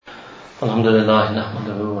الحمد لله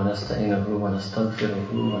نحمده ونستعينه ونستغفره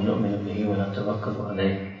ونؤمن به ونتوكل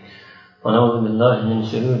عليه ونعوذ بالله من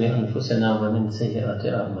شرور أنفسنا ومن سيئات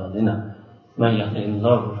أعمالنا من يهده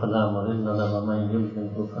الله فلا مضل له ومن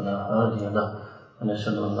يضلل فلا هادي له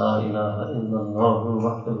ونشهد أن لا إله إلا الله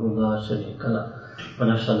وحده لا شريك له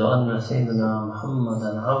ونشهد أن سيدنا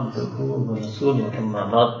محمدا عبده ورسوله أما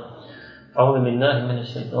بعد أعوذ بالله من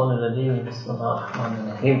الشيطان الرجيم بسم الله الرحمن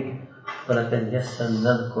الرحيم ولقد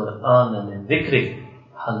يسرنا القرآن للذكر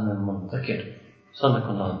هل من مدكر صدق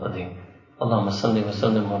الله العظيم اللهم صل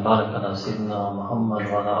وسلم وبارك على سيدنا محمد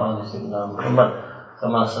وعلى آل سيدنا محمد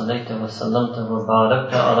كما صليت وسلمت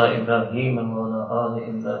وباركت على إبراهيم وعلى آل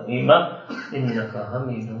إبراهيم إنك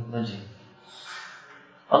حميد مجيد.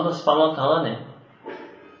 اللہ سبحانہ وتعالی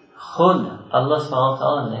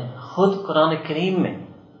نے خود قرآن کریم میں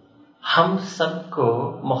ہم سب کو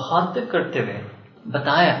مخاطب کرتے ہوئے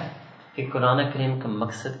بتایا کہ قرآن کریم کا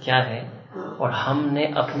مقصد کیا ہے اور ہم نے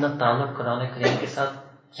اپنا تعلق قرآن کریم کے ساتھ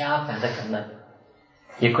کیا پیدا کرنا ہے.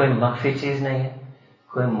 یہ کوئی مخفی چیز نہیں ہے،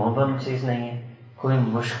 کوئی مبہم چیز نہیں ہے، کوئی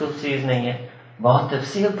مشکل چیز نہیں ہے، بہت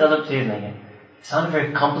تفصیل طلب چیز نہیں ہے. It's not a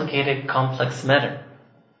very complicated, complex matter.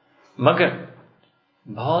 مگر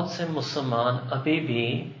بہت سے مسلمان ابھی بھی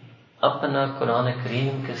اپنا قرآن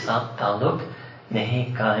کریم کے ساتھ تعلق نہیں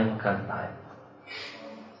قائم کر پائے.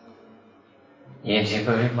 یہ عجیب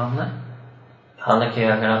و غریب معاملہ ہے. حالانکہ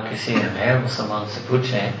اگر آپ کسی غیر مسلمان سے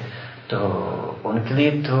پوچھیں تو ان کے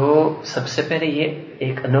لیے تو سب سے پہلے یہ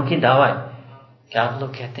ایک انوکھی دعویٰ ہے کہ آپ لوگ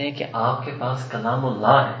کہتے ہیں کہ آپ کے پاس کلام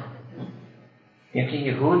اللہ ہے، کیونکہ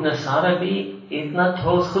یہود نصارہ بھی اتنا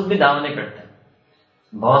ٹھوس خود بھی دعویٰ نہیں کرتے.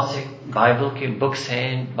 بہت سے بائبل کے بکس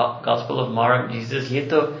ہیں، گاسپل آف مارک جیسس، یہ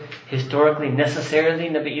تو ہسٹوریکلی نیسسریلی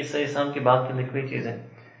نبی عیسیٰ علیہ السلام کی بات کی لکھی ہوئی چیز ہے.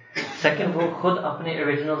 سیکنڈ، وہ خود اپنے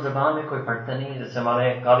اوریجنل زبان میں کوئی پڑھتا نہیں. جیسے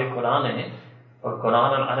ہمارے قاری قرآن ہے اور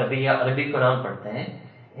قرآن العربی یا عربی قرآن پڑھتے ہیں،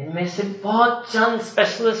 ان میں سے بہت چند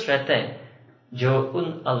اسپیشلسٹ رہتے ہیں جو ان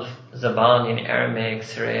زبان یعنی ایرمیک،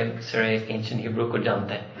 سریک، اینشنٹ ہیبرو کو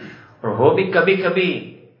جانتے ہیں، اور وہ بھی کبھی کبھی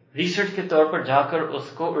ریسرچ کے طور پر جا کر اس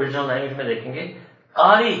کو اوریجنل لینگویج میں دیکھیں گے.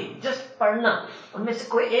 قاری جسٹ پڑھنا ان میں سے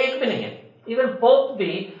کوئی ایک بھی نہیں ہے. ایون پوپ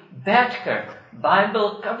بھی بیٹھ کر Bible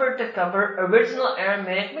cover to cover original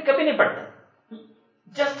Aramaic میں کبھی نہیں پڑھتے.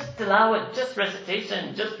 جسٹ تلاوت، just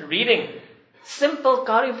recitation, just reading, simple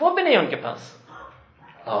قاری وہ بھی نہیں ان کے پاس.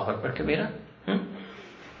 اللہ اکبر کبیرہ.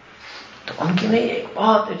 تو ان کے لیے ایک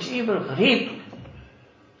بہت عجیب اور غریب.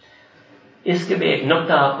 اس کے بھی ایک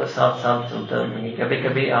نقطہ آپ کو ساتھ ساتھ چلتا ہوں، کبھی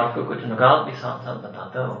کبھی آپ کو کچھ نکات بھی ساتھ ساتھ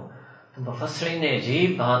بتاتا ہوں. تو مفسرین نے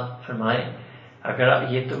عجیب بات فرمائے. اگر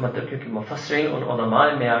یہ تو مطلب کیونکہ مفسرین ان علماء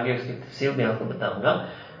میں آگے اس کی تفصیل بھی آپ کو بتاؤں گا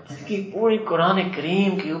جس کی پوری قرآن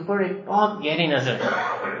کریم کے اوپر ایک بہت گہری نظر ہے.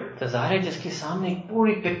 تو ظاہر ہے جس کے سامنے ایک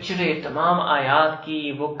پوری پکچر ہے تمام آیات کی،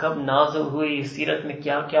 وہ کب نازل ہوئی، سیرت میں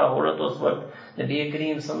کیا کیا ہو رہا تھا اس وقت، نبی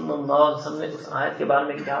کریم صلی اللہ علیہ وسلم نے اس آیت کے بارے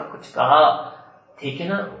میں کیا کچھ کہا، ٹھیک ہے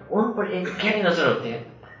نا، ان پر ایک گہری نظر ہوتی ہے.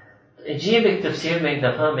 عجیب ایک تفسیر میں ایک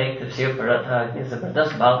دفعہ میں ایک تفسیر پڑھا تھا، اتنی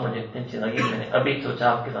زبردست بات مجھے اتنی اچھی لگی، میں نے ابھی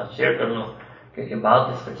سوچا آپ کے ساتھ شیئر کر لوں کیونکہ بات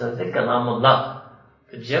اس پر چلتے کلام اللہ.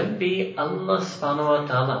 تو جب بھی اللہ سبحانہ و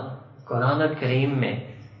تعالی قرآن کریم میں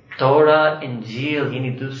توراہ، انجیل یعنی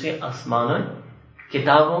دوسرے آسمانوں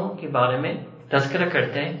کتابوں کے بارے میں تذکرہ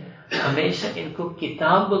کرتے ہیں، ہمیشہ ان کو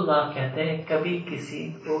کتاب اللہ کہتے ہیں، کبھی کسی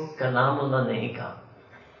کو کلام اللہ نہیں کہا.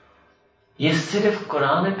 یہ صرف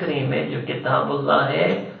قرآن کریم میں جو کتاب اللہ ہے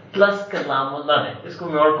پلس کلام اللہ ہے. اس کو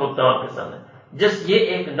میں اور کھولتا ہوں آپ کے سامنے. جس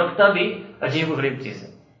یہ ایک نقطہ بھی عجیب و غریب چیز ہے.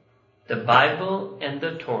 The Bible and the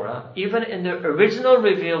Torah, even in their original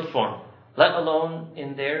revealed form, let alone in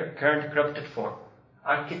their current corrupted form,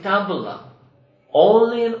 are Kitabullah.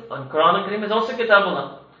 Only in Quran al-Karim is also Kitabullah.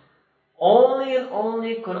 Only and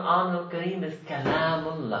only Quran al-Karim is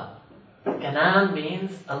Kalamullah. Kalam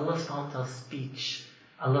means Allah subhanahu wa ta'ala's speech,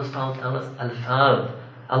 Allah subhanahu wa ta'ala's alfaz,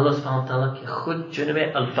 Allah subhanahu wa ta'ala کی خود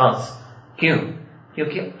چنوے الفاظ. کیوں؟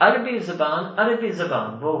 کیونکہ عربی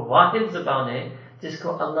زبان وہ واحد زبان ہے جس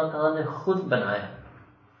کو اللہ تعالیٰ نے خود بنایا.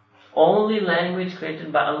 Only language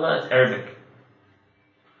created by Allah is Arabic.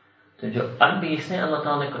 تو جو عربی اس نے اللہ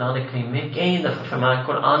تعالیٰ نے قرآن کریم میں کئی دفعہ فرمایا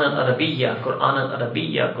قرآن العربیہ، قرآن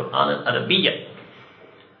العربیہ، قرآن العربیہ.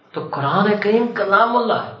 تو قرآن کریم کلام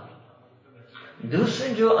اللہ ہے.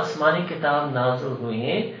 دوسرے جو آسمانی کتاب نازل ہوئی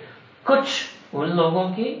ہیں، کچھ ان لوگوں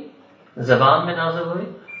کی زبان میں نازل ہوئی،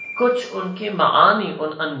 کچھ ان کے معانی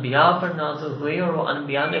ان انبیاء پر نازل ہوئی، اور وہ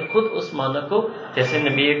انبیاء نے خود اس معنی کو، جیسے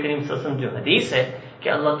نبی کریم صلی اللہ علیہ وسلم جو حدیث ہے کہ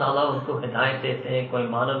اللہ تعالیٰ ان کو ہدایت دیتے ہیں، کوئی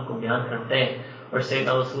معنی کو بیان کرتے ہیں، اور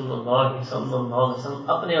سیدنا رسول اللہ صلی اللہ علیہ وسلم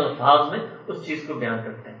اپنے الفاظ میں اس چیز کو بیان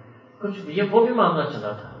کرتے ہیں. کچھ یہ وہ بھی معاملہ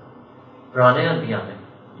چلا تھا پرانے انبیاء میں.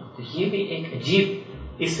 تو یہ بھی ایک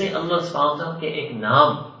عجیب، اس سے اللہ سبحانہ وتعالیٰ کے ایک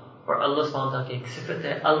نام اور اللہ سبحانہ وتعالیٰ کی ایک صفت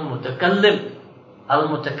ہے المتکلم.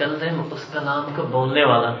 المتکلم اس کلام کو بولنے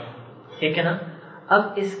والا، ٹھیک ہے نا. اب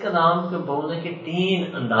اس کلام کو بولنے کے 3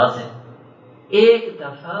 انداز ہیں. ایک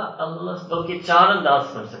دفعہ اللہ، بلکہ 4 انداز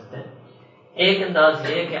پڑھ سکتے ہیں. ایک انداز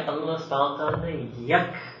یہ ہے کہ اللہ سبحانہ وتعالیٰ نے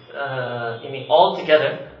یعنی آل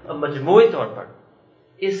ٹوگیدر مجموعی طور پر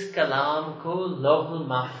اس کلام کو لوح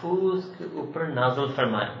المحفوظ کے اوپر نازل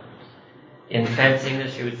فرمایا. In fancy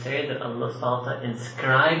English you would say that Allah subhanahu wa ta'ala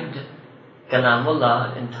inscribed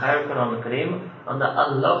Kalamullah, entire Quran al-Kareem, on the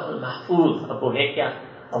Allah al-Mahfuz. اب وہ ہے کیا؟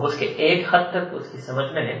 اب اس کے ایک حد تک اس کی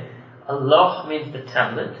سمجھ میں ہے. Allah means the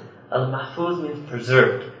tablet, al-Mahfuz means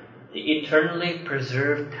preserved. The eternally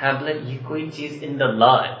preserved tablet, یہ کوئی چیز in the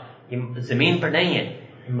Allah ہے، یہ زمین پر نہیں ہے،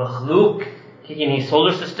 یہ مخلوق ٹھیک ہے، نہیں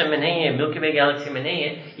سولر سسٹم میں نہیں ہے، ملکی وے گیلیکسی میں نہیں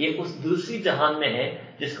ہے، یہ اس دوسری جہان میں ہے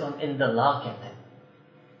جس کو ہم in the Allah کہتے ہیں.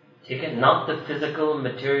 ٹھیک ہے، not the physical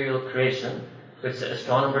material creation which the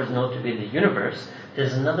astronomers know to be the universe.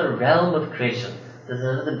 There's another realm of creation, there's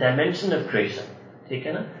another dimension of creation. ٹھیک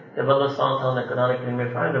ہے نا. جب اللہ سبحانہ وتعالیٰ نے قرآن کریم میں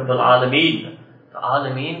فرمایا رب العالمین، تو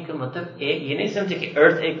عالمین کا مطلب ایک یہ نہیں سمجھے کہ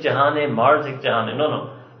ارتھ ایک جہان ہے، مارس ایک جہان ہے. نو،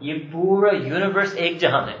 یہ پورا یونیورس ایک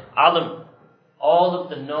جہان ہے. عالم، all of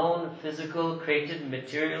the known physical created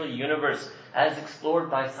material universe as explored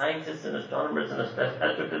by scientists and astronomers and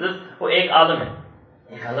astrophysicists، وہ ایک عالم ہے.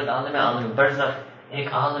 ایک الگ عالم ہے، عالم برزخ. ایک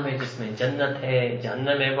عالم ہے جس میں جنت ہے،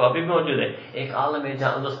 جہنم ہے، وہ ابھی بھی موجود ہے. ایک عالم ہے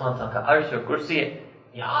جہاں اللہ سبحانہ تعالیٰ کا عرش اور کرسی ہے.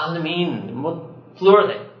 یہ عالمین plural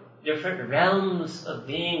ہے، different realms of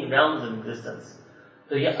being, realms of existence.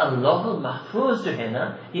 تو یہ اللہ المحفوظ جو ہے نا،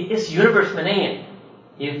 یہ اس یونیورس میں نہیں ہے،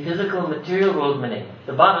 یہ فزیکل مٹیریل ورلڈ میں نہیں.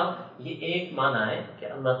 تو بہرحال یہ ایک معنی ہے کہ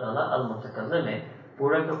اللہ تعالیٰ المتکلم ہے.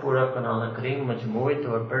 پورا کا پورا قرآن کریم مجموعی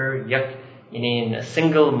طور پر یعنی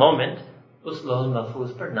سنگل مومنٹ اس لوح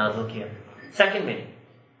محفوظ پر نازل کیا. سیکنڈ میں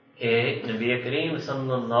کہ نبی کریم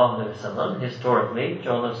صلی اللہ علیہ وسلم ہسٹورکلی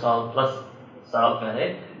 14 سال پلس سال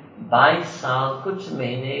پہلے 22 سال کچھ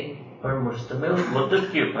مہینے پر مشتمل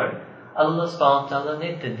مدت کے اوپر اللہ سبحانہ تعالیٰ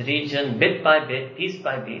نے تدریجاً bit by bit, piece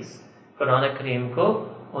by piece قرآن کریم کو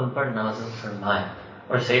ان پر نازل فرمایا.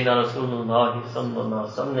 اور سیدنا رسول اللہ صلی اللہ علیہ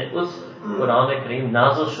وسلم نے اس قرآن کریم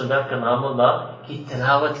نازل شدہ کلام اللہ کی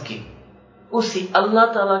تلاوت کی. اسی اللہ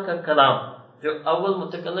تعالیٰ کا کلام جو اول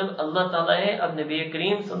متکلم اللہ تعالیٰ ہے، اب نبی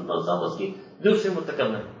کریم صلی اللہ علیہ وسلم اس کی دوسری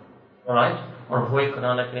متکلم، رائٹ. اور وہی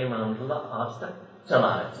قرآن کریم الحمدللہ آج تک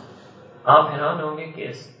چلا ہے. آپ حیران ہوں گے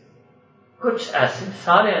کہ کچھ ایسے،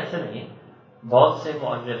 سارے ایسے نہیں، بہت سے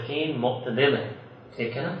مؤرخین معتدل ہیں،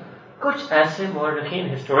 ٹھیک ہے نا. کچھ ایسے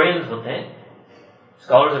مؤرخین ہسٹورینز ہوتے ہیں،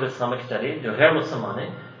 اسکالرز آف اسلامک اسٹڈیز، جو غیر مسلمان ہیں،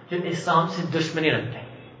 جو اسلام سے دشمنی رکھتے ہیں،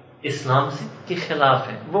 اسلام سے کے خلاف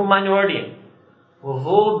ہیں، وہ مائنورٹی ہیں.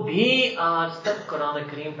 وہ بھی آج تک قرآن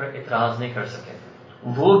کریم پر اعتراض نہیں کر سکے.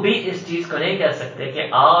 وہ بھی اس چیز کو نہیں کہہ سکتے کہ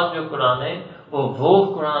آج جو قرآن ہے وہ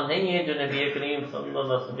قرآن نہیں ہے جو نبی کریم صلی اللہ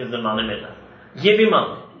علیہ وسلم کے زمانے میں تھا. یہ بھی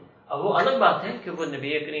مانتے. اب وہ الگ بات ہے کہ وہ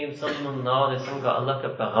نبی کریم صلی اللہ علیہ وسلم کا اللہ کا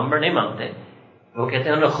پیغمبر نہیں مانتے. وہ کہتے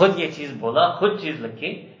ہیں انہوں نے خود یہ چیز بولا، خود چیز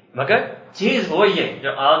لکھی، مگر چیز وہی ہے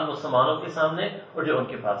جو آج مسلمانوں کے سامنے اور جو ان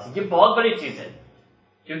کے پاس ہے. یہ بہت بڑی چیز ہے،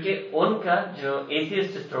 کیونکہ ان کا جو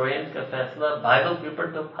ایتھیسٹ ہسٹورین کا فیصلہ بائبل کے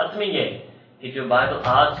اوپر تو حتمی یہ ہے کہ جو بائبل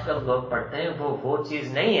آج کل لوگ پڑھتے ہیں وہ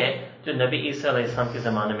چیز نہیں ہے جو نبی عیسیٰ علیہ السلام کے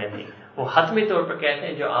زمانے میں تھی. وہ حتمی طور پر کہتے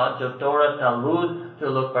ہیں جو آج جو تورات تالمود جو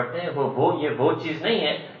لوگ پڑھتے ہیں وہ چیز نہیں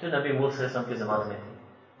ہے جو نبی موسیٰ علیہ السلام کے زمانے میں تھی.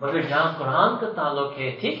 مگر جہاں قرآن کا تعلق ہے،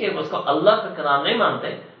 ٹھیک ہے، اس کو اللہ کا کلام نہیں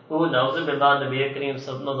مانتے، تو وہ نعوذ باللہ نبی کریم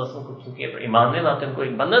صلی اللہ علیہ وسلم کو چونکہ ایمان نہیں لاتے، ان کو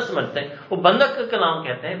ایک بندہ سمجھتے ہیں، وہ بندہ کا کلام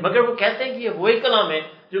کہتے ہیں، مگر وہ کہتے ہیں کہ یہ وہی کلام ہے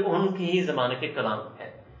جو ان کی ہی زمانے کے کلام ہے.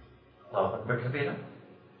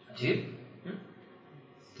 جی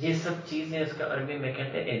یہ سب چیزیں اس کا عربی میں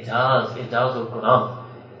کہتے ہیں اعجاز القرآن.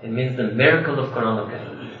 It means the miracle of Quran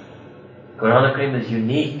al-Karim. Quran al-Karim is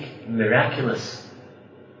unique, miraculous,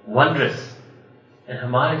 wondrous. اور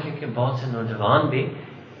ہمارے کیونکہ بہت سے نوجوان بھی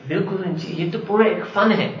بالکل یہ تو پورا ایک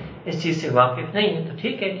فن ہے، اس چیز سے واقف نہیں ہے. تو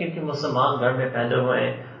ٹھیک ہے، کیونکہ مسلمان گھر میں پیدا ہوئے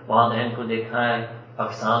ہیں، والدین کو دیکھا ہے،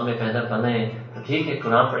 پاکستان میں پیدا بنے ہیں، تو ٹھیک ہے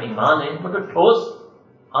قرآن پر ایمان ہے، مگر ٹھوس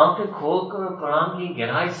آنکھیں کھول کر قرآن کی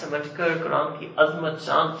گہرائی سمجھ کر، قرآن کی عظمت،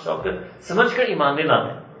 شان، شوکت سمجھ کر ایمان نہیں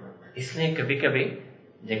لاتے. اس لیے کبھی کبھی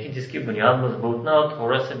لیکن جس کی بنیاد مضبوط نہ ہو،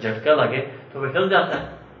 تھوڑا سا جھٹکا لگے تو وہ ہل جاتا ہے.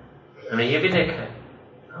 ہم نے یہ بھی دیکھا ہے.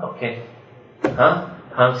 اوکے، ہاں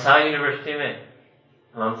ہمسا یونیورسٹی میں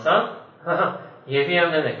یہ بھی ہم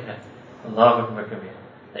نے دیکھا ہے. اللہ اکبر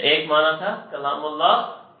کبیر. ایک معنی تھا کلام اللہ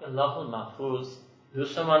اللہ المحفوظ،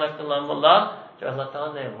 دوسرا معنی کلام اللہ جو اللہ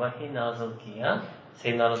تعالیٰ نے وحی نازل کیا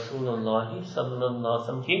سیدنا رسول اللہ صلی اللہ علیہ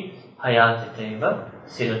وسلم کی حیات طیبہ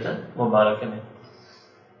سیرت مبارکہ میں.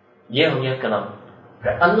 یہ ہو گیا کلام.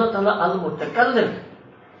 اللہ تعالیٰ المتکلم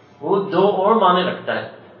وہ دو اور معنی رکھتا ہے.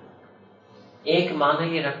 ایک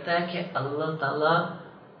معنی یہ رکھتا ہے کہ اللہ تعالیٰ,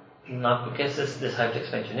 آپ کو کیسے decide to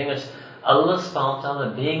explain in English, Allah subhanahu wa ta'ala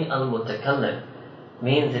being al-mutakallim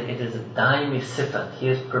means that it is a daimi sifat. He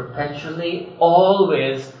is perpetually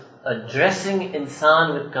always addressing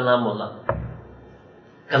insan with kalamullah.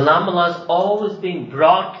 Kalamullah is always being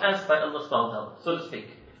broadcast by Allah subhanahu wa ta'ala, so to speak.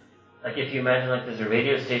 Like if you imagine like there's a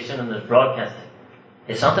radio station and there's broadcasting.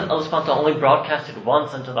 It's not that Allah subhanahu wa ta'ala only broadcasted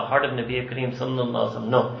once into the heart of Nabi Kareem sallallahu alaihi wasallam.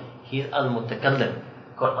 No, He is al-mutakallim.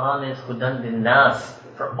 Quran is hudan lin-nas,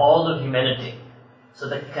 for all of humanity. So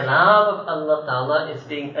the kalam of Allah ta'ala is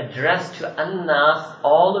being addressed to an-nas,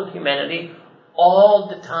 all of humanity, all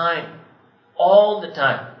the time. All the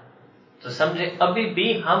time. So سمجھے ابھی بھی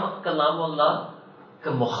ہم کلام اللہ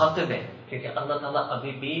کا مخاطب ہیں, کیونکہ اللہ تعالیٰ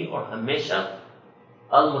ابھی بھی اور ہمیشہ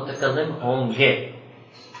المتکلم ہوں گے.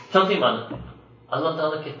 چوتھی معنی, اللہ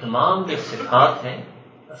تعالیٰ کی تمام جو صفات ہیں,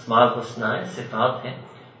 اسماء الحسنی ہیں, صفات ہیں,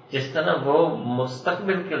 جس طرح وہ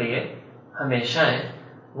مستقبل کے لیے ہمیشہ ہیں,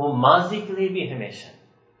 وہ ماضی کے لیے بھی ہمیشہ.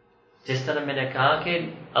 جس طرح میں نے کہا کہ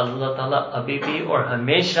اللہ تعالیٰ ابھی بھی اور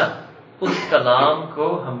ہمیشہ اس کلام کو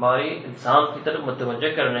ہماری انسان کی طرف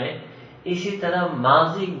متوجہ کر رہے ہیں, اسی طرح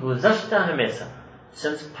ماضی گزشتہ ہمیشہ,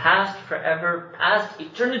 since past forever, past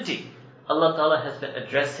eternity, Allah Ta'ala has been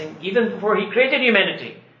addressing, even before He created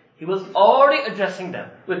humanity, He was already addressing them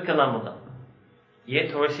with kalamullah. یہ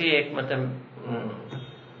تھوڑی سی ایک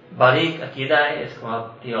باریک عقیدہ ہے, اس کو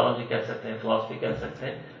آپ تھیولوجی کہہ سکتے ہیں, فلسفی کہہ سکتے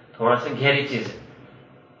ہیں, تھوڑا سا گہری چیز ہے.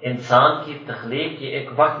 انسان کی تخلیق یہ ایک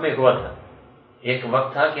وقت میں ہوا تھا, ایک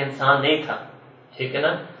وقت تھا کہ انسان نہیں تھا, ٹھیک ہے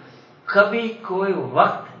نا. کبھی کوئی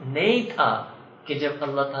وقت نہیں تھا کہ جب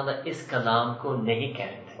اللہ تعالیٰ اس کلام کو نہیں کہہ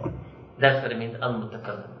رہے تھے. That's what it means,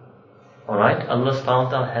 al-mutakallim. Alright, Allah subhanahu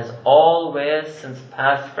wa ta'ala has always, since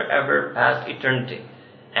past forever, past eternity,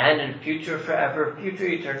 and in future forever,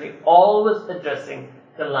 future eternity, always addressing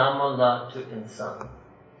kalam Allah to insan.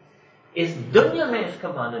 اس دنیا میں اس کا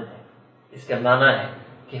معنی ہے, اس کا معنی ہے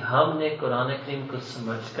کہ ہم نے قرآن کریم کو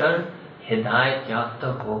سمجھ کر ہدایت یافتہ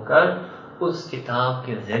ہو کر اس کتاب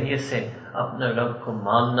کے ذریعے سے اپنے رب کو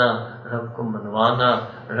ماننا, رب کو منوانا,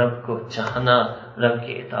 رب کو چاہنا, رب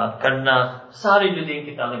کی اطاعت کرنا, ساری جو دین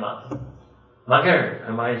کی تعلیمات. مگر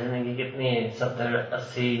ہماری زندگی کتنی 70,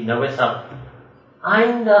 80, 90 سال,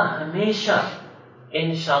 آئندہ ہمیشہ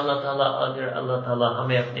انشاءاللہ تعالیٰ اگر اللہ تعالیٰ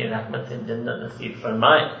ہمیں اپنی رحمت سے جنت نصیب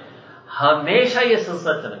فرمائے, ہمیشہ یہ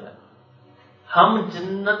سلسلہ چلے گا. ہم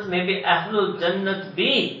جنت میں بھی, اہل الجنت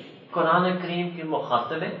بھی قرآن کریم کے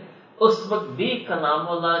مخاطب ہیں, اس وقت بھی کلام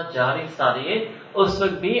اللہ جاری ساری ہے, اس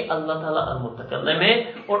وقت بھی اللہ تعالیٰ المتکلم ہے,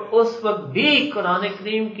 اور اس وقت بھی قرآن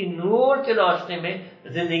کریم کی نور کے روشنی میں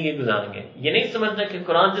زندگی گزاریں گے. یہ نہیں سمجھنا کہ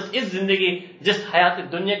قرآن اس زندگی, جس حیات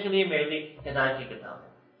دنیا کے لیے میرے لیے ہدایت کی کتاب ہے.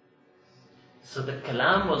 So the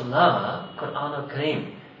kalam Allah, Quran al-Kareem,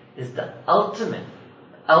 is the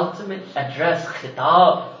ultimate address,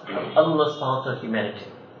 khitab of Allah subhanahu wa ta'ala to humanity.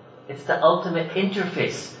 It's the ultimate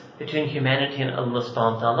interface between humanity and Allah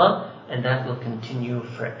subhanahu wa ta'ala, and that will continue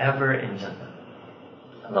forever in Jannah.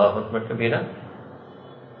 Allahu Akbar Kabira.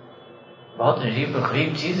 بہت عجیب و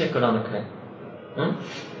غریب چیز ہے قرآن کریم,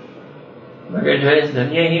 مگر جو اس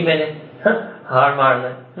دنیا ہی میں نے ہار مارنا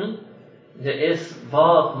ہے, جو اس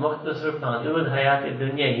بہت مختصر محدود حیات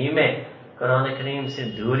دنیا ہی میں قرآن کریم سے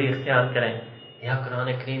دوری اختیار کریں, یا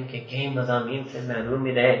قرآن کریم کے کئی مضامین سے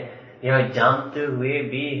محرومی رہے, یا جانتے ہوئے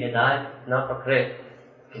بھی ہدایت نہ پکڑے,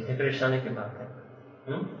 کتنے پریشانی کی بات ہے,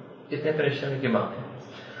 کتنے پریشانی کی بات ہے.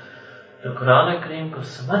 تو قرآن کریم کو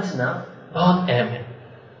سمجھنا بہت اہم ہے.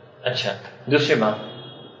 اچھا, دوسری بات,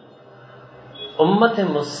 امت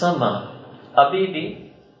مسلمہ ابھی بھی,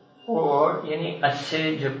 اور یعنی اچھے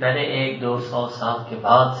جو پہلے 100-200 سال کے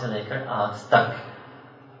بعد سے لے کر آج تک,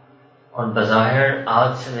 اور بظاہر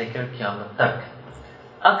آج سے لے کر قیامت تک,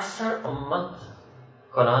 اکثر امت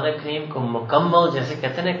قرآن کریم کو مکمل, جیسے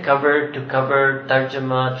کہتے ہیں نا, کور ٹو کور,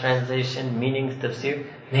 ترجمہ, ٹرانسلیشن, میننگز, تفسیر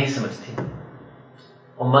نہیں سمجھتی.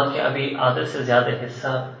 امت کے ابھی آدھے سے زیادہ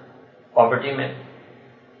حصہ پاورٹی میں,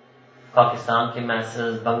 پاکستان کے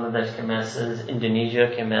میسز, بنگلہ دیش کے میسز, انڈونیشیا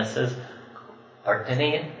کے میسز پڑھتے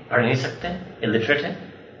نہیں ہیں, پڑھ نہیں سکتے, الٹریٹ ہیں.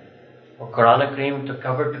 اور قرآن کریم تو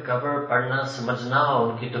کور پڑھنا سمجھنا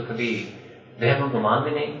ان کی تو کبھی وہم و گمان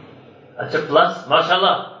بھی نہیں. اچھا, پلس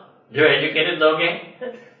ماشاءاللہ جو ایجوکیٹڈ لوگ ہیں,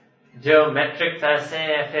 جو میٹرک پیسے,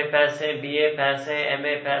 ایف اے پیسے, بی اے پیسے, ایم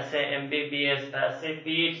اے پیسے, ایم بی بی ایس پیسے,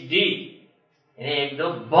 پی ایچ ڈی, یعنی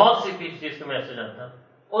 1-2 بہت سی پی ایچ ڈیز کو میں ایسے جانتا ہوں,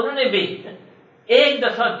 انہوں نے بھی ایک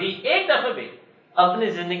دفعہ بھی اپنی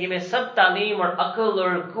زندگی میں سب تعلیم اور عقل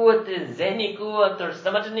اور قوت، ذہنی قوت اور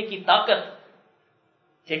سمجھنے کی طاقت،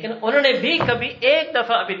 لیکن انہوں نے بھی کبھی ایک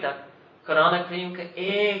دفعہ ابھی تک قرآن کریم کا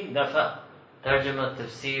ایک دفعہ ترجمہ،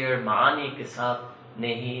 تفسیر، معانی کے ساتھ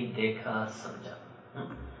نہیں دیکھا سمجھا.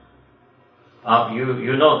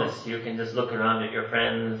 You know this. You can just look around at your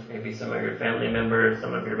friends, maybe some of your family members,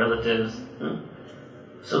 some of your relatives.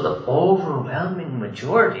 So the overwhelming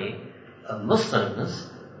majority of Muslims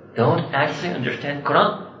don't actually understand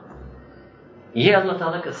Quran. یہ اللہ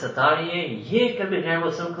تعالیٰ کا ستارہ ہے، یہ کبھی غیر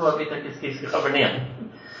مسلم کو ابھی تک اس کی خبر نہیں آئی.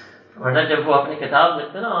 ورنہ جب وہ اپنی کتاب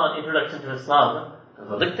لکھتے ہیں نا انٹروڈکشن ٹو اسلام،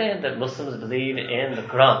 تو وہ لکھتے ہیں that Muslims believe in the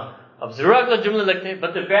Quran. اب ضرور اگلا جملہ لکھتے ہیں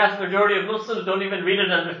but the vast majority of Muslims don't even read it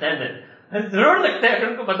and understand it. ضرور لگتا ہے اگر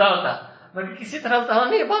ان کو پتا ہوتا، مگر کسی طرح تعالیٰ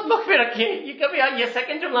نے یہ بات مخفی رکھی ہے. یہ کبھی یہ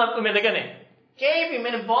سیکنڈ جملہ آپ کو ملے گا نہیں. کہیں بھی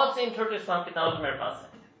میں نے بہت سے انٹرو اسلام کتابیں میرے پاس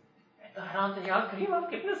ہیں. میں تو حیران تھا، یار کریم آپ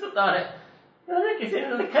کتنے ستار ہیں، کسی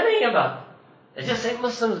نے لکھا نہیں ہے بات. They just say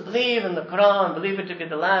Muslims believe in the Quran, believe it to be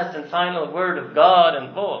the last and final word of God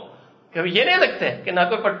and وہ. کبھی یہ نہیں لگتے کہ نہ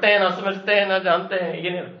کوئی پڑھتے ہیں، نہ سمجھتے ہیں، نہ جانتے ہیں، یہ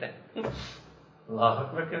نہیں لگتے. اللہ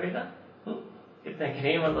اکبر کبیرہ، کتنے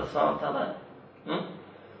کریم اللہ سبحانہ تعالیٰ ہے.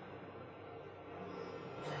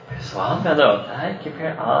 سوال پیدا ہوتا ہے کہ پھر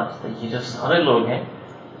آج یہ جو سارے لوگ ہیں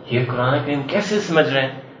یہ قرآن کریم کیسے سمجھ رہے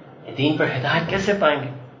ہیں، یہ دین پر ہدایت کیسے پائیں گے.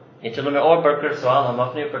 یہ چلو میں اور بڑھ کر سوال ہم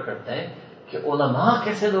اپنے اوپر کرتے ہیں کہ علماء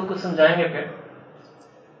کیسے لوگ کو سمجھائیں گے پھر.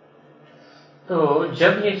 تو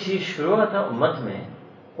جب یہ چیز شروع ہوا تھا امت میں،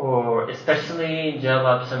 اور اسپیشلی جب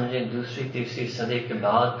آپ سمجھیں دوسری تیسری صدی کے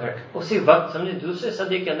بعد، پھر اسی وقت سمجھیں دوسری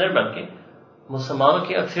صدی کے اندر بلکہ مسلمانوں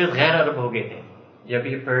کی اکثریت غیر عرب ہو گئے تھے. جب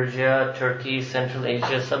یہ پرشیا، ترکی، سینٹرل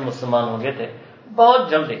ایشیا سب مسلمان ہو گئے تھے بہت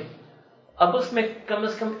جلدی. اب اس میں کم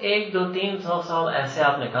از کم 1 2 3 100 سال ایسے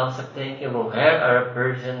آپ نکال سکتے ہیں کہ وہ غیر عرب،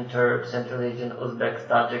 پرشین، ترک، سینٹرل ایشین، ازبیکس،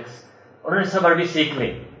 تاجکس، انہوں نے سب عربی سیکھ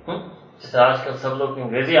لی. جیسے آج کل سب لوگ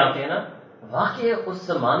انگریزی آتی ہے نا، واقعی اس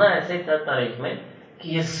زمانہ ایسے ہی تھا تاریخ میں کہ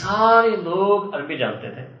یہ سارے لوگ عربی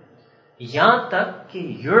جانتے تھے. یہاں تک کہ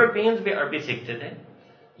یورپینز بھی عربی سیکھتے تھے،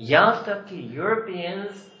 یہاں تک کہ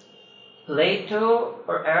یورپینز پلیٹو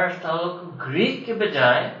اور ایرسٹاٹل کو گریک کے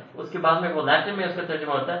بجائے، اس کے بعد میں وہ لیٹن میں اس کا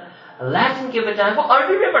ترجمہ ہوتا ہے، لیٹن کے بجائے وہ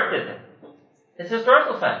عربی میں پڑھتے تھے. It's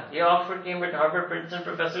historical fact. یہ Oxford, Cambridge, Harvard, Princeton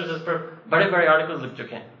professors اس پر بڑے بڑے آرٹیکل لکھ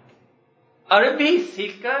چکے ہیں. عربی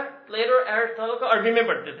سیکھ کر پلیٹو اور ایرسٹاٹل کو عربی میں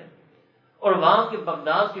پڑھتے تھے. اور وہاں کے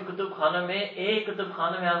بغداد کے کتب خانہ میں، ایک کتب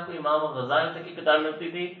خانہ میں آپ کو امام الغزالی کی کتاب ملتی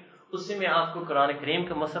تھی، اسی میں آپ کو قرآن کریم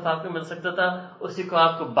کا مصحف آپ کو مل سکتا تھا، اسی کو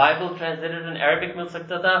آپ کو بائبل ٹرانسلیٹڈ ان عربک مل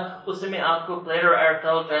سکتا تھا، اسی میں آپ کو پلیٹو اور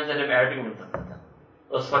ایرسٹاٹل ٹرانسلیٹڈ ان عربک مل سکتا تھا.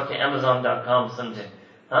 اس وقت Amazon.com سمجھے،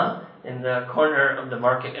 ہاں، in the corner of the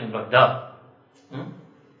market in Baghdad.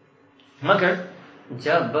 مگر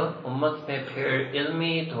جب امت میں پھر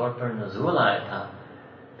علمی طور پر نزول آیا تھا،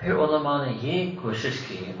 پھر علماء نے یہ کوشش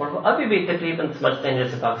کی، اور وہ ابھی بھی تقریباً سمجھتے ہیں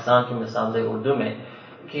جیسے پاکستان کی مثال ہے اردو میں،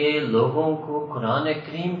 کہ لوگوں کو قرآن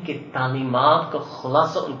کریم کی تعلیمات کا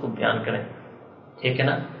خلاصہ ان کو بیان کریں. ٹھیک ہے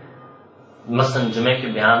نا؟ مثلا جمعے کے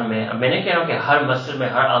بیان میں، اب میں نہیں کہہ رہا ہوں کہ ہر مسجد میں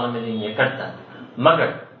ہر عالم دین یہ کرتا ہے،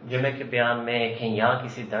 مگر جمعے کے بیان میں کہیں یا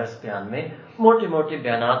کسی درس بیان میں موٹے موٹے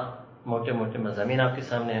بیانات، موٹے موٹے مضامین آپ کے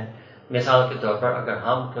سامنے ہیں. مثال کے طور پر اگر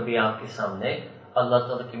ہم کبھی آپ کے سامنے اللہ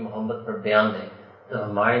تعالیٰ کی محبت پر بیان دیں، تو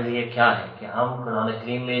ہمارے لیے کیا ہے کہ ہم قرآن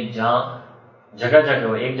کریم میں جہاں جگہ جگہ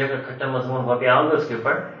ہو، ایک جگہ کھٹا مضمون ہو گیا ہوگا اس کے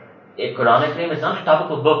اوپر، ایک قرآن کریم اسلام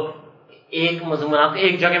ٹاپک بک، ایک مضمون آپ کو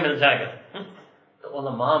ایک جگہ مل جائے گا. تو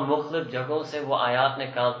علماء مختلف جگہوں سے وہ آیات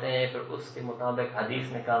نکالتے ہیں، پھر اس کے مطابق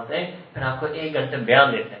حدیث نکالتے ہیں، پھر آپ کو 1 گھنٹے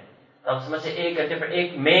بیان دیتے ہیں. تو آپ سمجھے 1 گھنٹے پر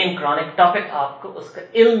ایک مین قرآن ٹاپک آپ کو اس کا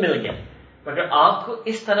علم مل گیا. مگر آپ کو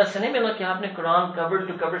اس طرح سے نہیں ملا کہ آپ نے قرآن کور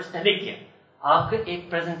ٹو کور اسٹڈی کیا، آپ کو ایک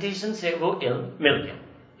پریزنٹیشن سے وہ علم مل گیا.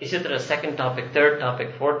 اسی طرح 2nd topic, 3rd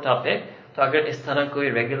topic, 4th topic. تو اگر اس طرح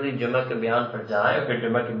کوئی ریگولرلی جمعہ کے بیان پر جائے، اگر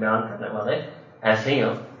جمعہ کے بیان کرنے والے ایسے ہی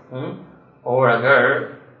ہوں، اور اگر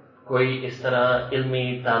کوئی اس طرح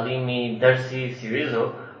علمی تعلیمی درسی سیریز ہو،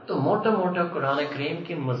 تو موٹا موٹا قرآن کریم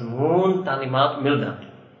کی مضمون تعلیمات مل جاتی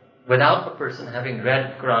without a person having red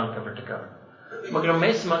Quran cover to کور. مگر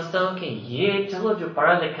میں سمجھتا ہوں کہ یہ چلو جو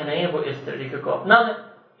پڑھا لکھا نہیں ہے وہ اس طریقے کو اپنا لے،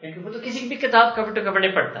 کیونکہ وہ تو کسی بھی کتاب کور ٹو کور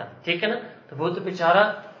نہیں پڑھتا. ٹھیک ہے نا؟ تو وہ تو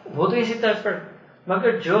بیچارہ وہ تو اسی طرح پڑھ.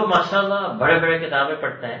 مگر جو ماشاءاللہ بڑے بڑے کتابیں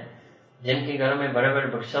پڑھتے ہیں، جن کے گھروں میں بڑے بڑے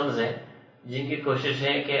بک شیلفز ہیں، جن کی کوشش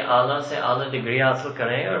ہے کہ اعلیٰ سے اعلیٰ ڈگری حاصل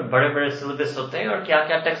کریں، اور بڑے بڑے سلیبس ہوتے ہیں، اور کیا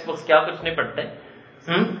کیا ٹیکسٹ بکس کیا کچھ نہیں پڑھتے،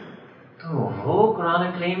 تو وہ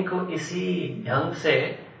قرآن کریم کو اسی ڈھنگ سے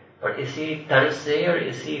اور اسی طرز سے اور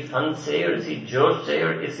اسی فن سے اور اسی جوش سے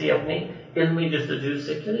اور اسی اپنی علمی جستجو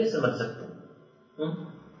سے کیوں نہیں سمجھ سکتے؟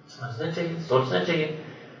 سمجھنا چاہیے، سوچنا چاہیے.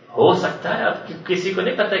 ہو سکتا ہے، اب کسی کو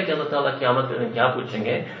نہیں پتا کہ اللہ تعالیٰ قیامت میں کیا پوچھیں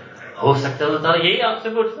گے. ہو سکتا ہے اللہ تعالیٰ یہی آپ سے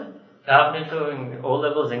پوچھتا ہے کہ آپ نے تو او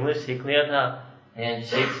لیولز انگلش سیکھ لیا تھا،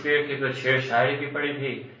 شیکسپیئر کی کچھ شعر شاعری بھی پڑھی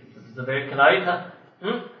تھی، تو بڑے کھلاڑی تھا.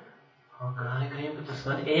 قرآن کریم کو تو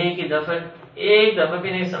سمجھ ایک دفعہ بھی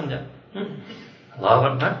نہیں سمجھا. اللہ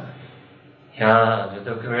اکبر. یا جو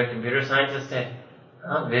تو کمپیوٹر سائنسسٹ ہے،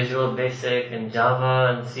 visual basic and Java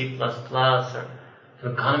and C plus plus, اور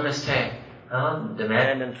اکانومسٹ ہے،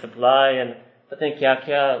 ڈیمانڈ اینڈ سپلائی اینڈ پتہ نہیں کیا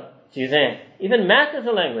کیا چیزیں. Even math is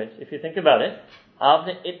a language if you think about it. آپ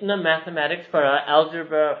نے اتنا میتھمیٹکس پڑھا،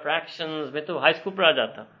 الجبرا، فریکشنز، میں تو ہائی اسکول پڑھا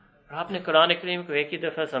جاتا، اور آپ نے قرآن کریم کو ایک ہی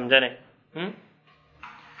دفعہ سمجھا نہیں.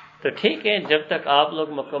 تو ٹھیک ہے، جب تک آپ لوگ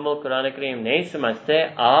مکمل قرآن کریم نہیں سمجھتے،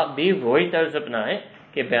 آپ بھی وہی طرز اپنائیں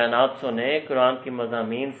کہ بیانات سنیں، قرآن کی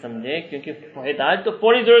مضامین سمجھیں، کیونکہ ہدایت تو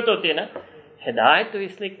فوری ضرورت ہوتی ہے نا. ہدایت تو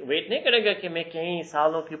اس لیے ویٹ نہیں کرے گا کہ میں کئی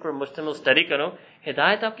سالوں کے اوپر مشتمل اسٹڈی کروں.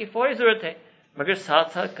 ہدایت آپ کی فوری ضرورت ہے، مگر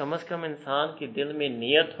ساتھ ساتھ کم از کم انسان کے دل میں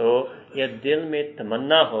نیت ہو، یا دل میں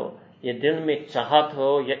تمنا ہو، یا دل میں چاہت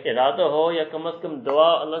ہو، یا ارادہ ہو، یا کم از کم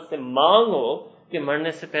دعا اللہ سے مانگ ہو کہ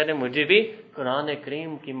مرنے سے پہلے مجھے بھی قرآن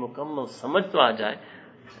کریم کی مکمل سمجھ تو آ جائے.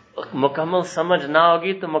 مکمل سمجھ نہ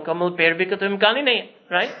ہوگی تو مکمل پیروی کا تو امکان ہی نہیں ہے.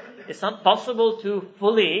 Right? It's not possible to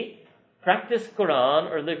fully practice Quran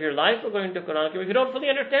or live your life according to Quran if you don't fully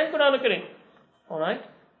understand Quran Kareem. Alright?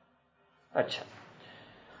 اچھا،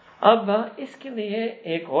 اب اس کے لیے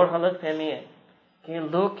ایک اور غلط فہمی ہے کہ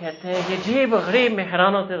لوگ کہتے ہیں یہ عجیب غریب میں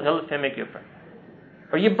حیران ہوتے ہیں غلط فہمی کے اوپر،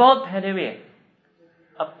 اور یہ بہت پھیلے ہوئے ہے.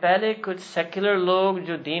 اب پہلے کچھ سیکولر لوگ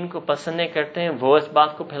جو دین کو پسند نہیں کرتے ہیں وہ اس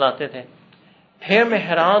بات کو پھیلاتے تھے. پھر میں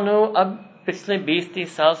حیران ہوں، اب پچھلے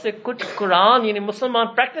 20-30 سال سے کچھ قرآن یعنی مسلمان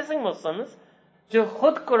پریکٹسنگ مسلمز جو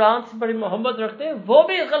خود قرآن سے بڑی محبت رکھتے ہیں وہ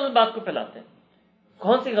بھی غلط بات کو پھیلاتے ہیں.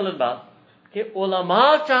 کون سی غلط بات؟ کہ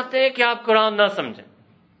علماء چاہتے ہیں کہ آپ قرآن نہ سمجھیں.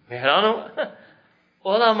 میں حیران ہوں.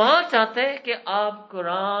 علماء چاہتے ہیں کہ آپ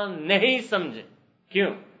قرآن نہیں سمجھیں.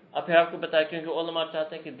 کیوں؟ اب پھر آپ کو بتایا کیونکہ علماء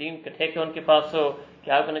چاہتے ہیں کہ دین کا ٹھیکہ ان کے پاس ہو،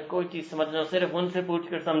 کہ آپ نے کوئی چیز سمجھنا ہو صرف ان سے پوچھ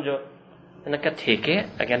کر سمجھو. میں نے کہا ٹھیک ہے،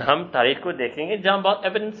 اگر ہم تاریخ کو دیکھیں گے جہاں بہت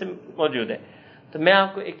ایویڈنس موجود ہے. تو میں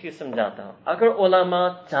آپ کو ایک چیز سمجھاتا ہوں. اگر علماء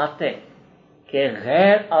چاہتے کہ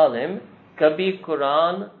غیر عالم کبھی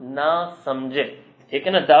قرآن نہ سمجھے، ٹھیک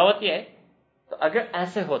ہے نا، دعوت یہ ہے، تو اگر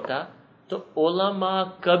ایسے ہوتا تو علماء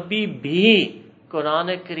کبھی بھی قرآن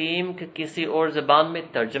کریم کے کسی اور زبان میں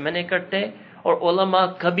ترجمہ نہیں کرتے، اور علماء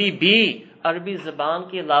کبھی بھی عربی زبان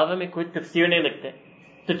کے علاوہ میں کوئی تفسیر نہیں لکھتے.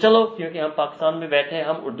 تو چلو، کیونکہ ہم پاکستان میں بیٹھے ہیں،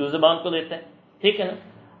 ہم اردو زبان کو لیتے ہیں، ٹھیک ہے نا.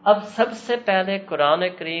 اب سب سے پہلے قرآن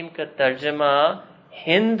کریم کا ترجمہ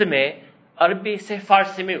ہند میں عربی سے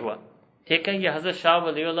فارسی میں ہوا، ٹھیک ہے. یہ حضرت شاہ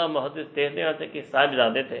ولی اللہ محدث دہلوی کے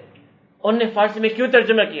صاحبزادے تھے. انہوں نے فارسی میں کیوں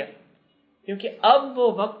ترجمہ کیا؟ کیونکہ اب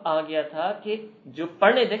وہ وقت آ گیا تھا کہ جو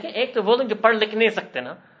پڑھنے، دیکھیں ایک تو وہ لوگ جو پڑھ لکھ نہیں سکتے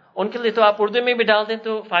نا، ان کے لیے تو آپ اردو میں بھی ڈال دیں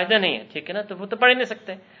تو فائدہ نہیں ہے، ٹھیک ہے نا، تو وہ تو پڑھ نہیں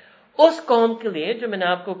سکتے. اس قوم کے لیے جو میں نے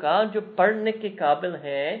آپ کو کہا جو پڑھنے کے قابل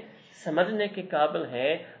ہے، سمجھنے کے قابل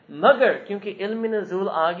ہے، مگر کیونکہ علم نزول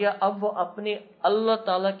آ گیا، اب وہ اپنی اللہ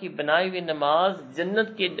تعالیٰ کی بنائی ہوئی نماز،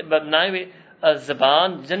 جنت کی بنائی ہوئی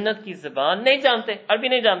زبان، جنت کی زبان نہیں جانتے، عربی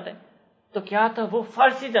نہیں جانتے. تو کیا تھا، وہ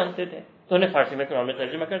فارسی جانتے تھے، تو انہیں فارسی میں قرآن میں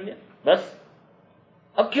ترجمہ کر دیا بس.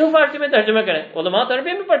 اب کیوں فارسی میں ترجمہ کریں؟ علماء تو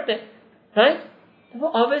عربی میں پڑھتے ہیں، وہ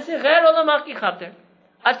obviously غیر علماء کی خاطر.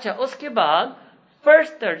 اچھا، اس کے بعد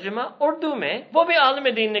فرسٹ ترجمہ اردو میں وہ بھی عالم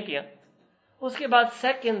دین نے کیا. اس کے بعد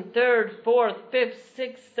second, third, fourth, fifth,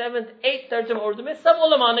 six, seventh, eight ترجمہ اردو میں سب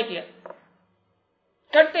علماء نے کیا.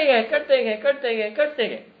 کرتے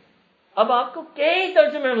گئے. اب آپ کو کئی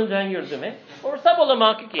ترجمے مل جائیں گے اردو میں، اور سب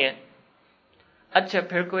علماء کے کیے ہیں. اچھا،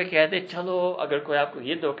 پھر کوئی کہہ دے چلو، اگر کوئی آپ کو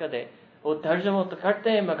یہ دھوکہ دے وہ ترجمہ تو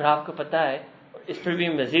کرتے ہیں، مگر آپ کو پتہ ہے، اس پر بھی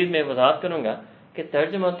مزید میں وضاحت کروں گا کہ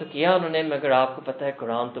ترجمہ تو کیا انہوں نے، مگر آپ کو پتہ ہے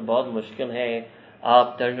قرآن تو بہت مشکل ہے،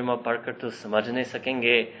 آپ ترجمہ پڑھ کر تو سمجھ نہیں سکیں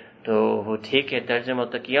گے. تو وہ ٹھیک ہے، ترجمہ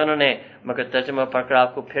تو کیا انہوں نے، مگر ترجمہ پڑھ کر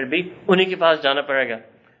آپ کو پھر بھی انہی کے پاس جانا پڑے گا.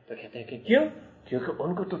 تو کہتے ہیں کہ کیوں؟ کیونکہ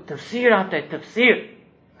ان کو تو تفسیر آتا ہے، تفسیر.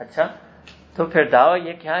 اچھا، تو پھر دعویٰ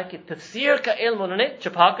یہ کیا ہے کہ تفسیر کا علم انہوں نے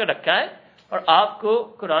چھپا کر رکھا ہے، اور آپ کو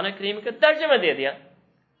قرآن کریم کا ترجمہ دے دیا.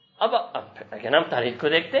 اب اگر ہم تاریخ کو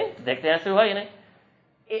دیکھتے ہیں ایسے ہوا یا نہیں.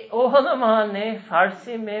 علماء نے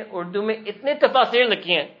فارسی میں، اردو میں اتنے تفاسیر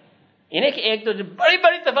لکھی ہیں، یعنی کہ ایک تو جو بڑی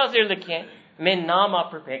بڑی تفاسیر لکھی ہیں، میں نام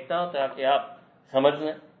آپ پر پھینکتا ہوں تاکہ آپ سمجھ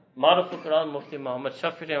لیں. معروف القرآن مفتی محمد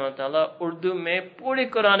شفیع رحمۃ اللہ، اردو میں پوری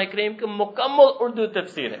قرآن کریم کی مکمل اردو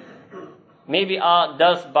تفسیر ہے، میں بھی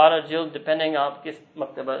 10-12 جلد ڈپینڈنگ آپ کس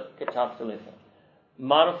مکتبہ کے چھاپ سے لیتے ہیں.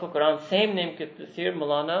 معروف القرآن سیم نیم کی تفسیر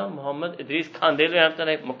مولانا محمد ادریس خان دہلوی رحمۃ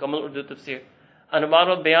اللہ، مکمل اردو تفسیر. انوار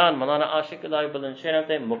البیان مولانا عاشق اللہ بلند شہر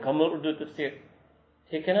رہتے ہیں، مکمل اردو تفسیر،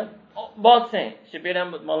 ٹھیک ہے نا، بہت سے ہیں،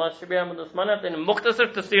 مولانا شبیر احمد عثمانی رہتے ہیں، مختصر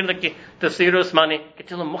تفسیر لکھی، تفسیر عثمانی، کہ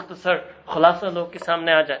چلو مختصر خلاصہ لوگ کے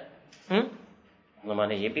سامنے آ جائے۔ علماء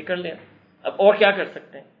نے یہ بھی کر لیا، اب اور کیا کر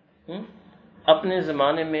سکتے ہیں؟ اپنے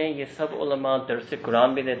زمانے میں یہ سب علماء درس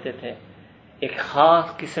قرآن بھی دیتے تھے، ایک خاص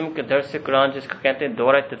قسم کے درس قرآن جس کو کہتے ہیں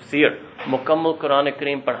دورہ تفسیر، مکمل قرآن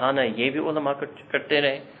کریم پڑھانا، یہ بھی علماء کرتے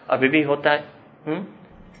رہے، ابھی بھی ہوتا ہے،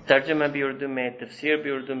 ترجمہ بھی اردو میں، تفسیر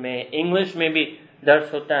بھی اردو میں، انگلش میں بھی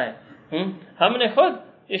درس ہوتا ہے۔ ہم نے خود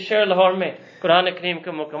اس شہر لاہور میں قرآن کریم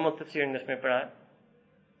کا مکمل تفسیر انگلش میں پڑھا ہے۔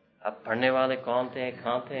 اب پڑھنے والے کون تھے،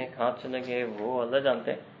 کہاں چلے گئے، وہ اللہ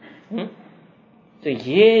جانتے ہیں۔ تو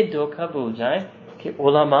یہ دھوکہ بھول جائیں کہ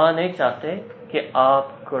علماء نہیں چاہتے کہ آپ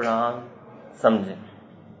قرآن سمجھیں،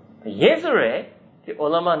 یہ ضرور ہے کہ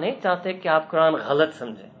علماء نہیں چاہتے کہ آپ قرآن غلط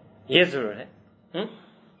سمجھیں، یہ ضرور ہے،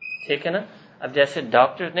 ٹھیک ہے نا۔ اب جیسے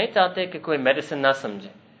ڈاکٹر نہیں چاہتے کہ کوئی میڈیسن نہ سمجھے،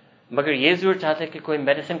 مگر یہ ضرور چاہتے کہ کوئی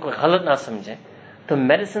میڈیسن کو غلط نہ سمجھے، تو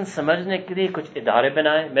میڈیسن سمجھنے کے لیے کچھ ادارے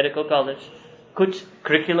بنائے، میڈیکل کالج، کچھ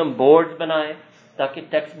کریکولم بورڈ بنائے تاکہ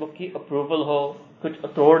ٹیکسٹ بک کی اپروول ہو، کچھ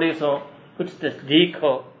اتھارٹیز ہو، کچھ تصدیق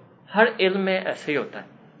ہو۔ ہر علم میں ایسے ہی ہوتا ہے،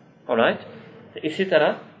 alright؟ تو اسی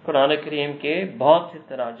طرح قرآن کریم کے بہت سے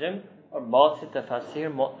تراجم اور بہت سے تفاسیر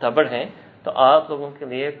معتبر ہیں، تو آپ لوگوں کے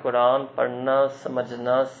لیے قرآن پڑھنا،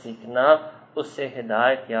 سمجھنا، سیکھنا، اس سے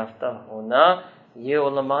ہدایت یافتہ ہونا، یہ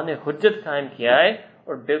علماء نے حجت قائم کیا ہے،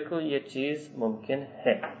 اور بالکل یہ چیز ممکن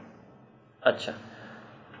ہے۔ اچھا،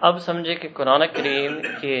 اب سمجھے کہ قرآن کریم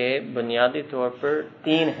کے بنیادی طور پر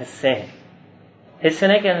 3 حصے ہیں۔ حصے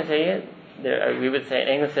نہیں کہنا چاہیے، we would say in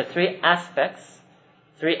English there are 3 aspects,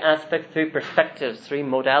 3 perspectives, 3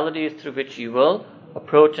 modalities through which you will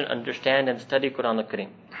approach and understand and study Quran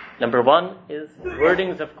al-Kareem. Number 1 is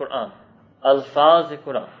wordings of Quran, alfaz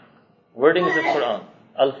Quran, wordings of Quran,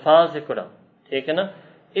 alfaz Quran، ٹھیک ہے نا۔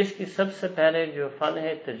 اس کی سب سے پہلے جو فن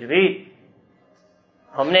ہے تجوید،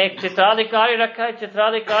 ہم نے ایک چترالکاری رکھا ہے،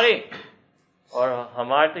 چترالکاری، اور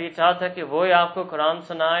ہمارا تو یہ چاہتا ہے کہ وہی آپ کو قرآن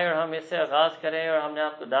سنائے اور ہم اس سے آغاز کریں، اور ہم نے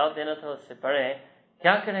آپ کو دعوت دینا تھا اس سے پڑھیں۔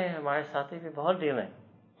 کیا کریں، ہمارے ساتھی بھی بہت ڈھیل ہیں،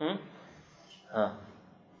 ہاں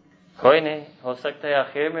کوئی نہیں، ہو سکتا ہے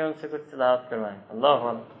آخر میں ان سے کچھ تلاوت کروائیں، اللہ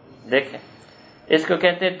عالم۔ دیکھیں، اس کو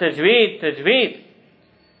کہتے ہیں تجوید۔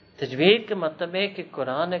 تجوید کا مطلب ہے کہ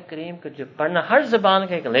قرآن کریم کو جو پڑھنا، ہر زبان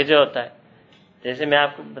کا ایک لہجہ ہوتا ہے۔ جیسے میں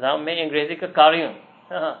آپ کو بتاؤں، میں انگریزی کا قاری ہوں،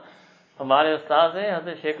 ہمارے استاد ہیں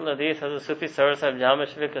حضرت شیخ الحدیث حضرت صوفی سرور صاحب جامع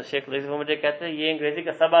شریف کا شیخ الحدیث، وہ مجھے کہتے ہیں یہ انگریزی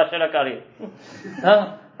کا 7 عاشرہ قاری ہے، ہاں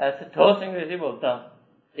ایسے ٹھوس انگریزی بولتا ہوں،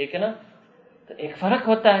 ٹھیک ہے نا۔ تو ایک فرق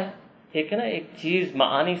ہوتا ہے، ٹھیک ہے نا، ایک چیز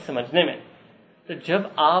معانی سمجھنے میں۔ تو جب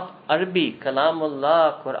آپ عربی کلام اللہ،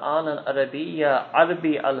 قرآن عربی یا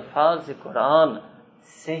عربی الفاظ قرآن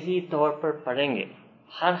صحیح طور پر پڑھیں گے،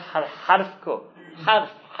 ہر حرف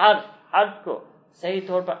کو صحیح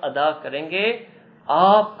طور پر ادا کریں گے،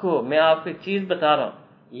 میں آپ کو ایک چیز بتا رہا ہوں،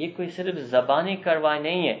 یہ کوئی صرف زبانی کارروائی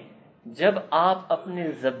نہیں ہے۔ جب آپ اپنی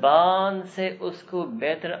زبان سے اس کو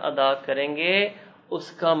بہتر ادا کریں گے،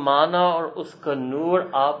 اس کا معنی اور اس کا نور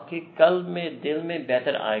آپ کے قلب میں، دل میں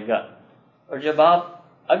بہتر آئے گا۔ اور جب آپ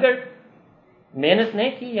اگر محنت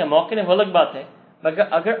نہیں کی یا موقع نے، وہ الگ بات ہے، مگر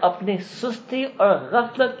اگر اپنی سستی اور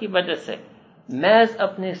غفلت کی وجہ سے، محض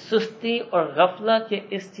اپنی سستی اور غفلت یا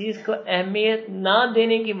اس چیز کو اہمیت نہ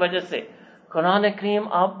دینے کی وجہ سے قرآن کریم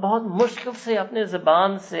آپ بہت مشکل سے اپنے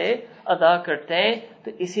زبان سے ادا کرتے ہیں،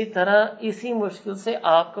 تو اسی طرح اسی مشکل سے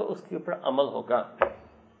آپ کو اس کے اوپر عمل ہوگا۔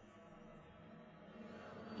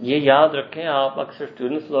 یہ یاد رکھیں، آپ اکثر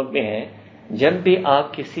اسٹوڈنٹس لوگ بھی ہیں، جب بھی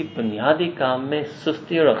آپ کسی بنیادی کام میں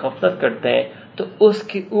سستی اور غفلت کرتے ہیں تو اس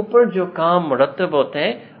کے اوپر جو کام مرتب ہوتے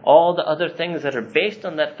ہیں، all the other things that are based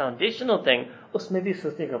on that foundational thing، اس میں بھی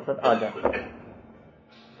سستی غفلت آ جاتی ہے۔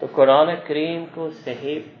 تو قرآن کریم کو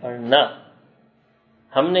صحیح پڑھنا،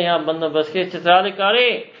 ہم نے یہاں بندوبست کیا، چترالکاری،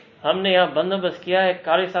 ہم نے یہاں بندوبست کیا ہے،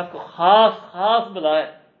 قاری صاحب کو خاص بلایا،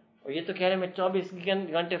 اور یہ تو کہہ رہے ہیں میں 24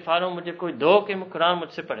 گھنٹے فارغ ہوں، مجھے کوئی دو کہ قرآن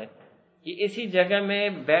مجھ سے پڑھے۔ یہ اسی جگہ میں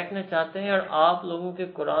بیٹھنا چاہتے ہیں اور آپ لوگوں کے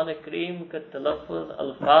قرآن کریم کا تلفظ،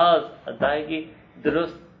 الفاظ، ادائیگی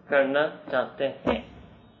درست کرنا چاہتے ہیں۔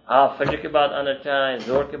 آپ فجر کے بعد آنا چاہیں،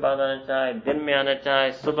 زور کے بعد آنا چاہیں، دن میں آنا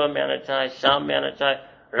چاہیں، صبح میں آنا چاہیں، شام میں آنا چاہیں،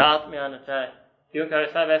 رات میں آنا چاہیں، کیوں کہ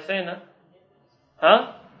صاحب ایسے ہیں نا، ہاں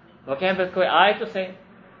وہ کہیں بس کوئی آئے تو صحیح۔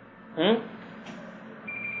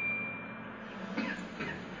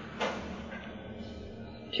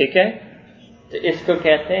 ٹھیک ہے، تو اس کو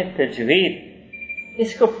کہتے ہیں تجوید،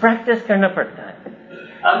 اس کو پریکٹس کرنا پڑتا ہے۔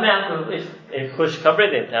 اب میں آپ کو ایک خوشخبری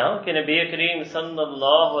دیتا ہوں کہ نبی کریم صلی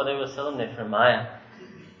اللہ علیہ وسلم نے فرمایا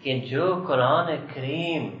کہ جو قرآن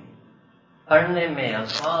کریم پڑھنے میں،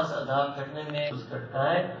 الفاظ ادا کرنے میں کرتا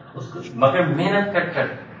ہے اس کو، مگر محنت کر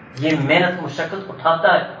یہ محنت مشقت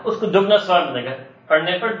اٹھاتا ہے، اس کو دگنا ثواب ملے گا،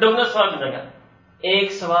 پڑھنے پر دگنا ثواب ملے گا.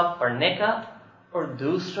 ایک ثواب پڑھنے کا، اور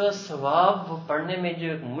دوسرا ثواب وہ پڑھنے میں جو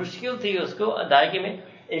مشکل تھی اس کو ادائیگی میں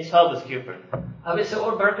ایک ثواب اس کے اوپر. اب اسے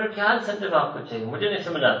اور بڑھ کر کیا انسینٹیو آپ کو چاہیے؟ مجھے نہیں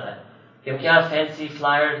سمجھ آتا ہے کہ کیا فینسی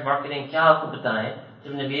فلائر مارکیٹنگ کیا آپ کو بتائیں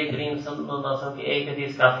جب نبی کریم صلی اللہ علیہ وسلم کی ایک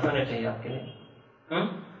حدیث کافی ہونا چاہیے آپ کے لیے.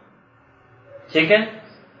 ٹھیک ہے،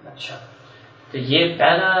 اچھا. تو یہ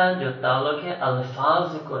پہلا جو تعلق ہے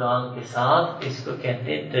الفاظ قرآن کے ساتھ، اس کو کہتے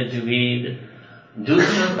ہیں تجوید.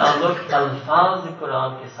 دوسرا تعلق الفاظ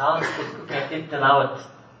قرآن کے ساتھ، اس کو کہتے ہیں تلاوت.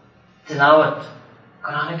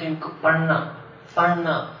 قرآن کریم کو پڑھنا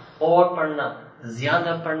اور پڑھنا،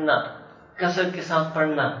 زیادہ پڑھنا، کثرت کے ساتھ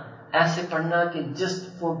پڑھنا، ایسے پڑھنا کہ جسٹ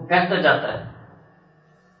وہ بہتا جاتا ہے.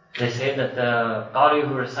 They say that the qari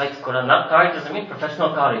who recites Quran, not qari doesn't mean professional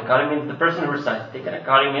qari. Qari means the person who recites. ٹھیک ہے نا،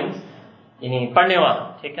 qari means یعنی پڑھنے والا.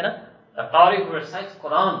 ٹھیک ہے نا. The qari who recites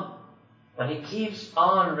Quran, when he keeps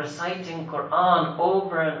on reciting Quran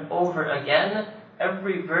over and over again,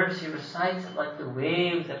 every verse he recites like the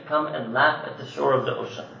waves that come and lap at the shore of the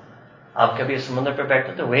ocean. آپ کبھی سمندر پہ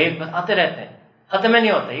بیٹھتے تو view بس آتے رہتے ہیں، ختم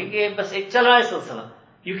نہیں ہوتا، یہ بس ایک چل رہا ہے سلسلہ.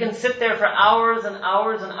 You can sit there for hours and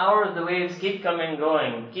hours and hours. The waves keep coming,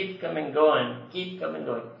 going, keep coming, going, keep coming,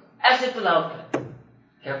 going. ایسے تلاوت کریں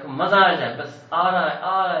کہ آپ کو مزہ آ جائے. بس آ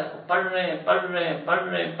رہا ہے، پڑھ رہے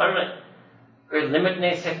ہیں. کوئی لمٹ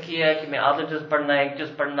نہیں سیٹ کیا ہے کہ میں آدھا جز پڑھنا ہے، ایک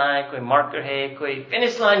جز پڑھنا ہے، کوئی مارکر ہے، کوئی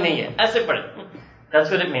فنش لائن نہیں ہے. ایسے پڑھیں. That's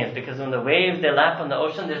what it means, because when the waves they lap on the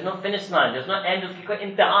ocean, there's no finish line, there's no end. اس کی کوئی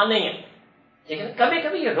انتہا نہیں ہے. ٹھیک ہے،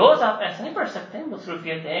 کبھی یہ روز آپ ایسے نہیں پڑھ سکتے ہیں،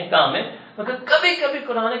 مصروفیت ہیں کام ہے، مگر کبھی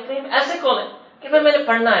قرآن کریم ایسے کھولیں کہ میں نے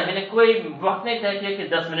پڑھنا ہے. میں نے کوئی وقت نہیں طے کیا کہ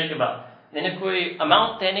 10 منٹ کے بعد، میں نے کوئی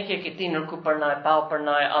اماؤنٹ طے نہیں کیا کہ 3 رکوع پڑھنا ہے، پاؤ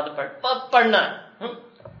پڑھنا ہے، آدھا پڑھنا ہے.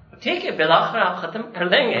 ٹھیک ہے، بالآخر آپ ختم کر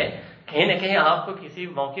لیں گے، کہیں نہ کہیں آپ کو کسی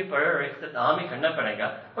موقع پر اختتام ہی کرنا پڑے گا،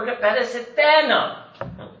 مگر پہلے سے طے نہ.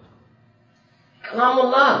 کلام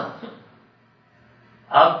اللہ.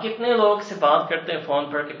 آپ کتنے لوگ سے بات کرتے ہیں فون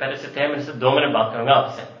پر کہ پہلے سے طے میں سے 2 منٹ بات کروں گا آپ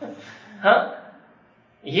سے؟ ہاں،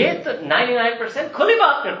 یہ تو 99% کھلی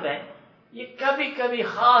بات کرتے ہیں. یہ کبھی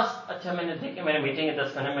خاص، اچھا میں نے دیکھا میں نے میٹنگ ہے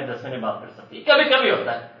 10 منٹ میں 10 منٹ بات کر سکتی ہے، کبھی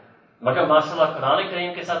ہوتا ہے. مگر ماشاء اللہ قرآن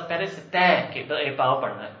کریم کے ساتھ پہلے سے طے کہ تو ایک پاؤ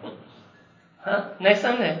پڑھنا ہے. ہاں نہیں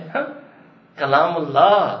سمجھے؟ ہاں، کلام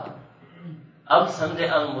اللہ. اب سمجھے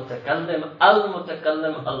المتکلم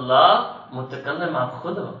اللہ، متکلم آپ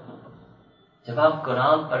خود ہو. جب آپ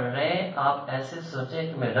قرآن پڑھ رہے ہیں آپ ایسے سوچیں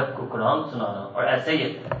کہ میں رب کو قرآن سنا رہا ہوں. اور ایسے ہی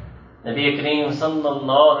نبی کریم صلی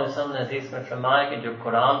اللہ علیہ وسلم نے حدیث میں فرمایا کہ جو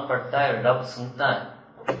قرآن پڑھتا ہے رب سنتا ہے.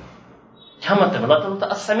 کیا مطلب؟ اللہ تعالیٰ تو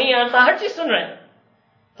السمیع ہے، ہر چیز سن رہے ہیں.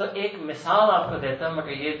 تو ایک مثال آپ کو دیتا ہوں،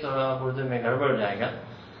 مگر یہ تو اردو میں گڑبڑ ہو جائے گا.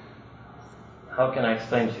 How can I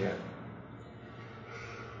explain to you?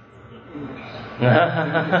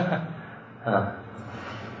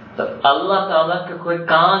 تو اللہ تعالیٰ کا کوئی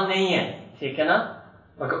کان نہیں ہے، ٹھیک ہے نا،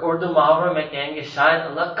 مگر اردو محاورے میں کہیں گے شاید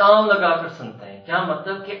اللہ کان لگا کر سنتے ہیں. کیا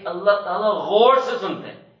مطلب؟ کہ اللہ تعالیٰ غور سے سنتے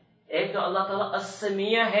ہیں. ایک تو اللہ تعالیٰ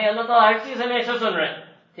السمیع ہے، اللہ تعالیٰ ہر چیز ہمیشہ سن رہے ہیں،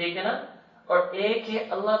 ٹھیک ہے نا. اور ایک ہے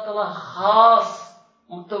اللہ تعالیٰ خاص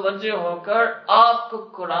متوجہ ہو کر آپ کو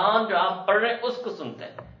قرآن جو آپ پڑھ رہے ہیں اس کو سنتے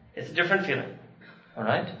ہیں. It's a different feeling.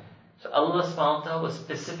 Alright? So Allah subhanahu wa ta'ala will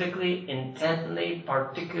specifically, intently,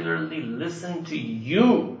 particularly listen to you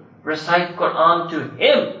recite Quran to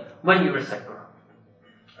Him when you recite Quran.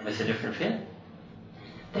 It's a different feeling.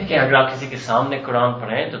 دیکھیں اگر آپ کسی کے سامنے قرآن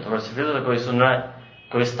پڑھیں تو تھوڑا سا فیل کوئی سن رہا ہے،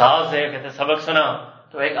 کوئی استاذ ہے کہتے ہیں سبق سنا،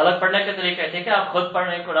 تو ایک الگ پڑھنے کا طریقہ ہے. ٹھیک ہے، آپ خود پڑھ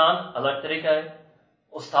رہے ہیں قرآن، الگ طریقہ ہے.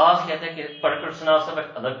 استاذ کہتے ہیں کہ پڑھ کر سنا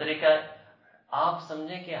سبق، الگ طریقہ ہے. آپ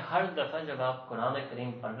سمجھیں کہ ہر دفعہ جب آپ قرآن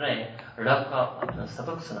کریم پڑھ رہے ہیں رب کا اپنا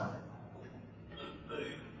سبق سنا رہے ہیں.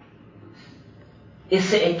 اس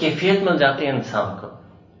سے ایک کیفیت مل جاتی ہے انسان کو.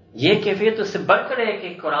 یہ کیفیت اس سے بڑھ کر ہے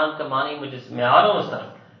کہ قرآن کا معنی میں آ رہا ہوں اس طرح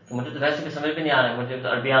کہ مجھے تو ویسے بھی سمجھ بھی نہیں آ رہا ہے، مجھے تو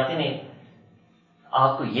عربی آتی نہیں.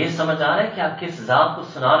 آپ کو یہ سمجھ آ رہا ہے کہ آپ کس ذات کو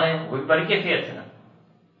سنا رہے ہیں، وہی بڑی کیفیت ہے نا.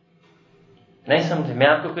 نہیں سمجھے؟ میں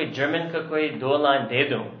آپ کو کوئی جرمن کا کوئی 2 لائن دے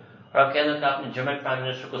دوں اور آپ کہہ دو کہ آپ نے جرمن پرائم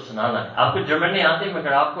منسٹر کو سنانا ہے. آپ کو جرمن نہیں آتی،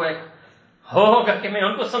 مگر آپ کو ایک ہوگا کہ میں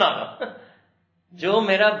ان کو سنا رہا ہوں. جو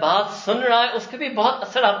میرا بات سن رہا ہے اس کے بھی بہت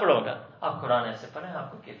اثر آپ پر ہوگا. آپ قرآن ایسے پڑھیں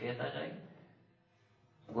آپ کو کیفیت آ جائے گی.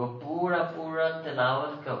 وہ پورا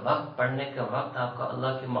تلاوت کا وقت، پڑھنے کا وقت آپ کو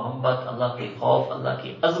اللہ کی محبت، اللہ کی خوف، اللہ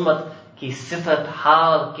کی عظمت کی صفت،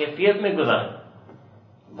 حال، کیفیت میں گزارے.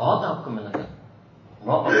 بہت آپ کو ملے گا.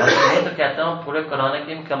 میں تو کہتا ہوں پورے قرآن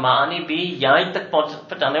کریم کا معانی بھی یہیں تک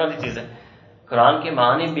پہنچانے والی چیز ہے. قرآن کے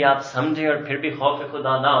معانی بھی آپ سمجھیں اور پھر بھی خوف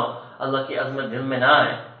خدا نہ ہو. اللہ کی عظمت دل میں نہ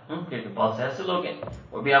آئے، کیونکہ بہت سے ایسے لوگ ہیں،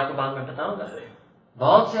 وہ بھی آپ کو بعد میں بتاؤں گا،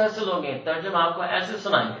 بہت سے ایسے لوگ ہیں ترجمہ آپ کو ایسے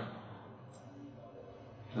سنائیں گے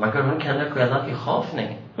مگر ان کے اندر کوئی اللہ کی خوف نہیں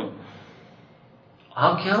ہے۔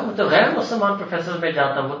 آپ کیا وہ تو غیر مسلمان پروفیسر میں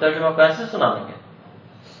جاتا وہ ترجمہ کو ایسے سنا دیں گے۔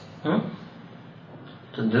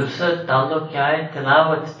 تو دوسرا تعلق کیا ہے؟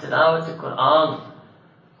 تلاوت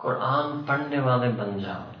قرآن پڑھنے والے بن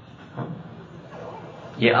جاؤ۔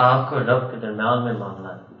 یہ آپ کو رب کے درمیان میں معاملہ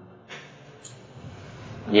ہے،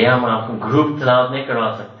 یہ ہم آپ کو گروپ تلاوت نہیں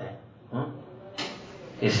کروا سکتے۔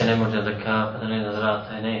 کسی نے مجھے لکھا، پتہ نہیں نظر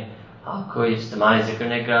آتا ہے نہیں، آپ کوئی اجتماعی ذکر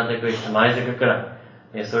نہیں کراتے، کوئی اجتماعی ذکر کرا،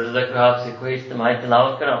 یہ سوچ رہا آپ سے کوئی اجتماعی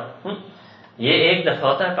تلاوت کراؤ۔ یہ ایک دفعہ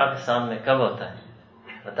ہوتا ہے پاکستان میں، کب ہوتا ہے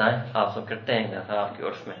بتائیں؟ آپ لوگ کرتے ہیں ایک دفعہ آپ کے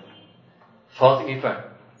عرف میں فوتگی پر،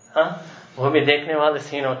 ہاں وہ بھی دیکھنے والے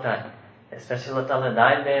سین ہوتا ہے، اسپیشلی اللہ تعالیٰ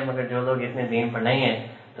ہدایت دے، مگر جو لوگ اتنے دین پر نہیں ہیں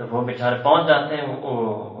تو وہ بیچارے پہنچ جاتے ہیں،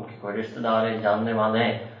 ان کے کوئی رشتہ دار ہیں، جاننے والے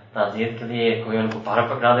ہیں، تعزیت کے لیے کوئی ان کو پارا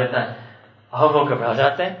پکڑا دیتا ہے اور وہ گھبرا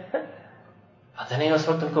جاتے ہیں، پتہ نہیں اس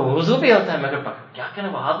وقت ان کو وضو بھی ہوتا ہے مگر کیا کہنا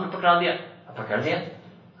وہ ہاتھ میں پکڑا دیا، پکڑ دیا،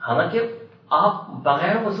 حالانکہ آپ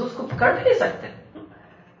بغیر وضو اس کو پکڑ نہیں سکتے۔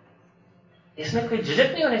 اس میں کوئی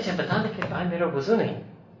جھجک نہیں ہونی چاہیے، بتا دیں کہ بھائی میرا وضو نہیں،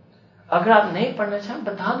 اگر آپ نہیں پڑھنا چاہیں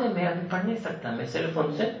بتا دیں میں ابھی پڑھ نہیں سکتا، میں صرف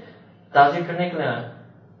ان سے تعزیت کرنے کے لیے آیا،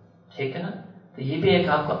 ٹھیک ہے نا؟ تو یہ بھی ایک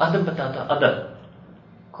آپ کو ادب بتاتا، ادب۔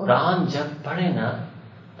 قرآن جب پڑھے نا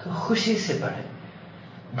تو خوشی سے پڑھے،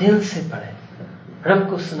 دل سے پڑھے، رب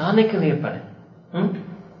کو سنانے کے لیے پڑھے۔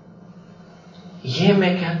 یہ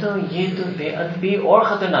میں کہتا ہوں یہ تو بے ادبی اور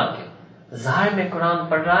خطرناک ہے۔ ظاہر میں قرآن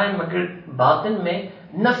پڑھ رہا ہے مگر باطن میں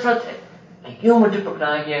نفرت ہے کہ کیوں مجھے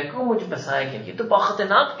پکڑایا گیا، کیوں مجھے پھنسایا گیا، یہ تو بہت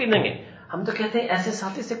خطرناک فیلنگ ہے۔ ہم تو کہتے ہیں ایسے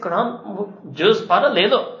ساتھی سے قرآن جز پارا لے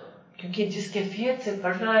لو، کیونکہ جس کیفیت سے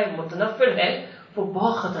پڑھ رہا ہے متنفر ہے وہ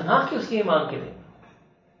بہت خطرناک ہے اس کے ایمان کے لیے۔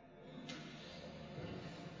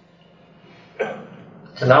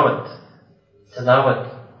 تلاوت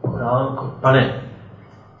قرآن کو پڑھیں،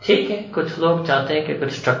 ٹھیک ہے۔ کچھ لوگ چاہتے ہیں کہ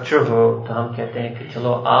کچھ سٹرکچر ہو تو ہم کہتے ہیں کہ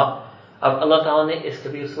چلو آپ، اب اللہ تعالیٰ نے اس کا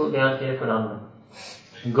بھی اصول بیان کیا قرآن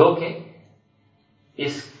میں، گو کہ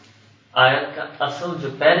اس آیت کا اصل جو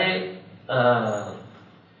پہلے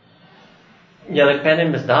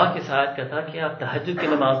مصداق اس آیت کا تھا کہ آپ تہجد کی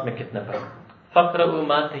نماز میں کتنا پڑھو، فَقْرَؤُوا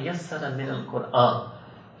مَا تَيَسَّرَ مِنَ الْقُرْآنِ،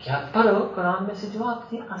 کہ آپ پڑھو قرآن میں سے جو آپ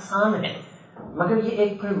کے آسان ہے، مگر یہ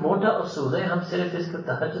ایک بڑا موٹا اصول ہے، ہم صرف اس کو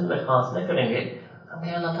تہجد میں خاص نہ کریں گے، ہم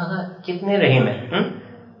کہ اللہ تعالیٰ کتنے رحیم ہے،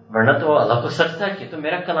 ورنہ تو اللہ کو سچتا ہے کہ تو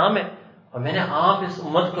میرا کلام ہے اور میں نے آپ اس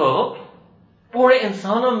امت کو پورے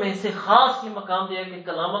انسانوں میں سے خاص یہ مقام دیا کہ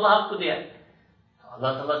کلام اللہ آپ کو دیا ہے، تو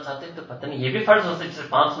اللہ تعالیٰ چاہتے تو پتہ نہیں یہ بھی فرض ہو سکتا ہے،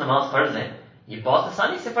 5 نماز فرض ہے، یہ بہت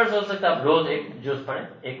آسانی سے فرض ہو سکتا ہے، آپ روز ایک جز پڑھیں،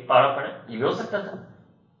 ایک پارہ پڑھیں، یہ بھی ہو سکتا تھا۔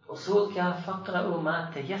 اصول کیا؟ فَقْرَؤُوا مَا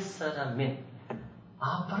تَيَسَّرَ مِنْهُ،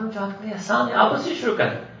 آپ پڑھو جو آپ کے لیے آسان ہے، آپ اس سے شروع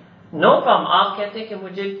کریں، نو پرابلم۔ آپ کہتے ہیں کہ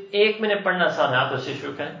مجھے 1 منٹ پڑھنا آسان ہے، آپ اس سے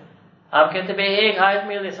شروع کریں۔ آپ کہتے ہیں بھائی ایک آیت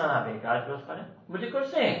میرے لیے آسان، آپ ایک آیت روز پڑھیں، مجھے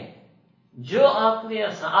کچھ نہیں، جو آپ کے لیے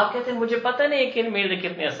آسان۔ آپ کہتے ہیں مجھے پتہ نہیں کہ میرے لیے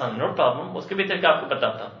کتنے آسان، نو پرابلم، اس کے بھی طریقہ آپ کو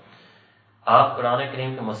بتاتا ہوں۔ آپ قرآن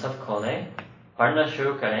کریم کا مصحف کھولیں، پڑھنا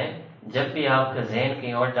شروع کریں، جب بھی آپ کا ذہن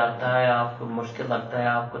کہیں اور جاتا ہے، آپ کو مشکل لگتا ہے،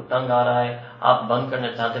 آپ کو تنگ آ رہا ہے، آپ بند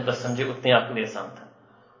کرنا چاہتے ہیں، بس سمجھے اتنے آپ کے لیے آسان تھا،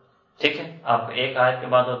 ٹھیک ہے۔ آپ کو ایک آیت کے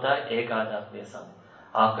بعد ہوتا ہے، ایک آیت آپ کے لیے آسان ہے،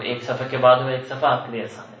 آپ کو ایک صفحے کے بعد ہوا، ایک صفحہ آپ کے لیے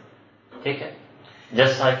آسان ہے، ٹھیک ہے۔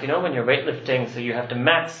 Just like when you're weightlifting, so you have to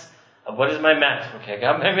max. What is my max? Okay,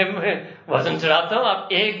 میں وزن چڑھاتا ہوں، آپ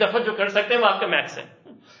ایک دفعہ جو کر سکتے ہیں وہ آپ کا میکس ہے،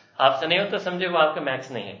 آپ سے نہیں ہوتا سمجھے وہ آپ کا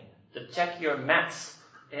میکس نہیں ہے، تو check your max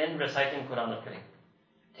in reciting قرآن کریم،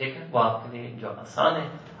 ٹھیک ہے۔ وہ آپ کے لیے جو آسان ہے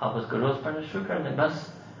آپ اس کو روز پڑھنا شروع کر دیں، بس۔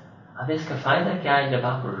 اب اس کا فائدہ کیا ہے؟ جب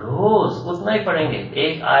آپ روز اتنا ہی پڑھیں گے،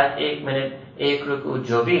 ایک آیت، 1 منٹ، 1 رکوع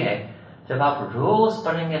جو بھی ہے، جب آپ روز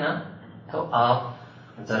پڑھیں گے نا تو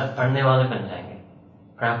آپ ذرا پڑھنے والے بن جائیں گے،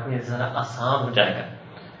 پھر آپ کو یہ ذرا آسان ہو جائے گا۔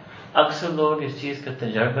 اکثر لوگ اس چیز کا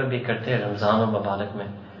تجربہ بھی کرتے ہیں رمضان و مبارک میں،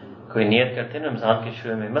 کوئی نیت کرتے ہیں رمضان کے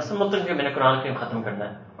شروع میں، مثلا مطلب کہ میں نے قرآن کریم ختم کرنا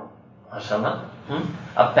ہے، ماشاءاللہ،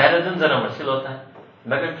 اب پہلے دن ذرا مشکل ہوتا ہے،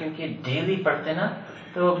 مگر کیونکہ ڈیلی پڑھتے نا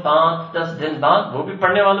تو 5-10 دن بعد وہ بھی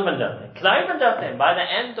پڑھنے والے بن جاتے ہیں، کھلاڑی بن جاتے ہیں، بائی دا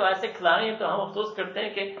اینڈ تو ایسے کھلاڑی ہیں تو ہم افسوس کرتے ہیں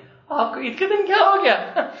کہ آپ کو عید کے دن کیا ہو گیا،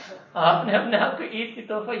 آپ نے اپنے آپ کو عید کی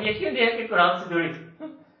تحفہ یہ کیوں دیا کہ قرآن سے جڑی تھی،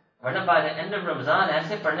 ورنہ بائی دا اینڈ آف رمضان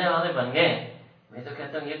ایسے پڑھنے والے بن گئے۔ میں تو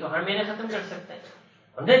کہتا ہوں یہ تو ہر مہینے ختم کر سکتے ہیں،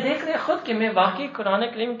 ہم نے دیکھ رہے خود کہ میں واقعی قرآن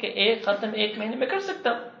کریم کے ایک ختم 1 مہینے میں کر سکتا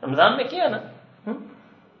ہوں، رمضان میں کیا نا،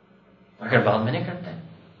 مگر بعد میں نہیں کرتے۔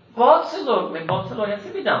 بہت سے لوگ ایسے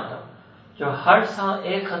بھی جانتا ہوں جو ہر سال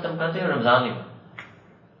 1 ختم کرتے ہیں رمضان ہی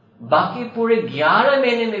میں، باقی پورے 11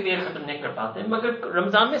 مہینے میں بھی ایک ختم نہیں کر پاتے, مگر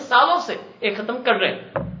رمضان میں سالوں سے ایک ختم کر رہے ہیں.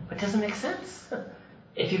 It doesn't make sense.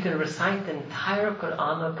 If you can recite the entire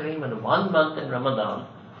Quran al-Kareem in 1 month in Ramadan,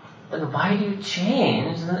 then why do you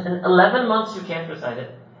change? In 11 months you can't recite it,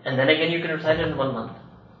 and then again you can recite it in 1 month.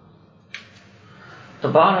 تو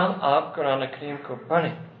بہرحال آپ قرآن کریم کو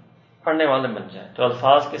پڑھیں, پڑھنے والے بن جائیں. تو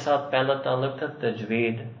الفاظ کے ساتھ پہلا تعلق تھا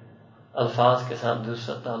تجوید, الفاظ کے ساتھ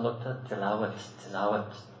دوسرا تعلق تھا تلاوت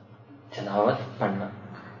پڑھنا.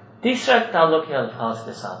 تیسرا تعلق ہے الفاظ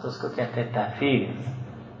کے ساتھ, اس کو کہتے ہیں تحفیظ.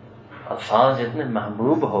 الفاظ اتنے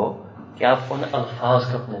محبوب ہو کہ آپ ان الفاظ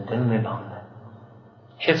کو اپنے دل میں باندھ لیں.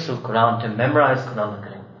 حفظ القرآن, to memorize قرآن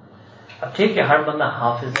کریم. اب ٹھیک ہے, ہر بندہ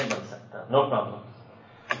حافظ نہیں بن سکتا, نو پرابلم,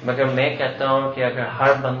 مگر میں کہتا ہوں کہ اگر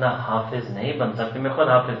ہر بندہ حافظ نہیں بن سکتا, میں خود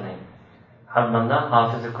حافظ نہیں, ہر بندہ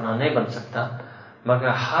حافظ قرآن نہیں بن سکتا, مگر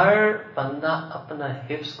ہر بندہ اپنا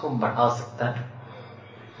حفظ کو بڑھا سکتا ہے.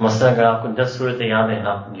 مثلا اگر آپ کو 10 صورتیں یاد ہیں,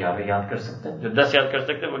 آپ 11 یاد کر سکتے ہیں. جو 10 یاد کر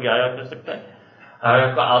سکتے ہیں وہ 11 یاد کر سکتا ہے. اگر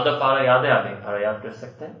آپ کو آدھا پارا یاد ہے, آپ 1 پارا یاد کر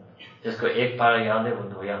سکتے ہیں. جس کو 1 پارا یاد ہے وہ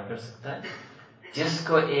 2 یاد کر سکتا ہے. جس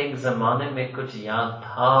کو ایک زمانے میں کچھ یاد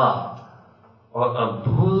تھا اور اب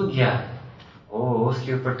بھول گیا ہے, وہ اس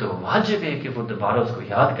کے اوپر تو واجب ہے کہ وہ دوبارہ اس کو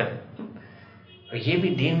یاد کرے. اور یہ بھی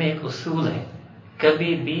دین میں ایک اصول ہے,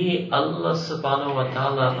 کبھی بھی اللہ سبحانہ و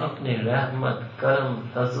تعالیٰ اپنے رحمت, کرم,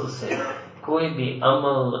 فضل سے کوئی بھی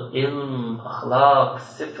عمل, علم, اخلاق,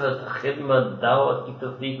 صفت, خدمت, دعوت کی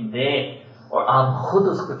توفیق دیں اور آپ خود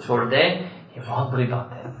اس کو چھوڑ دیں, یہ بہت بری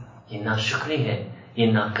بات ہے. یہ ناشکری ہے,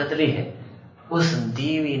 یہ ناقدری ہے. اس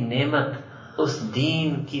دیوی نعمت, اس دین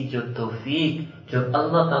کی جو توفیق جو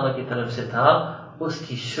اللہ تعالیٰ کی طرف سے تھا, اس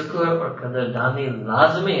کی شکر اور قدردانی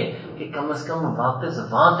لازمی ہے کہ کم از کم واپس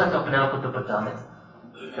وہاں تک اپنے آپ کو تو پہنچا دیں.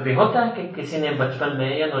 کبھی ہوتا ہے کہ کسی نے بچپن میں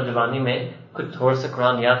یا نوجوانی میں کچھ تھوڑا سا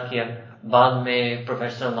قرآن یاد کیا, بعد میں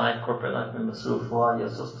پروفیشنل لائف, کارپوریٹ لائف میں مصروف ہوا یا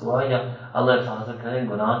سست ہوا یا اللہ حفاظت کرے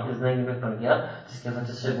گناہ کی زندگی میں پڑ گیا, جس کی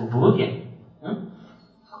وجہ سے وہ بھول گئے.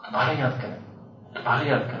 دوبارہ یاد کریں, دوبارہ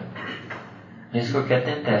یاد کریں. جس کو کہتے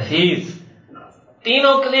ہیں تحفیظ.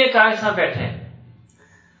 تینوں کے لیے قائد صاحب بیٹھے ہیں,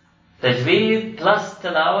 تجوید پلس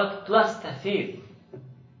تلاوت پلس تحفیظ.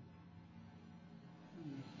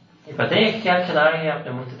 یہ پتہ ہے کیا کھلاڑی ہے؟ آپ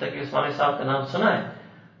نے مفتی تقی عثمانی صاحب کا نام سنا ہے؟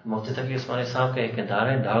 مفتی تقی عثمانی صاحب کا ایک ادارہ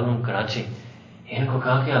ہے دارالعلوم کراچی. ان کو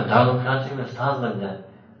کہا کہ آپ دارالعلوم کراچی میں استاد بن جائیں.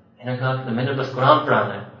 انہوں نے کہا کہ میں نے بس قرآن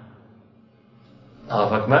پڑھانا ہے.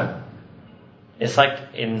 اللہ اکبر. It's like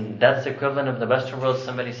that's the equivalent of the Western world,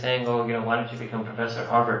 somebody saying, oh, why don't you become a professor at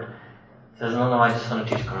Harvard? He says, no, I just want to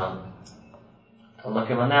teach Quran. تو اللہ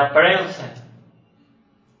کے بندے آپ پڑھیں اس سے,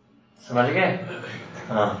 سمجھ گئے؟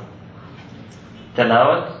 ہاں,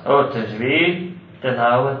 تلاوت اور تجوید,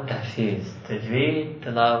 تلاوت تحفیظ, تجوید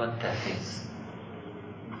تلاوت تحفیظ.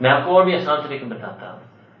 میں آپ کو اور بھی آسان طریقے بتاتا ہوں,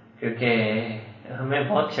 کیونکہ ہمیں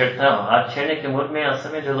بہت چھیڑتا ہوں. آج چھیڑنے کے موڈ میں اصل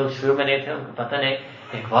میں جو لوگ شروع میں نہیں تھے ان کو پتہ نہیں,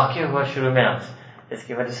 ایک واقعہ ہوا شروع میں آج, اس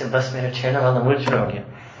کی وجہ سے بس میرے چھیڑنے والا موڈ شروع ہو گیا.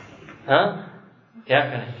 ہاں کیا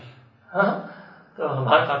کریں. ہاں تو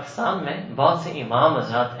ہمارے پاکستان میں بہت سے امام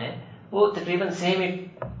حضرات ہیں, وہ تقریباً سیم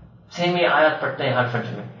ہی آیات پڑھتے ہیں ہر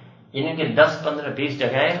فجر میں, یعنی کہ 10, 15, 20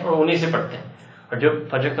 جگہیں اور انہیں سے پڑھتے ہیں. اور جو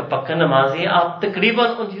فجر کا پکا نمازی ہے, آپ تقریباً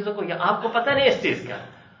ان چیزوں کو, آپ کو پتہ نہیں اس چیز کا,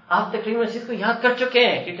 آپ تقریباً اس چیز کو یاد کر چکے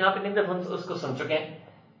ہیں کیونکہ آپ اتنی دفعہ اس کو سن چکے ہیں.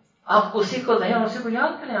 آپ اسی کو لیں اور اسی کو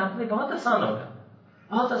یاد کریں, آپ کے لیے بہت آسان ہوگا,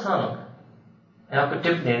 بہت آسان ہوگا. میں آپ کو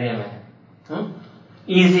ٹپ دے رہے ہیں,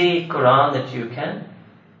 easy Quran that you can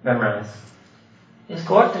memorize. اس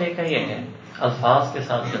کا اور طریقہ یہ ہے, الفاظ کے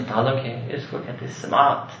ساتھ جو تعلق ہے اس کو کہتے ہیں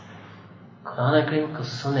سماعت. قرآن کریم کو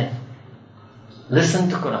سنیں, listen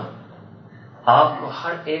to Quran. آپ کو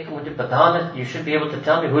ہر ایک مجھے بتانا, you should be able to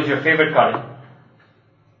tell me who's your favorite qari.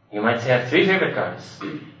 You might say I have 3 favorite qaris.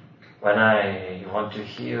 When I want to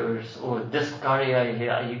hear, oh, this qari I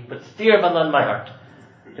put fear of Allah in my heart.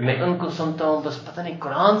 جب میں ان کو سنتا ہوں بس پتہ نہیں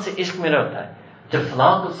قرآن سے عشق میرا ہوتا ہے. جب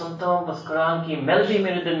فلاں کو سنتا ہوں بس قرآن کی میلڈی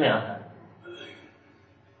میرے دل میں آتا ہے.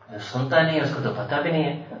 جو سنتا نہیں ہے اس کو تو پتہ بھی نہیں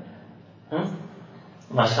ہے.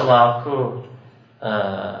 ماشاءاللہ آپ کو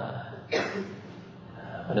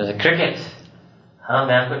کرکٹ, ہاں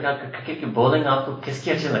میں آپ کو کہا کہ کرکٹ کی بولنگ آپ کو کس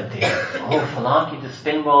کی اچھی لگتی ہے؟ وہ فلاں کی جو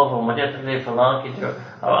اسپن بال, وہ مجھے اچھی لگتی, فلاں کی جو,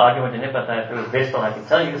 اب آگے مجھے نہیں پتا ہے, پھر بیس بال I can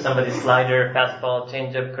tell you somebody slider, fast ball,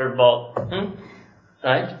 change up, curve ball.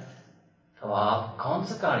 Right. تو آپ کون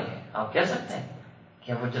سا قاری ہے؟ آپ کہہ سکتے ہیں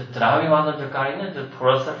کہ وہ جو تراوی والا جو قاری نا, جو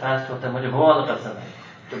تھوڑا سا فاسٹ ہوتا ہے, مجھے وہ والا پسند ہے.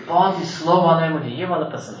 جو بہت ہی سلو والا ہے, مجھے یہ والا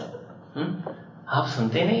پسند ہے. آپ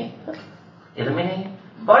سنتے نہیں, علم ہی نہیں.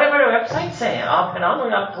 بڑے بڑے ویب سائٹس ہیں, آپ حیران ہو,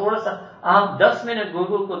 آپ تھوڑا سا, آپ 10 منٹ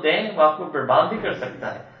گوگل کو دیں, وہ آپ کو برباد بھی کر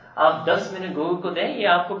سکتا ہے. آپ 10 منٹ گوگل کو دیں, یہ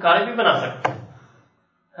آپ کو قاری بھی بنا سکتا ہے.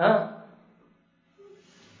 ہاں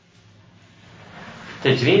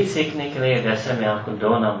تجوید سیکھنے کے لیے جیسے میں آپ کو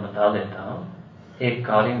 2 نام بتا دیتا ہوں. ایک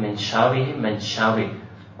قاری منشاوی ہے، منشاوی،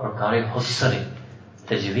 اور قاری حسری.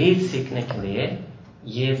 تجوید سیکھنے کے لیے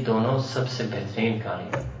یہ دونوں سب سے بہترین قاری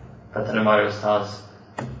ہیں. پتہ ہمارے استاذ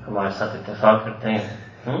ہمارے ساتھ اتفاق کرتے ہیں.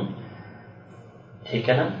 ٹھیک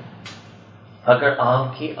ہے نا؟ اگر آپ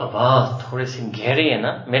کی آواز تھوڑی سی گہری ہے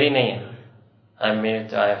نا، میری نہیں ہے. I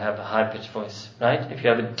have a high pitched voice, right? If you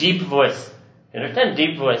have a deep voice, you understand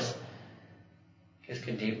deep voice? کس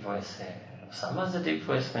کی deep voice ہے؟ سمجھ the deep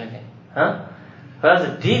voice میں بھی. ہاں؟ Whereas a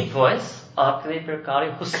deep voice آپ کے لیے پھر قاری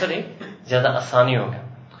حسری زیادہ آسانی ہوگا.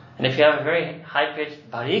 And if you have a very high pitched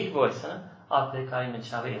باریک voice ہے نا، آپ کے لیے قاری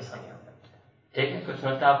منشاوی آسانی ہوگا. ٹھیک ہے؟ کچھ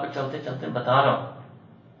نقطہ آپ کو چلتے چلتے بتا رہا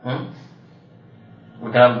ہوں.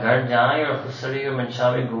 اگر آپ گھر جائیں اور حسری اور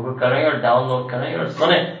منشاوی گوگل کریں اور ڈاؤن لوڈ کریں اور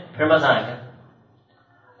سنیں، پھر مزہ آئے گا.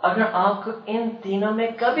 اگر آپ کو ان تینوں میں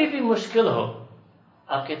کبھی بھی مشکل ہو،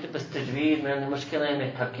 آپ کہتے بس تجوید میں مشکل ہے، میں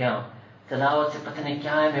تھک گیا ہوں، تلاوت سے پتہ نہیں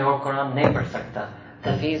کیا ہے، میں اور قرآن نہیں پڑھ سکتا،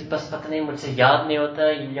 تفویض بس پتہ نہیں مجھ سے یاد نہیں ہوتا،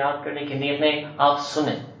 یاد کرنے کی نیت نہیں. آپ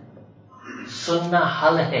سنیں، سننا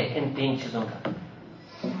حل ہے ان 3 چیزوں کا.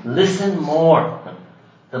 Listen more.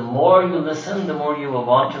 The more you listen, the more you will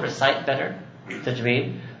want to recite better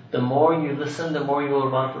tajweed. The more you listen, the more you will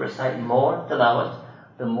want to recite more tilawat.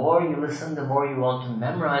 The more you listen, the more you want to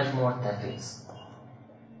memorize more tahfiz.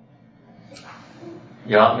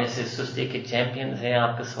 جو آپ میں سے سستی کے champions ہیں،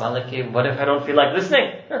 آپ کا سوال ہے کہ what if I don't feel like listening?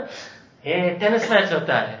 یہ ٹینس میچ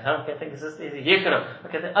ہوتا ہے، ہم کہتے ہیں کہ سستی یہ کرو،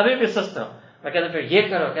 میں کہتے ہیں ابھی بھی سست ہوں، میں کہتے ہیں پھر یہ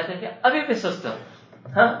کرو، کہتے ہیں کہ ابھی بھی سست ہوں.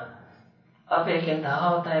 ہاں اب ایک انتہا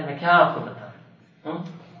ہوتا ہے، میں کیا آپ کو بتاؤں.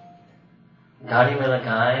 گاڑی میں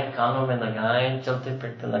لگائیں، کانوں میں لگائیں، چلتے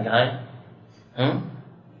پھرتے لگائیں.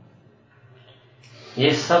 یہ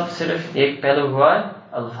سب صرف ایک پہلو ہوا ہے،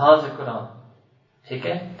 الفاظ قرآن. ٹھیک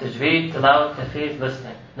ہے؟ تجوید، تلاوت، تحفیظ،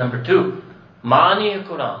 لسننگ. نمبر 2 معانی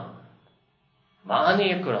قرآن. معانی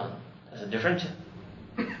قرآن there's a difference.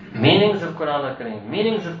 meanings of Quran cream,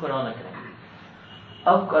 meanings of قرآن کریم.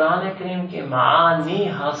 اب قرآن کریم کے معانی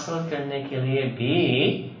حاصل کرنے کے لیے بھی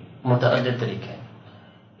متعدد طریقے ہیں.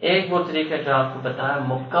 ایک وہ طریقہ جو آپ کو بتایا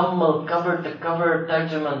مکمل کور ٹو کور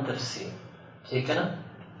ترجمہ تفسیر. ٹھیک ہے نا؟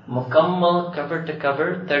 مکمل کور ٹو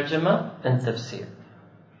کور ترجمہ and تفسیر.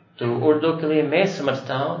 تو اردو کے لیے میں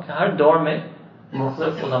سمجھتا ہوں کہ ہر دور میں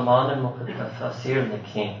مختلف علماء نے مختلف تفاسیر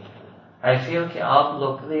لکھی ہیں. I feel کہ آپ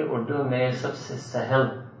لوگ کے لیے اردو میں سب سے سہل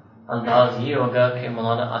انداز یہ ہوگا کہ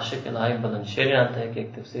مولانا عاشق الہی بلندشہری آتا ہے کہ ایک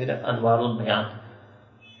تفسیر ہے انوار البیان.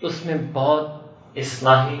 اس میں بہت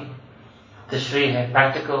اصلاحی تشریح ہے،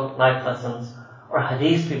 پریکٹیکل لائف لیسنز اور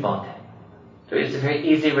حدیث بھی بہت ہے. تو it's a very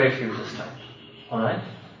easy way for you to start. Alright,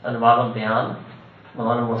 Anwar Albayan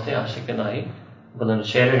Maulana Mufti عاشق الہی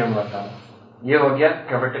بلندشہری رحمۃ اللہ تعالیٰ. یہ ہو گیا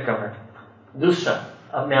کور ٹو کور. دوسرا،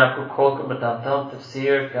 اب میں آپ کو کھول کر بتاتا ہوں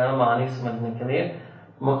تفسیر کا معنی سمجھنے کے لیے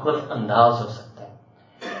مختلف انداز ہو سکتا ہے.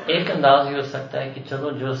 ایک انداز یہ ہو سکتا ہے کہ چلو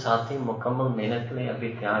جو ساتھی مکمل محنت کے لیے ابھی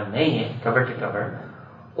تیار نہیں ہے کور ٹو کور،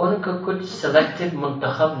 ان کو کچھ سلیکٹڈ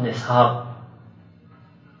منتخب نصاب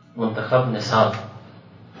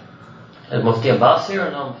مفتی عباس سے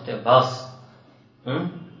اور نام مفتی عباس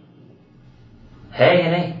ہے یا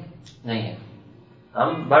نہیں ہے. ہم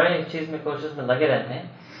بڑے اس چیز میں کوشش میں لگے رہتے ہیں.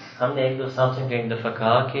 ہم نے 1-2 سال سے ایک دفعہ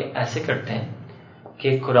کہا کہ ایسے کرتے ہیں کہ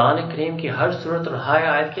قرآن کریم کی ہر صورت اور ہر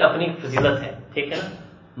آیت کی اپنی فضیلت ہے. ٹھیک ہے نا؟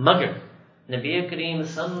 مگر نبی کریم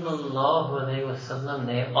صلی اللہ علیہ وسلم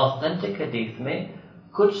نے آتھینٹک حدیث میں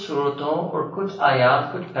کچھ صورتوں اور کچھ آیات،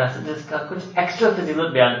 کچھ پیسیجز کا کچھ ایکسٹرا فضیلت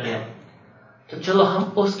بیان کیا ہے. تو چلو ہم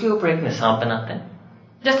اس کے اوپر ایک نصاب بناتے ہیں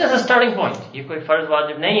just as a starting point. یہ کوئی فرض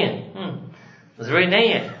واجب نہیں ہے، ضروری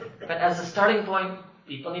نہیں ہے، but as a starting point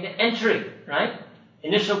people need a entry, right?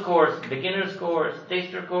 Initial course, beginners course,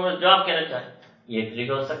 tester course, جو آپ کہنا چاہیں. یہ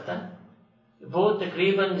طریقہ ہو سکتا ہے. وہ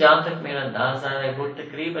تقریباً جہاں تک میرا اندازہ ہے وہ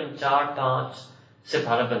تقریباً 4-5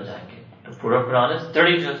 سپارے بن جائیں گے. تو پورا قرآن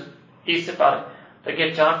 30 سپارے، تو اگر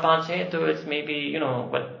 4-5 ہیں تو اٹس مے بی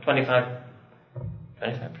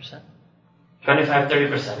 25-30%.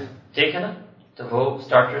 ٹھیک ہے نا؟ تو وہ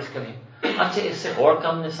اسٹارٹرز کے لیے. اچھا، اس سے اور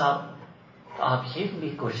کم نصاب تو آپ یہ بھی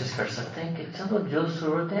کوشش کر سکتے ہیں کہ چلو جو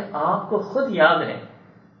صورتیں آپ کو خود یاد ہیں،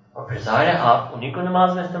 اور پھر ظاہر ہے آپ انہیں کو نماز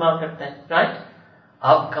میں استعمال کرتے ہیں، رائٹ؟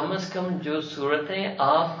 آپ کم از کم جو صورتیں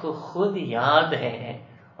آپ کو خود یاد ہیں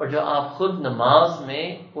اور جو آپ خود نماز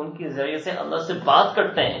میں ان کے ذریعے سے اللہ سے بات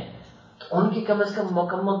کرتے ہیں، تو ان کی کم از کم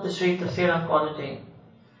مکمل تفسیر آپ کو آنا چاہیے،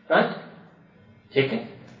 رائٹ؟ ٹھیک ہے،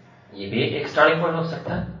 یہ بھی ایک اسٹارٹنگ پوائنٹ ہو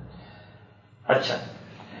سکتا ہے. اچھا،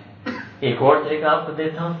 ایک اور طریقہ آپ کو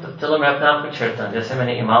دیتا ہوں. تو چلو میں اپنے آپ کو چھیڑتا ہوں, جیسے میں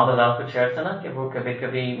نے امام اللہ کو چھیڑتا نا کہ وہ کبھی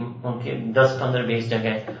کبھی ان کی 10 15 20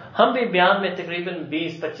 جگہیں, ہم بھی بیان میں تقریباً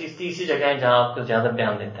 20 25 30 جگہیں جہاں آپ کو زیادہ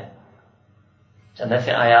بیان دیتے ہیں. چند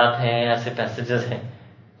ایسے آیات ہیں, ایسے پیسیجز ہیں,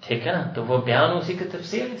 ٹھیک ہے نا, تو وہ بیان اسی کی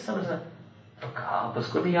تفسیر نہیں سمجھنا, تو آپ اس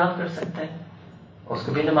کو بھی یاد کر سکتے ہیں, اس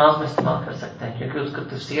کو بھی نماز میں استعمال کر سکتے ہیں, کیونکہ اس کا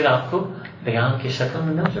تفسیر آپ کو بیان کی شکل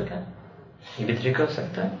میں مل چکا ہے. یہ بھی طریقہ ہو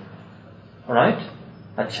سکتا ہے. رائٹ.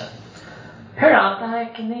 اچھا, پھر آتا ہے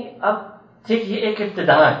کہ نہیں, اب ٹھیک یہ ایک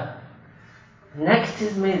ابتدا ہے. نیکسٹ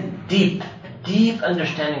از میں ڈیپ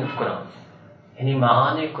انڈرسٹینڈنگ آف قرآن, یعنی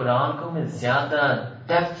معانی قرآن کو میں زیادہ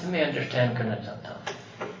ڈیپتھ میں انڈرسٹینڈ کرنا چاہتا ہوں.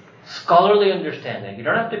 Scholarly understanding. You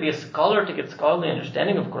don't have to be a scholar to get scholarly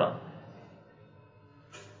understanding of Quran.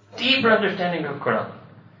 Deeper understanding of Quran.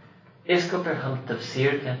 اس کو پھر ہم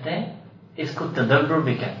تفسیر کہتے ہیں, اس کو تدبر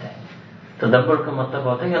بھی کہتے ہیں. تدبر کا مطلب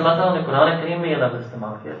ہوتا ہے کہ اللہ تعالیٰ نے قرآن کریم میں یہ لفظ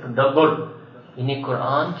استعمال کیا, تدبر, یعنی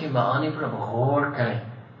قرآن کی معانی پر اب غور کریں.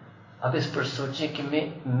 اب اس پر سوچیں کہ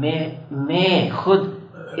میں خود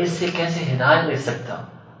اس سے کیسے ہدایت لے سکتا ہوں.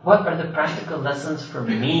 What are the practical lessons for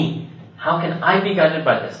me? How can I be guided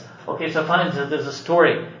by this? Okay, so fine, there's a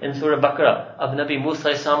story in Surah Baqarah of Nabi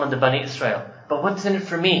Musa Islam and the Bani Israel. But what's in it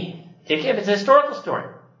for me? ٹھیک ہے, it's a historical story.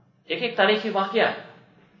 ٹھیک ہے, ایک تاریخی واقعہ ہے.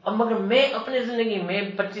 اب مگر میں اپنی زندگی میں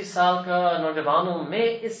 25 سال کا نوجوان ہوں, میں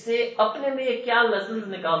اس سے اپنے میں کیا لیسنز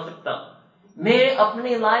نکال سکتا ہوں؟ میں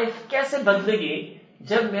اپنی لائف کیسے بدلے گی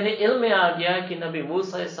جب میرے علم میں آ گیا کہ نبی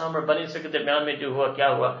موسیٰ علیہ السلام اور بنی اسرائیل کے درمیان میں جو ہوا کیا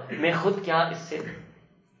ہوا, میں خود کیا اس سے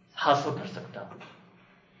حاصل کر سکتا ہوں؟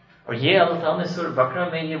 اور یہ اللہ تعالیٰ نے سورہ بقرہ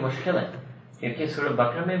میں یہ مشکل ہے, کیونکہ سورہ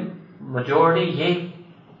بقرہ میں میجورٹی یہ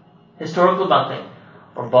ہسٹوریکل باتیں,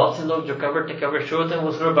 اور بہت سے لوگ جو کور ٹو کور شو ہوتے ہیں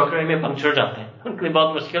وہ سورہ بقرہ میں پنکچر جاتے ہیں, ان کے لیے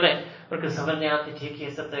بہت مشکل ہے, ان کو سمجھ نہیں آتی. ٹھیک ہے,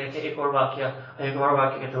 سب طرح کے ایک اور واقعہ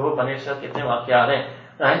تو وہ بنے اسرائیل کتنے واقعہ آ رہے ہیں,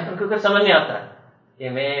 ان کو کچھ سمجھ نہیں آتا ہے کہ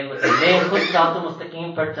میں خود صراط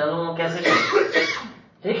مستقیم پر چلوں کیسے چلوں.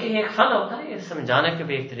 ٹھیک ہے, یہ ایک فن ہوتا ہے, یہ سمجھانے کا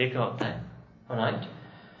بھی ایک طریقہ ہوتا ہے. رائٹ.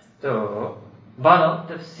 تو بارہ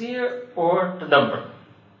تفسیر اور تدبر,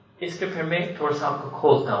 اس کے پھر میں تھوڑا سا آپ کو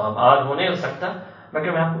کھولتا ہوں. اب آج وہ نہیں ہو سکتا,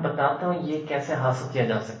 مگر میں آپ کو بتاتا ہوں یہ کیسے حاصل کیا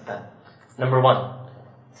جا سکتا ہے. نمبر 1,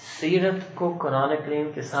 سیرت کو قرآن کریم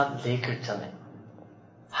کے ساتھ لے کر چلیں.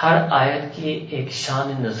 ہر آیت کی ایک شان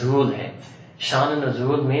نزول ہے. شان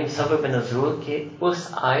نزول میں سبب نزول کے اس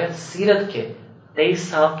آیت سیرت کے 23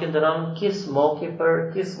 سال کے دوران کس موقع پر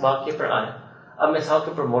کس واقعے پر آیا. اب مثال کے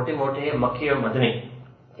اوپر موٹے موٹے مکی اور مدنی,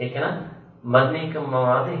 ٹھیک ہے نا. مدنی کا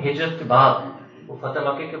مراد ہے ہجرت کے بعد, وہ فتح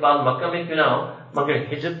مکہ کے بعد مکہ میں کیوں نہ ہو, مگر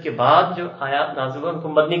ہجرت کے بعد جو آیات نازل ہوئے ان کو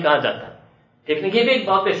مدنی کہا جاتا ہے. ٹھیک ہے, یہ بھی ایک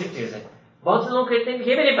بہت بیسک چیز ہے. بہت سے لوگ کہتے ہیں کہ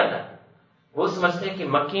یہ بھی نہیں پتا, وہ سمجھتے ہیں کہ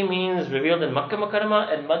مکی مینز ریویلڈ ان مکہ مکرمہ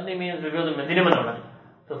اینڈ مدنی مینز ریویلڈ ان مدینہ منورہ.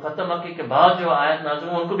 تو فتح مکہ کے بعد جو آیات نازل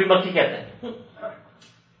ہوئے ان کو بھی مکی کہتے ہیں.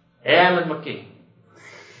 اے احمد مکی,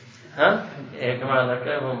 ہاں, ایک ہمارا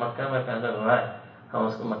لڑکا ہے وہ مکہ میں پیدا ہوا ہے, ہم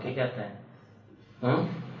اس کو مکی کہتے ہیں.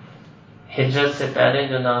 ہجرت سے پہلے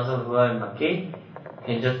جو نازل ہوا ہے مکی,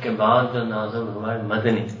 ہجرت کے بعد جو نازل ہوا ہے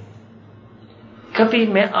مدنی. کبھی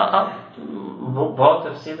میں بہت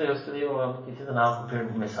تفصیل ہے اس کے لیے, کسی طرح آپ کو پھر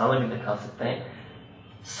مثالیں بھی دکھا سکتے ہیں.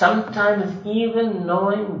 Sometimes even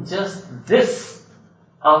knowing just this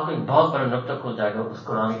آپ کو ایک بہت بڑا نقطہ کھل جائے گا اس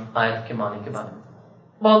قرآن آیت کے معنی کے بارے میں.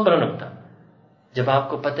 بہت بڑا نقطہ, جب آپ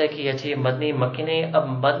کو پتہ ہے کہ اچھا یہ مدنی مکی نہیں, اب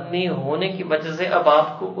مدنی ہونے کی وجہ سے اب آپ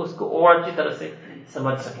کو اس کو اور اچھی طرح سے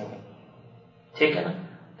سمجھ سکیں گے. ٹھیک ہے نا.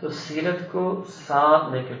 تو سیرت کو ساتھ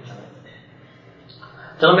لے کر چلیں.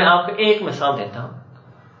 چلو میں آپ کو ایک مثال دیتا ہوں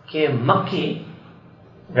کہ مکی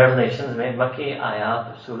ریولیشنز میں, مکی آیات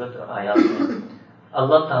سورت اور آیات میں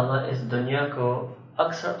اللہ تعالیٰ اس دنیا کو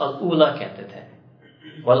اکثر الاولیٰ کہتے تھے,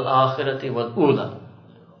 والآخرت والاولیٰ.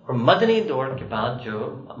 اور مدنی دور کے بعد جو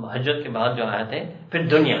ہجرت کے بعد جو آیات ہیں پھر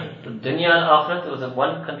دنیا, تو دنیا اور آخرت was a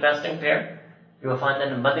one contrasting pair. You will find that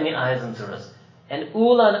in Madani ayahs and surahs. And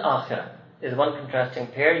Ula and Akhirah is one contrasting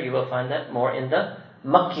pair. You will find that more in the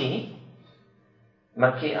Makki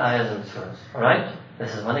ayahs and surahs. Alright?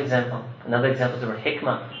 This is one example. Another example is the word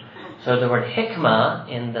hikmah. So the word hikmah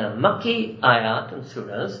in the Makki ayat and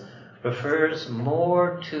surahs refers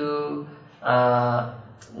more to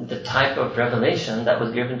the type of revelation that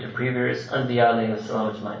was given to previous Anbiya alayhi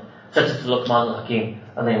salam, such as Luqman al-Hakim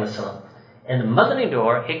alayhi salam. In the Madani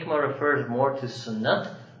door, hikmah refers more to sunnat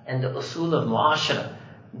and the usul of mu'ashara,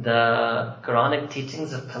 the Quranic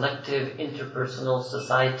teachings of collective, interpersonal,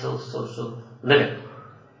 societal, social living.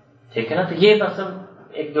 ٹھیک ہے نا. تو یہ بس ہم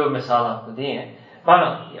ایک دو مثال آپ کو دیے ہیں.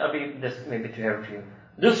 ابھی this may be too heavy for you.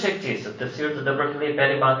 دوسری ایک چیز تفسیر تدبر کے لیے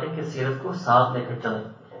پہلی بات ہے کہ سیرت کو ساتھ لے کر چلیں.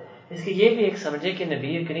 اس کے یہ بھی ایک سمجھے کہ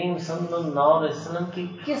نبی کریم صلی اللہ علیہ وسلم کی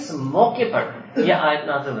کس موقع پر یہ آیت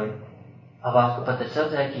نازل ہوئی. اب آپ کو پتہ چل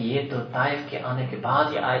جائے کہ یہ تو طائف کے آنے کے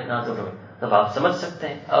بعد یہ آیت نازل ہوئی، تب آپ سمجھ سکتے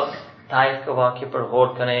ہیں. اب طائف کے واقعے پر غور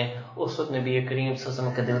کریں، اس وقت نبی کریم صلی اللہ علیہ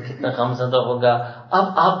وسلم کا دل کتنا غمزدہ ہوگا. اب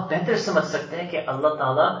آپ بہتر سمجھ سکتے ہیں کہ اللہ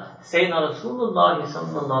تعالیٰ سیدنا رسول اللہ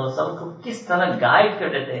صلی اللہ علیہ وسلم کو کس طرح گائیڈ کر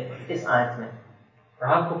دیتے ہیں اس آیت میں. اور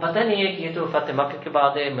آپ کو پتہ نہیں ہے کہ یہ تو فتح مکہ کے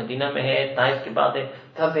بعد ہے، مدینہ میں ہے، طائف کے بعد ہے،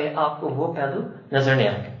 تب آپ کو وہ پہلو نظر نہیں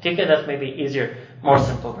آئے گا. ٹھیک ہے، that may be easier, more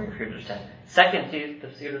simple for you to understand. Second چیز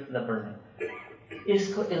تفسیر التدبر میں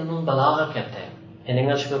اس کو علم البلاغہ کہتے ہیں. In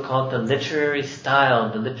English we'll call it the literary style,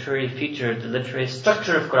 the literary feature, the literary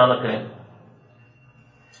structure of Quran Kareem.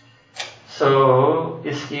 So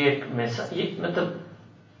اس کی ایک مثال، یہ مطلب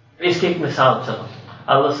اس کی ایک مثال چلو.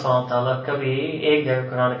 اللہ سبحانہ تعالیٰ کبھی ایک جگہ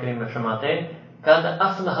قرآن کریم میں فرماتے ہیں قد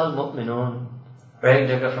افلح المؤمنون، اور ایک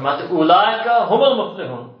جگہ فرماتے اولئک هم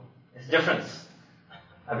المفلحون. It's difference.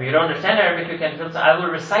 If you don't understand Arabic, you can feel. So I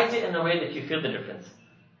will recite it in a way that you feel the difference.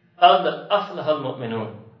 قد افلح المؤمنون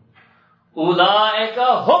اولئک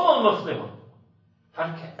هم المفلحون.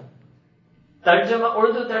 فرق ہے. ترجمہ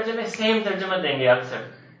اردو ترجمے سیم ترجمہ دیں گے اکثر،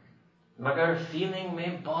 مگر فیلنگ میں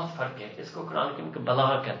بہت فرق ہے. اس کو قرآن کریم کا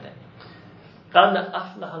بلاغہ کہتے ہیں. قد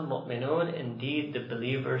افلح المؤمنون، indeed the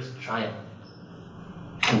believers triumph.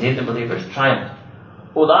 Indeed the believers triumph.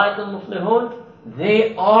 اولئک المفلحون، they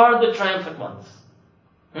are the triumphant ones.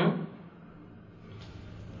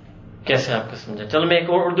 کیسے آپ کو سمجھا؟ چلو میں ایک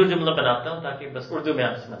اور اردو جملہ بناتا ہوں تاکہ بس اردو میں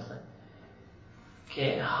آپ سمجھ لیں کہ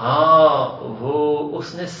ہاں وہ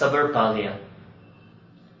اس نے صبر پا لیا.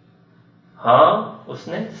 ہاں اس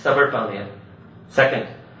نے صبر پا لیا. سیکنڈ،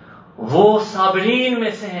 وہ صابرین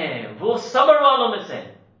میں سے ہیں، وہ صبر والوں میں سے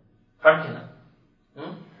ہیں. فرق ہے نا.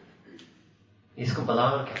 اس کو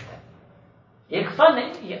بلاغہ کہتے ہیں. ایک فن ہے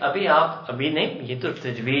یہ. ابھی نہیں، یہ تو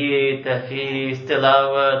تجوید، تحفیظ،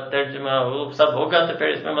 تلاوت، ترجمہ وہ سب ہوگا تو پھر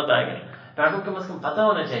اس میں مزہ آئے گا. تو آپ کو کم از کم پتہ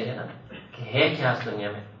ہونا چاہیے نا کہ ہے کیا اس دنیا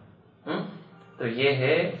میں. تو یہ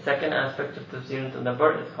ہے سیکنڈ ایسپیکٹ آف تفسیر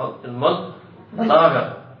التدبر، علم البلاغہ.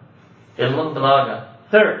 علم البلاغہ.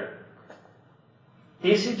 تھرڈ،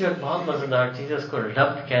 تیسری جو بہت مزیدار چیز ہے اس کو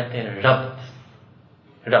ربط کہتے ہیں.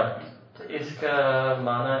 ربط تو اس کا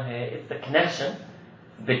معنی ہے it's the connection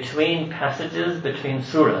between passages, between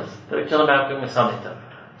surahs. تو چلو میں آپ کو مثال دیتا ہوں.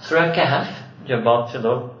 سورہ کہف جو بہت سے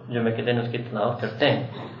لوگ جمعہ کے دن اس کی تلاوت کرتے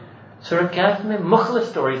ہیں، سورہ کہف میں مختلف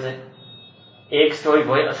سٹوریز ہیں. ایک سٹوری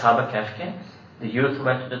وہ ہے اصحاب کہف کے، the youth who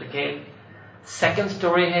went to the cave. Second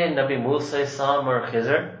story ہے نبی موسیٰ علیہ السلام اور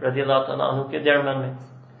خضر رضی اللہ تعالیٰ عنہ کے درمیان میں.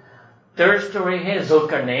 تھرڈ سٹوری ہے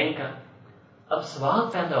ذوالقرنین کا. اب سوال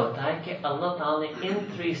پیدا ہوتا ہے کہ اللہ تعالیٰ نے ان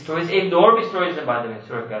 3 سٹوریز، ایک دو اور بھی سٹوریز ہیں بعد میں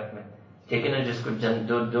سورہ کہف میں، ٹھیک ہے نا، جس کو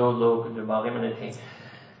دو لوگ جو باغ میں تھے.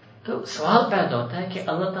 تو سوال پیدا ہوتا ہے کہ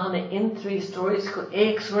اللہ تعالیٰ نے ان 3 سٹوریز کو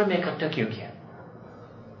ایک سورہ میں اکٹھا کیوں کیا؟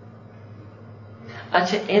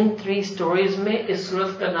 اچھا، ان 3 سٹوریز میں اس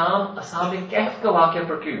سورت کا نام اصحاب کہف کا واقعہ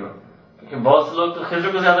پر کیوں ہوا؟ کیونکہ بہت سے لوگ تو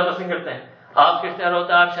خضر کو زیادہ پسند کرتے ہیں. آپ کا اختیار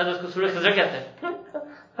ہوتا ہے، آپ شاید اس کو سورہ خضر کہتے ہیں.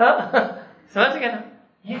 سمجھ گئے نا؟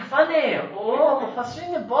 یہ فن ہے.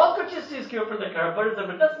 مفسرین نے بہت کچھ اس چیز کے اوپر لکھا ہے، بڑی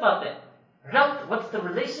زبردست بات ہے. ربط، what's the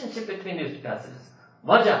relationship between these two passages؟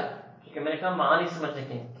 وجہ، کیونکہ میں نے کہا معانی سمجھنے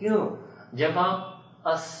کے کیوں جب آپ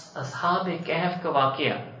اصحاب کہف کا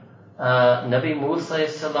واقعہ نبی موسیٰ علیہ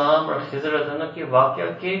السلام اور خضر رضی اللہ کے واقعہ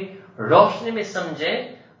کی روشنی میں سمجھے،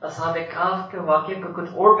 اصحاب کہف کے واقعے پر کچھ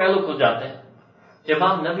اور پہلو کھل جاتے ہیں. جب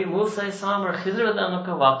آپ نبی موسیٰ علیہ السلام اور خضر رضی اللہ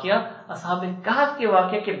کا واقعہ اصحاب کہف کے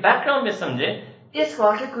واقعے کے بیک گراؤنڈ میں سمجھے، اس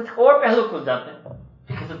واقعے کچھ اور پہلو کھل جاتے ہیں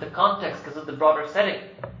because of the context, because of the broader setting.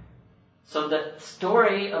 So the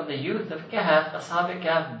story of the youth of Kahf, Ashab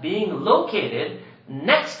Kahf, being located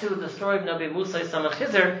next to the story of Nabi Musa and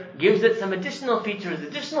Khizr gives it some additional features,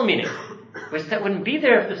 additional meaning, which that wouldn't be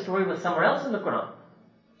there if the story was somewhere else in the Quran.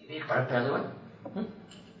 ایک بڑا پہلو ہے.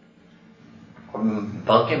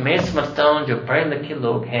 بلکہ میں سمجھتا ہوں جو پڑھے لکھے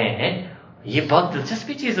لوگ ہیں یہ بہت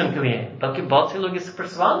دلچسپی چیز ان کے لیے ہے. بلکہ بہت سے لوگ اس پر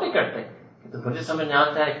سوال بھی کرتے ہیں کہ تو مجھے سمجھ نہیں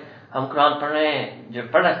آتا ہے، ہم قرآن پڑھ رہے ہیں، جو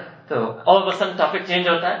پڑھا تو all of a sudden topic change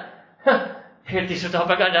ہوتا ہے، پھر تیسرا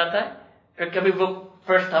ٹاپک آ جاتا ہے، پھر کبھی وہ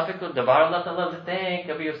فرسٹ ٹاپک کو دوبارہ اللہ تعالیٰ لیتے ہیں،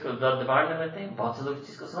 کبھی اس کو دوبارہ نہ لیتے ہیں. بہت سے لوگ اس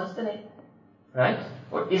چیز کو سمجھتے نہیں، رائٹ؟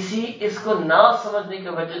 اور اس کو نہ سمجھنے کی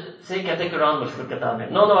وجہ سے کہتے ہیں قرآن مشکل کتاب ہے.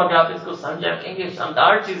 نو اگر آپ اس کو سمجھ رکھیں گے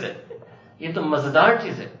شاندار چیز ہے، یہ تو مزیدار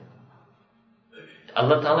چیز ہے.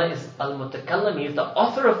 اللہ تعالیٰ is al-mutakallim, he is the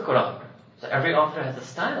author of Quran. So every author has a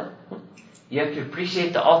style. You have to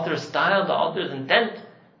appreciate the author's style, the author's intent.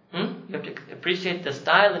 You have to appreciate the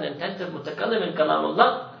style and intent of mutakallim in kalam Allah.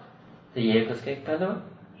 تو یہ اس کا ایک پہلو ہے.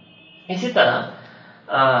 اسی طرح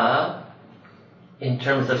in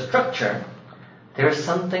terms of structure, there are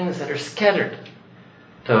some things that are scattered.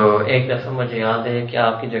 تو ایک دفعہ مجھے یاد ہے کہ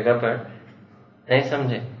آپ کی جگہ پر نہیں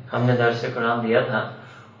سمجھے ہم نے درس قرآن دیا تھا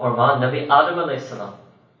اور وہاں نبی آدم علیہ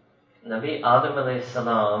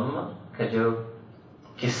السلام کا جو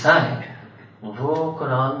قصہ ہے وہ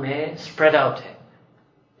قرآن میں spread out ہے.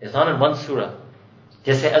 It's not in one surah.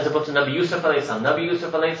 جیسے as opposed to نبی یوسف علیہ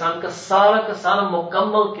السلام کا سارا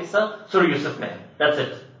مکمل قصہ سورہ یوسف میں ہے. That's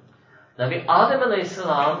it. نبی آدم علیہ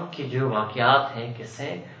السلام کی جو واقعات ہیں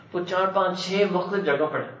قصے وہ 4 5 6 مختلف جگہوں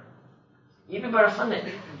پر ہیں. یہ بھی بڑا فن ہے.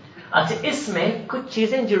 اچھا اس میں کچھ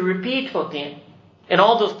چیزیں جو ریپیٹ ہوتی ہیں in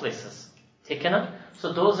all those places. ٹھیک ہے نا.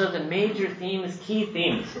 So those are the major themes, key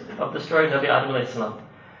themes of the story of نبی آدم علیہ السلام.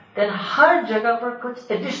 Then ہر جگہ پر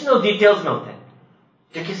کچھ additional details میں ہوتے ہیں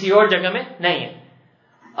جو کسی اور جگہ میں نہیں ہے.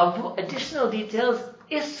 اب وہ additional details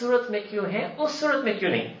اس صورت میں کیوں ہیں اس صورت میں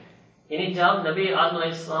کیوں نہیں؟ یعنی جب نبی آدم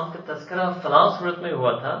علیہ السلام کا تذکرہ فلاں صورت میں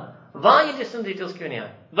ہوا تھا وہاں یہ additional details کیوں نہیں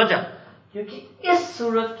آئے؟ وجہ کیونکہ اس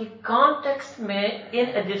صورت کی کانٹیکسٹ میں ان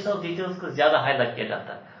additional details کو زیادہ ہائی لائٹ کیا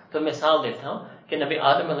جاتا ہے. تو مثال دیتا ہوں کہ نبی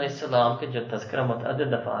آدم علیہ السلام کے جو تذکرہ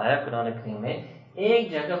متعدد دفعہ آیا قرآن کریم میں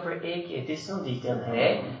ایک جگہ پر ایک ایڈیشنل ڈیٹیل ہے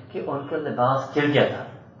کہ ان کا لباس گر گیا تھا.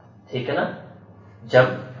 ٹھیک ہے نا. جب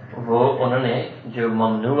وہ انہوں نے جو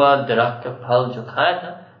ممنوع درخت کا پھل جو کھایا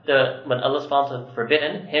تھا when Allah subhanahu wa ta'ala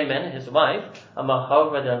forbidden him and his wife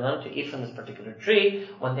however they allowed to eat from this particular tree,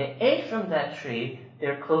 when they ate from that tree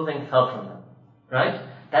their clothing fell from them. Right?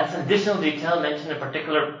 That's an additional detail mentioned in a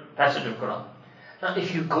particular passage of Quran. Now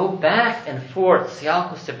if you go back and forth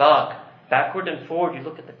siyaq sibaq, backward and forward, you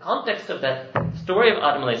look at the context of that story of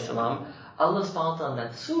Adam alayhi salam, Allah subhanahu wa ta'ala in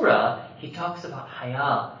that surah, he talks about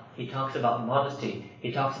haya, he talks about modesty,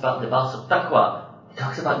 he talks about libas al-taqwa, he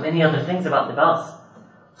talks about many other things about libas.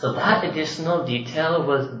 So that additional detail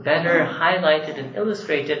was better highlighted and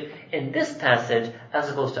illustrated in this passage as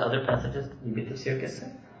opposed to other passages. یہ بھی تفسیر کس ہے؟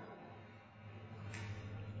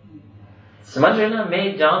 سمجھ رہے نا. میں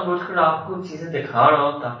جان بوجھ کر آپ کو چیزیں دکھا رہا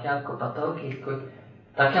ہوں تاکہ آپ کو پتہ ہو کہ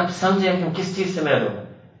تاکہ آپ سمجھیں کہ کس چیز سے محروم ہے.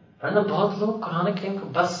 ورنہ بہت لوگ قرآن کریم کو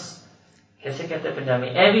بس کیسے کہتے ہیں پنجابی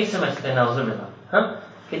ایوی سمجھتے ہیں نعوذ باللہ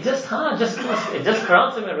کہ جسٹ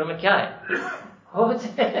قرآن سے محروم ہے. کیا ہے ہو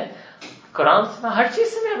جائے قرآن سے ہر چیز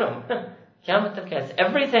سے محروم. کیا مطلب کیا ہے؟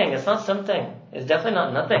 Everything. It's not something. It's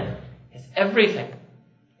definitely not nothing. It's everything.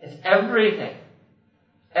 It's everything.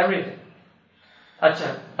 Everything.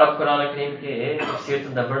 اچھا اب قرآن کریم کے تفسیر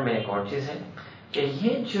تدبر میں ایک اور چیز ہے کہ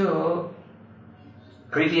یہ جو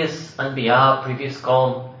پریویس انبیاء پریویس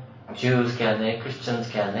قوم جوز کہہ دیں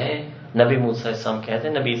کرسچنز کہہ دیں نبی موسیٰ علیہ السلام کہہ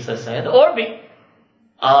دیں نبی عیسیٰ علیہ السلام اور بھی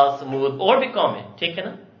سمود اور بھی قومیں. ٹھیک ہے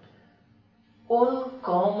نا. ان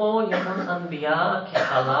قوموں یا ان انبیاء کے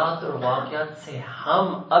حالات اور واقعات سے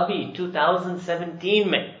ہم ابھی 2017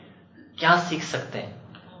 میں کیا سیکھ سکتے ہیں؟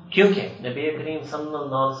 کیونکہ نبی کریم صلی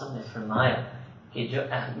اللہ علیہ وسلم نے فرمایا کہ جو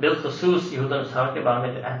بالخصوص یہود و نصارہ کے بارے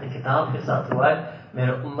میں جو اہل کتاب کے ساتھ ہوا ہے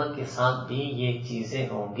میرے امت کے ساتھ بھی یہ چیزیں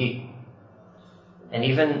ہوں گی. And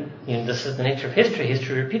even this is the nature of history.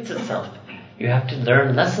 History repeats itself. You have to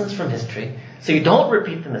learn lessons from history so you don't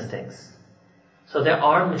repeat the mistakes. So there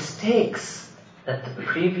are mistakes that the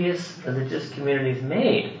previous religious communities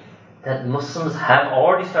made that Muslims have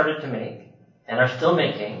already started to make and are still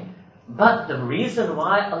making. But the reason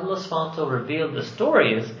why Allah subhanahu wa ta'ala revealed the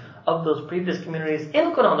stories of those previous communities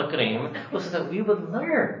in Quran al-Kareem was so that we would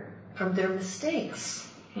learn from their mistakes.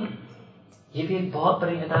 یہ بھی ایک بہت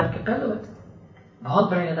بڑی ہدایت کا پہلو ہے.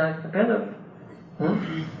 بہت بڑی ہدایت کا پہلو ہے.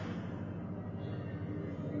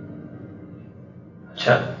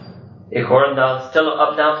 اچھا ایک اور انداز. چلو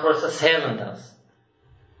اب جاؤ تھوڑا سا سہل انداز.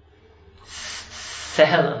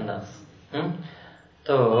 سہل انداز.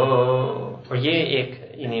 تو اور یہ ایک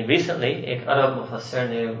یعنی ریسنٹلی ایک عرب مفسر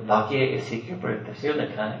نے واقعہ اسی کے اوپر ایک تفسیر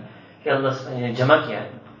لکھا ہے کہ اللہ نے جمع کیا ہے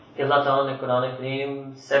کہ اللہ تعالیٰ نے قرآن کریم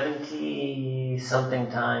 70 something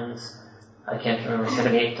times, I can't remember,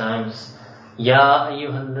 78 times یا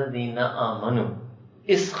ایھا الذین آمنو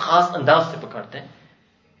اس خاص انداز سے پکڑتے ہیں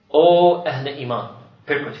او اہل ایمان.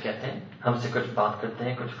 پھر کچھ کہتے ہیں ہم سے کچھ بات کرتے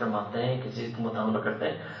ہیں کچھ فرماتے ہیں کسی چیز کو مطالبہ کرتے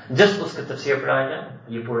ہیں جسٹ اس کا تفسیر پڑھایا جائے.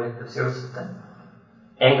 یہ پورے تفسیر ہو سکتا ہے.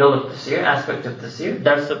 اینگل آف تفسیر ایسپیکٹ آف تفسیر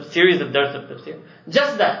درس آف سیریز آف درس آف تفسیر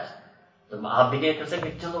جسٹ دیٹ. تو آپ بھی یہ کر سکتے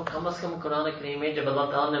کہ چلو کم از کم قرآن کریم میں جب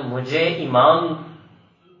اللہ تعالیٰ نے مجھے ایمان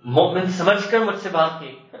مومن سمجھ کر مجھ سے بات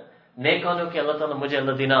کی میں کہوں کہ اللہ تعالیٰ مجھے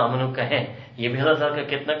الذین آمنو کہیں. یہ بھی اللہ تعالیٰ کا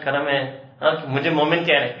کتنا کرم ہے کہ مجھے مومن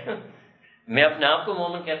کہہ رہے ہیں. میں اپنے آپ کو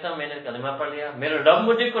مومن کہتا ہوں. میں نے کلمہ پڑھ لیا. میرے رب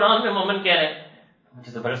مجھے قرآن میں مومن کہہ رہے ہیں.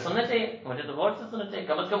 مجھے تو بڑا سننا چاہیے. مجھے تو غور سے سننا چاہیے.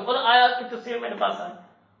 کم از کم ان آیات کی تفسیر میرے پاس آئے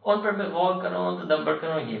ان پر میں غور کروں تدبر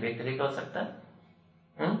کروں. یہ بھی ایک طریقہ ہو سکتا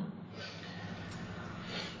ہے.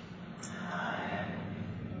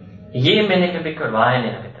 یہ میں نے کبھی کروایا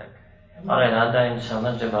نہیں ابھی تک. ہمارا ارادہ ہے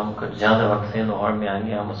انشاءاللہ جب ہم کچھ زیادہ وقت سے لاہور میں آئیں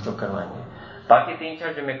گے ہم اس کو کروائیں گے. باقی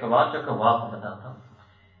 3-4 جو میں کروا چکا وہ آپ کو بتاتا ہوں.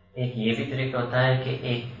 ایک یہ بھی طریقہ ہوتا ہے کہ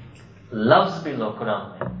ایک لفظ بھی لو قرآن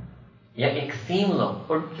میں یا ایک تھیم لو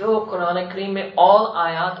اور جو قرآن کریم میں all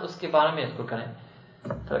آیات اس کے بارے میں اس کو کریں.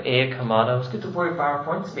 تو ایک ہمارا اس کی تو پوری پاور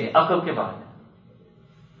پوائنٹس بھی ہے عقل کے بارے میں.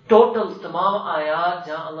 ٹوٹل تمام آیات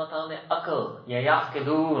جہاں اللہ تعالیٰ نے عقل یا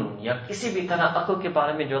یعقلون یا کسی بھی طرح عقل کے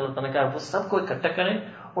بارے میں جو اللہ تعالیٰ نے کہا وہ سب کو اکٹھا کریں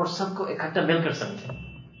اور سب کو اکٹھا مل کر سمجھیں.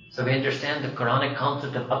 So we understand the Quranic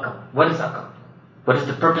concept of aql. What is aql? What is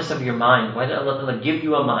the purpose of your mind? Why did Allah Ta'ala give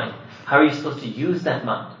you a mind? How are you supposed to use that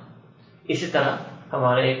mind? اسی طرح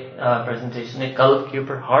ہمارے presentation ہے قلب کے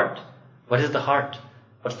اوپر heart. What is the heart?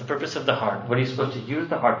 What's the purpose of the heart? What are you supposed to use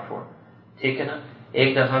the heart for? ٹھیک ہے نا.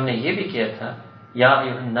 ایک دفعہ ہم نے یہ بھی کیا تھا یا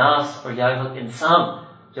ایھا الناس اور یا ایھا الانسان.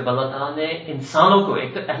 جب اللہ تعالیٰ نے انسانوں کو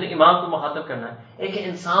ایک تو اہل ایمان کو مخاطب کرنا ہے ایک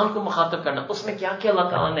انسان کو مخاطب کرنا اس میں کیا کیا اللہ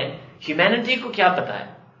تعالیٰ نے ہیومینٹی کو کیا بتایا.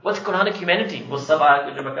 What's Quranic humanity? وہ سب آیت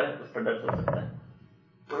کو جمع کریں اس پر درد ہو سکتا ہے.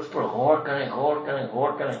 تو اس پر غور کریں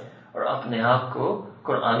اور اپنے آپ کو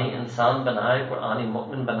قرآنی انسان بنائے قرآنی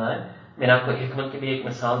مومن بنائے. میں نے آپ کو حکمت کی بھی ایک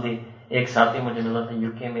مثال دی. ایک ساتھی مجھے ملا تھا یو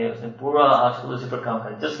کے میں اس نے پورا آج کل اسی پر کام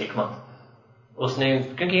کرا جس حکمت اس نے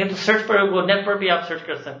کیونکہ یہ تو سرچ پر وہ نیٹ پر بھی آپ سرچ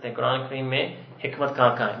کر سکتے ہیں قرآن کریم میں حکمت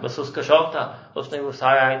کہاں ہے. بس اس کا شوق تھا اس نے وہ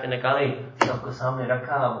سارے آیتیں نکالی سب کو سامنے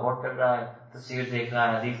رکھا غور کر رہا ہے تفسیر دیکھ رہا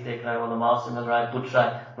ہے حدیث دیکھ رہا ہے علماء سے مل رہا ہے پوچھ رہا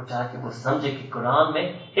ہے وہ چاہے کہ وہ سمجھے کہ قرآن میں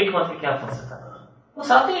حکمت کا کیا فلسفہ ہے. وہ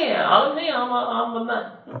ساتھی ہے عالم نہیں عام بندہ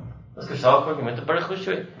ہے. اس کا شوق ہو کہ میں تو بڑے خوش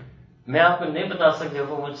ہوئے. میں آپ کو نہیں بتا سکتا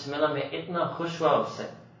وہ مجھ سے ملا میں اتنا خوش ہوا اس سے.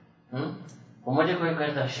 وہ مجھے کوئی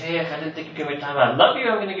کہتا شیخ I didn't think you give me time. I love you.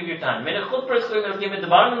 I'm going to give you time. میں نے خود پر اس کو مل کے میں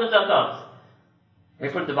دوبارہ ملنا چاہتا ہوں آپ سے. میں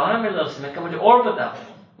پھر دوبارہ ملا اس سے میں کہا مجھے اور بتا.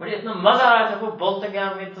 مجھے اتنا مزہ آیا تھا وہ بولتا گیا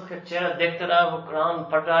میں تو چہرہ دیکھتا رہا وہ قرآن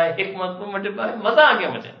پڑھ رہا ہے حکمت کو مجھے مزہ آ گیا.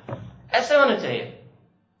 مجھے ایسے ہونا چاہیے.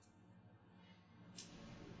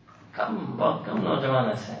 بہت کم نوجوان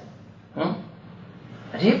ایسے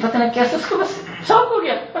عجیب پتہ نہیں کیسے اس کو بس شوق ہو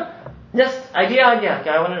گیا. جسٹ آئیڈیا آ گیا کہ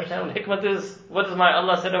I want to understand حکمت is what is my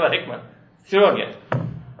Allah said about حکمت. شروع ہو گیا.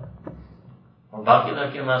 اور باقی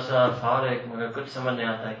لڑکے ماشاء فارغ مگر کچھ سمجھ نہیں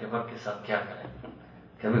آتا ہے کہ وقت کے ساتھ کیا کریں.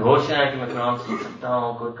 کبھی ہوش نہیں آیا کہ میں قرآن سن سکتا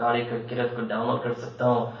ہوں کوئی قاری قرأت کو ڈاؤن لوڈ کر سکتا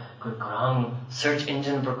ہوں کوئی قرآن سرچ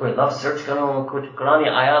انجن پر کوئی لفظ سرچ کروں کچھ قرآن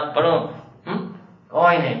آیات پڑھوں.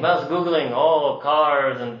 کوئی نہیں بس googling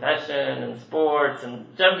cars and fashion and sports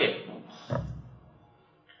and چل گئے.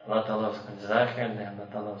 اللہ تعالیٰ اس کو جزائے خیر دیں اللہ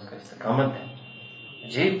تعالیٰ اس کو استقامت دیں.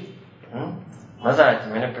 جی مزہ آیا تھا.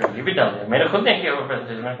 میں نے پھر یہ بھی ڈال دیا. میں نے خود نہیں کیا وہ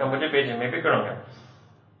پریزنٹیشن. میں نے کہا مجھے بھیجے میں بھی کروں گا.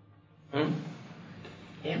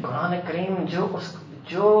 یہ قرآن کریم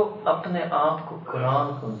جو اپنے آپ کو قرآن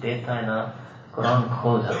کو دیتا ہے نا قرآن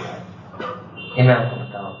کھول جاتا ہے. یہ میں آپ کو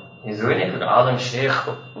بتاؤں یہ ضروری نہیں کہ عالم شیخ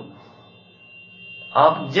ہو.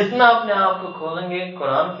 آپ جتنا اپنے آپ کو کھولیں گے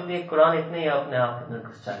قرآن کے لیے قرآن اتنے ہی اپنے آپ کے اندر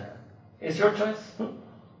گھس جائے گا. It's your choice.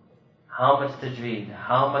 How much tajweed,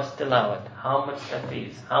 how much tilawat, how much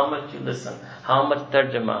hafiz, how much you listen, how much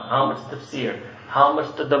tarjama, how much tafsir, how much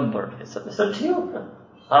tadabbur. It's up to you.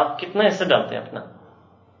 آپ کتنا حصہ ڈالتے ہیں اپنا.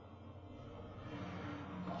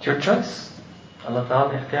 It's your choice. اللہ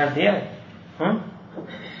تعالیٰ نے اختیار دیا ہے.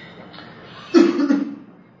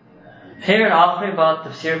 پھر آخری بات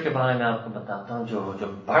تفسیر کے بارے میں آپ کو بتاتا ہوں جو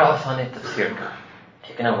بڑا فن ہے تفسیر کا.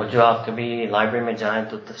 ٹھیک ہے نا. وہ جو آپ کبھی لائبریری میں جائیں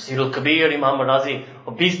تو تفسیر الکبیر امام راضی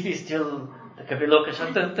اور 20 جلد کبھی لوگ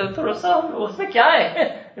تھوڑا سا اس میں کیا ہے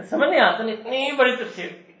سمجھ نہیں آتا. اتنی بڑی تفسیر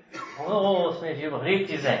اس میں عجیب غریب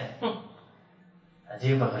چیزیں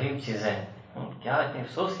عجیب غریب چیزیں. کیا اتنی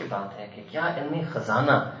افسوس کی بات ہے کہ کیا علمی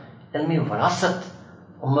خزانہ علمی وراثت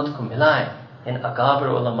امت کو ملا ہے. ان اکابر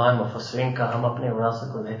علماء مفسرین کا ہم اپنے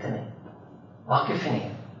وراثت کو دیتے نہیں واقف ہی نہیں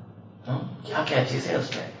ہے. کیا کیا چیزیں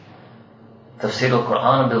اس میں. تفسیر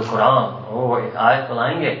القرآن بالقرآن وہ ایک آیت کو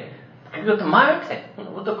لائیں گے کیونکہ وہ تو ماہر تھے.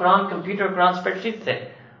 وہ تو قرآن کمپیوٹر قرآن اسپریڈ شیٹ تھے.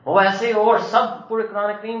 وہ ایسے اور سب پورے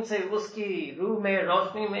قرآن کریم سے اس کی روح میں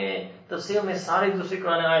روشنی میں تفسیر میں ساری دوسری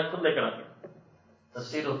قرآن آیت خود لے کر آتے.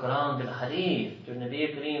 تفسیر القرآن بالحدیث جو نبی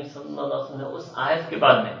کریم صلی اللہ علیہ وسلم نے اس آیت کے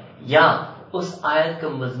بارے میں یا اس آیت کا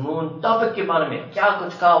مضمون ٹاپک کے بارے میں کیا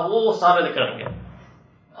کچھ کہا وہ سارے لے کر آئیں گے.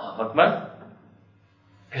 اکبر.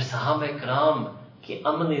 پھر صحابہ کرام کی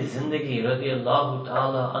عملی زندگی رضی اللہ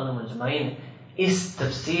تعالی عنہم اجمعین اس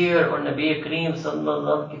تفسیر اور نبی کریم صلی اللہ علیہ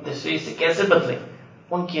وسلم کی تشریح سے کیسے بدلے.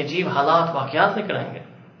 ان کی عجیب حالات واقعات لے کر آئیں گے.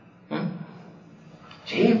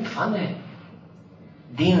 عجیب فن ہے.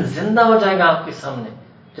 دین زندہ ہو جائے گا آپ کے سامنے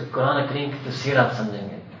جب قرآن کریم کی تفسیر آپ سمجھیں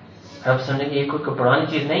گے. آپ سمجھیں گے یہ کوئی پرانی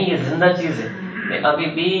چیز نہیں یہ زندہ چیز ہے. میں ابھی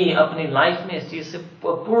بھی اپنی لائف میں اس چیز سے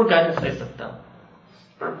پور گائیڈنس لے سکتا ہوں.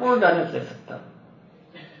 بھرپور گائیڈنس لے سکتا ہوں.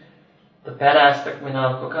 تو پہلا ایسپیکٹ میں نے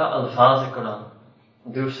آپ کو کہا الفاظ قرآن،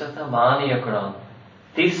 دوسرا تھا معانی قرآن،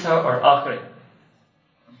 تیسرا اور آخری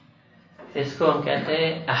اس کو ہم کہتے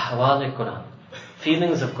ہیں احوال قرآن،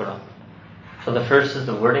 feelings of Quran. So the first is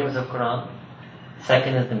the wordings of Quran,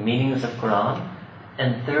 second is the meanings of Quran, and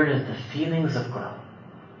third is the feelings of Quran.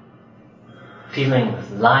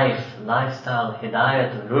 Feelings, life, lifestyle,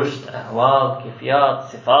 hidayat, rushd, ahwal, kifiyat,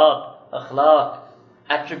 sifat, akhlaq,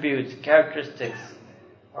 attributes, characteristics.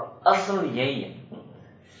 اور اصل یہی ہے،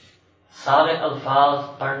 سارے الفاظ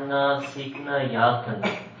پڑھنا، سیکھنا، یاد کرنا،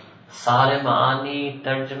 سارے معانی،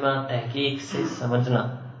 ترجمہ، تحقیق سے سمجھنا،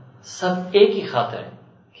 سب ایک ہی خاطر ہے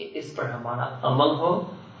کہ اس پر ہمارا عمل ہو،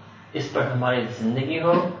 اس پر ہماری زندگی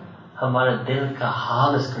ہو، ہمارے دل کا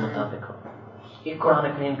حال اس کے مطابق ہو. یہ قرآن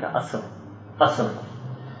کریم کا اصل ہے.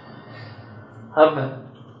 اب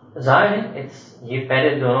ظاہر ہے یہ پہلے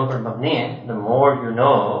دونوں پر مبنی ہے. the more you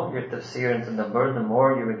know your tafsir and tadabbur, the more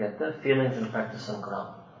you will get the feelings and practice on Quran.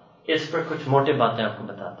 اس پر کچھ موٹے باتیں آپ کو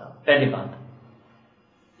بتاتا ہوں. پہلی بات،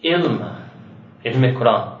 علم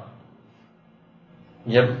قرآن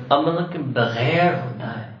جب عمل کے بغیر ہوتا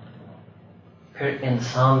ہے پھر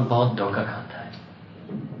انسان بہت دھوکہ کھاتا ہے.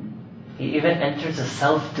 He even enters a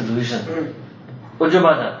self-delusion. عجب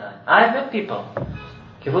آ جاتا ہے. I have met people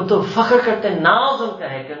کہ وہ تو فخر کرتے ہیں، ناز ان کا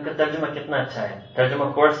ہے کہ ان کا ترجمہ کتنا اچھا ہے. ترجمہ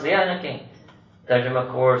کورس لیا ہے نا کہیں، ترجمہ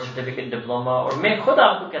کورس، سرٹیفکیٹ، ڈپلوما، اور میں خود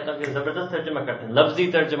آپ کو کہتا ہوں کہ زبردست ترجمہ کرتے ہیں، لفظی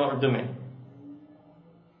ترجمہ اردو میں،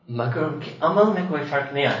 مگر ان کے عمل میں کوئی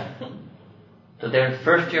فرق نہیں آیا. تو دیر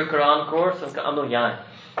فرسٹ ایئر قرآن کورس، ان کا عمل یہاں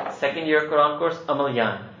ہے. سیکنڈ ایئر قرآن کورس، عمل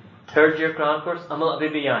یہاں ہے. تھرڈ ایئر قرآن کورس، عمل ابھی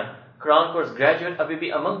بھی یہاں ہے. قرآن کورس گریجویٹ، ابھی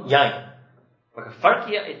بھی عمل یہاں ہے. مگر فرق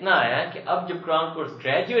یہ اتنا آیا ہے کہ اب جب قرآن کورس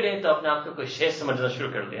گریجویٹ ہے تو اپنے آپ کو کوئی شے سمجھنا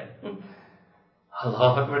شروع کر دیا.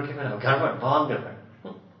 اللہ اکبر کے گڑبڑ، بہت گڑبڑ.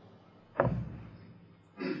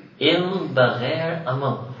 علم بغیر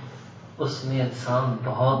عمل، اس میں انسان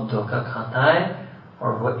بہت دھوکہ کھاتا ہے،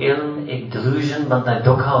 اور وہ علم ایک ڈیلوژن بنتا ہے،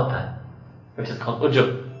 دھوکہ ہوتا ہے، which is called عجب.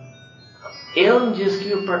 علم جس کے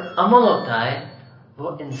اوپر عمل ہوتا ہے وہ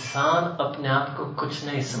انسان اپنے آپ کو کچھ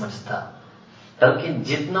نہیں سمجھتا، بلکہ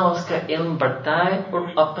جتنا اس کا علم بڑھتا ہے اور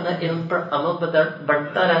اپنا علم پر عمل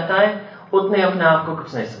بڑھتا رہتا ہے اتنے اپنے آپ کو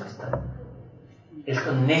کچھ نہیں سمجھتا. اس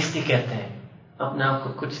کو نیستی کہتے ہیں، اپنے آپ کو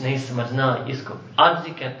کچھ نہیں سمجھنا. اس کو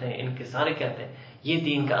عاجزی کہتے ہیں، انکساری کہتے ہیں. یہ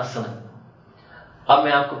دین کا اصل ہے. اب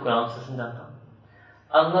میں آپ کو قرآن سے سمجھاتا ہوں.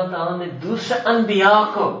 اللہ تعالیٰ نے دوسرے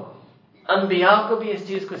انبیاء کو بھی اس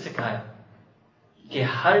چیز کو سکھایا کہ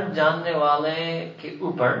ہر جاننے والے کے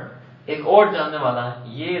اوپر ایک اور جاننے والا ہے.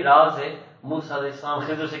 یہ راز ہے موسیٰ علیہ السلام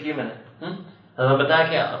خضر سے کی میں نے بتایا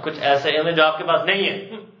کہ کچھ ایسے علم جو آپ کے پاس نہیں ہے،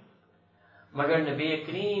 مگر نبی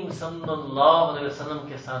کریم صلی اللہ علیہ وسلم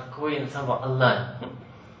کے ساتھ کوئی انسان، وہ اللہ ہے.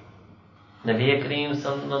 نبی کریم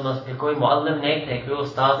صلی اللہ علیہ وسلم کے کوئی معلم نہیں تھے، کوئی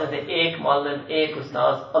استاد تھے، ایک معلم، ایک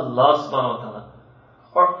استاد، اللہ سبحانہ و تعالیٰ.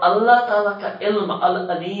 اور اللہ تعالیٰ کا علم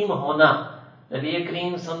العلیم ہونا، نبی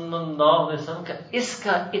کریم صلی اللہ علیہ وسلم کا اس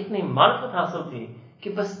کا اتنی معرفت حاصل تھی کہ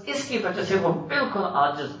بس اس کی وجہ سے وہ بالکل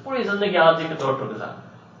عاجز، پوری زندگی عاجزی کے طور پر گزارا.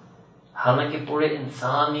 حالانکہ پورے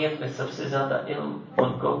انسانیت میں سب سے زیادہ علم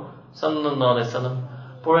ان کو صلی اللہ علیہ وسلم،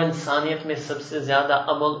 پورے انسانیت میں سب سے زیادہ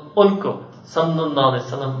عمل ان کو صلی اللہ علیہ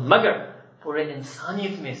وسلم، مگر پورے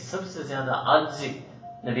انسانیت میں سب سے زیادہ عاجزی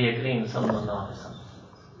نبی کریم صلی اللہ علیہ وسلم.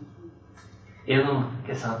 علم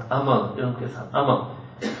کے ساتھ عمل، علم کے ساتھ عمل،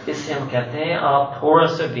 اس سے ہم کہتے ہیں آپ تھوڑا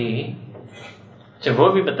سا بھی، چاہے وہ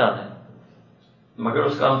بھی بتا دیں مگر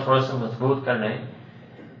اس کا ہم تھوڑا سا مضبوط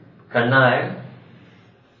کرنا ہے.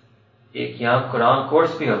 ایک یہاں قرآن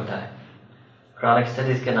کورس بھی ہوتا ہے، قرآن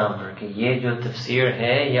اسٹڈیز کے نام پر، کہ یہ جو تفسیر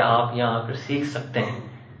ہے یہ آپ یہاں آ کر سیکھ سکتے ہیں.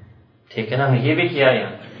 ٹھیک ہے نا، یہ بھی کیا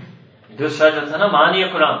یہاں. دوسرا جو تھا نا معانی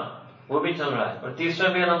قرآن، وہ بھی چل رہا ہے، اور تیسرا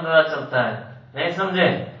بھی الحمدللہ چلتا ہے. نہیں سمجھے؟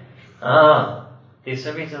 ہاں،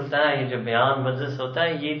 تیسرا بھی چلتا ہے. یہ جو بیان مجلس ہوتا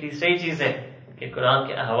ہے یہ تیسری چیز ہے کہ قرآن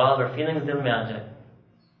کے احوال اور فیلنگز دل میں آ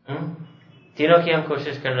جائے. تینوں کی ہم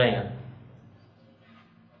کوشش کر رہے ہیں.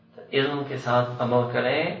 علم کے ساتھ عمل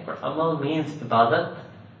کریں، اور عمل مینز عبادت،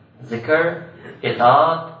 ذکر،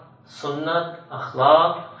 اطاعت، سنت،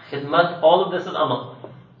 اخلاق، خدمت. all of this is عمل.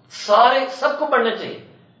 سب کو پڑھنا چاہیے.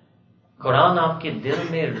 قرآن آپ کے دل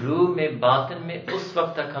میں، روح میں، باطن میں اس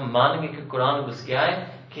وقت تک ہم مانیں گے کہ قرآن گھس گیا ہے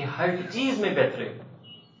کہ ہر چیز میں بہتری،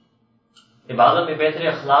 عبادت میں بہتری،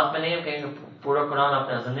 اخلاق میں نہیں. ہم کہیں گے پورا قرآن آپ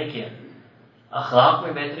نے ہضم نہیں کیا. اخلاق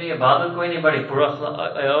میں بہتری، عبادت کوئی نہیں بڑی، پورا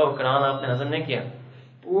قرآن آپ نے ہضم نہیں کیا.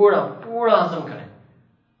 پورا ہضم کریں.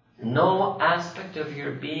 No aspect of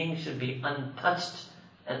your being should be untouched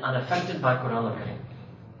and unaffected by Quran Kareem.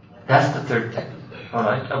 That's the third thing.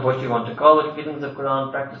 Alright, of what you want to call it, feelings of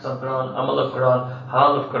Quran, practice of Quran, amal of Quran,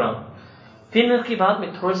 hal of Quran. Feelings کی بات میں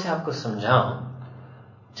تھوڑے سے آپ کو سمجھاؤں.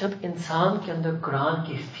 جب انسان کے اندر قرآن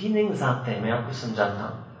کی فیلنگز آتے ہیں، میں آپ کو سمجھاتا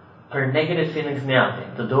ہوں، اور نیگیٹو فیلنگز نہیں آتے،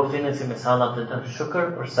 تو دو فیلنگز کی مثال آپ دیتا ہوں، شکر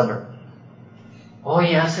اور صبر. اور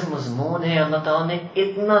یہ ایسے مضمون ہے، اللہ تعالیٰ نے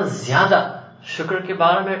اتنا زیادہ شکر کے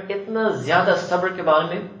بارے میں، اتنا زیادہ صبر کے بارے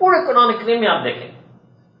میں پورے قرآن کریم میں آپ دیکھیں.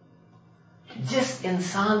 جس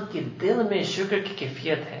انسان کے دل میں شکر کی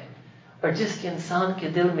کیفیت ہے اور جس کے انسان کے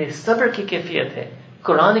دل میں صبر کی کیفیت ہے،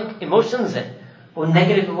 قرآنک ایموشنز ہیں، وہ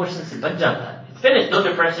نیگیٹو ایموشن سے بچ جاتا ہے. Finish. No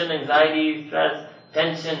depression, anxiety, stress,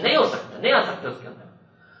 tension نہیں ہو سکتا، نہیں آ سکتا اس کے اندر.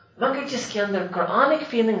 مگر جس کے اندر قرآنک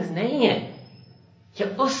فیلنگز نہیں ہے، یا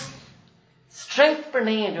اس اسٹرینتھ پر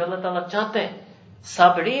نہیں ہے جو اللہ تعالیٰ چاہتے ہیں،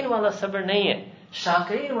 صابرین والا صبر نہیں ہے،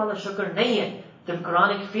 شاکرین والا شکر نہیں ہے، جب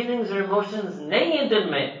قرآنک فیلنگز اور ایموشنز نہیں ہیں دل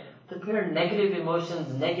میں، تو پھر نیگیٹو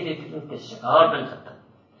ایموشنز، نیگیٹو فیلنگ کے شکار بن جاتا ہے.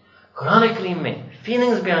 قرآن کریم میں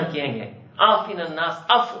فیلنگز بیان کیے گئے، آفین الناس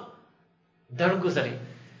عفو، درگزری.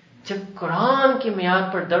 جب قرآن کی معیار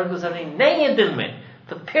پر درگزری نہیں ہے دل میں،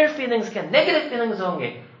 تو پھر فیلنگز کے نیگیٹو فیلنگز ہوں گے.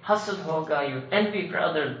 حسد ہوگا، یو انوی فار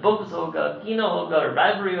ادرز، بغض ہوگا، کینہ ہوگا،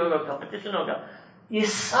 رائولری ہوگا، کمپٹیشن ہوگا. یہ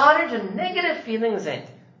سارے جو نیگیٹو فیلنگز ہیں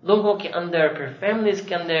لوگوں کے اندر، پھر فیملیز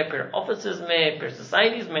کے اندر، پھر آفیسز میں، پھر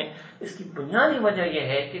سوسائٹیز میں، اس کی بنیادی وجہ یہ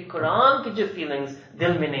ہے کہ قرآن کی جو فیلنگز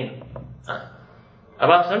دل میں نہیں.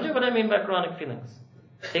 اب آپ سمجھے what I mean by Quranic feelings?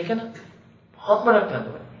 ٹھیک ہے نا؟ بہت بڑا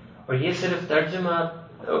پہلو ہے. اور یہ صرف ترجمہ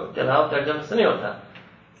تلاوت ترجمہ سے نہیں ہوتا.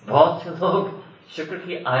 بہت سے لوگ شکر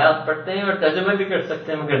کی آیات پڑھتے ہیں اور ترجمہ بھی کر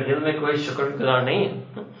سکتے ہیں، مگر دل میں کوئی شکر گزار نہیں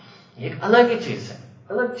ہے. یہ ایک الگ ہی چیز ہے،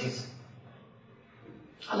 الگ چیز ہے،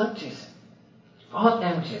 الگ چیز ہے، بہت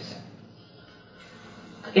اہم چیز ہے.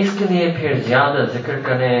 اس کے لیے پھر زیادہ ذکر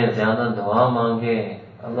کریں، زیادہ دعا مانگے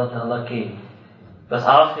اللہ تعالیٰ کی. بس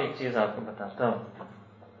آخری ایک چیز آپ کو بتاتا ہوں.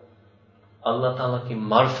 اللہ تعالیٰ کی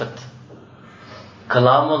معرفت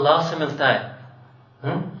کلام اللہ سے ملتا ہے.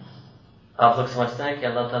 آپ لوگ سمجھتے ہیں کہ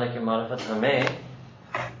اللہ تعالیٰ کی معرفت ہمیں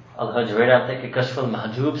الحجویرہ آتے کہ کشف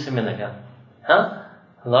المحجوب سے ملے گا. ہاں،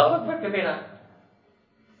 اللہ اکبر کبیرہ.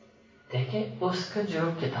 دیکھیں اس کا جو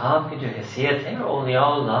کتاب کی جو حیثیت ہے، اولیاء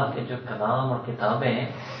اللہ کے جو کلام اور کتابیں ہیں،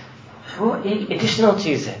 وہ ایک ایڈیشنل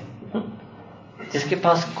چیز ہے. جس کے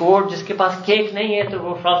پاس کوڈ، جس کے پاس کیک نہیں ہے، تو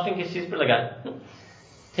وہ فراسٹنگ کس چیز پہ لگائے.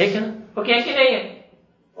 ٹھیک ہے نا؟ وہ کیک ہی نہیں ہے،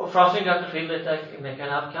 وہ فراسٹنگ کا خرید لیتا ہے. کہ میں کہہ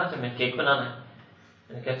رہا آپ کیا تھا، میں کیک بنانا ہے.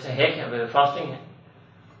 میں نے کہا اچھا ہے کیا؟ فراسٹنگ ہے.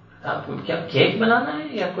 آپ کیا کیک بنانا ہے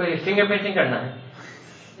یا کوئی فنگر پینٹنگ کرنا ہے؟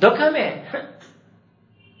 دھوکہ میں ہے.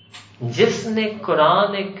 جس نے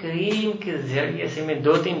قرآن کریم کے ذریعے سے، میں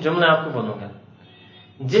 2-3 جملے آپ کو بولوں گا،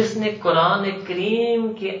 جس نے قرآن کریم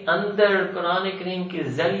کے اندر، قرآن کریم کے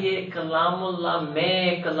ذریعے کلام اللہ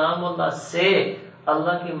میں، کلام اللہ سے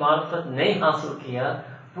اللہ کی معرفت نہیں حاصل کیا،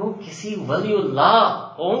 وہ کسی ولی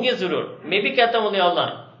اللہ ہوں گے ضرور، میں بھی کہتا ہوں ولی اللہ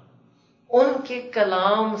ہیں، ان کے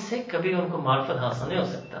کلام سے کبھی ان کو معرفت حاصل نہیں ہو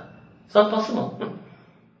سکتا. سب پاسبل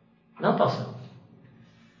نہ پاسبل.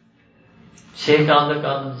 شیخ عبد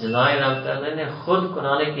القادر جیلانی رحمۃ اللہ نے خود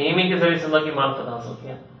قرآن کریم کے ذریعے سے اللہ کی معرفت حاصل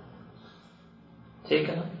کیا. ٹھیک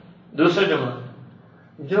ہے نا؟ دوسرا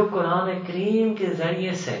جملہ، جو قرآن کریم کے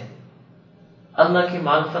ذریعے سے اللہ کی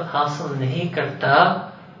معرفت حاصل نہیں کرتا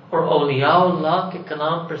اور اولیاء اللہ کے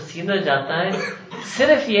کلام پر سیدھا جاتا ہے،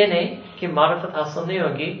 صرف یہ نہیں کہ معرفت حاصل نہیں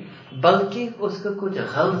ہوگی، بلکہ اس کو کچھ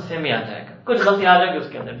غلط فہمی آ جائے گا، کچھ غلطی آ جائے گی اس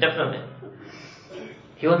کے اندر. Definitely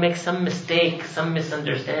he will make some mistake, some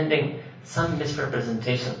misunderstanding, some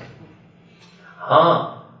misrepresentation. ہاں،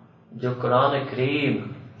 جو قرآن کریم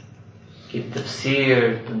کی تفسیر،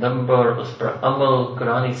 تدبر، اس پر عمل،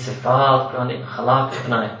 قرآن صفات، قرآن اخلاق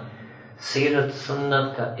اپنائے، سیرت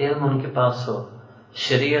سنت کا علم ان کے پاس ہو،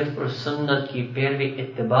 شریعت اور سنت کی پیروی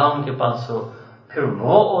اتباع ان کے پاس ہو، پھر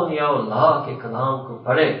وہ اولیاء اللہ کے کلام کو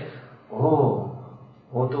پڑھے،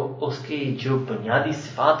 وہ تو اس کی جو بنیادی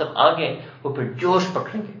صفات اب آگے، وہ پھر جوش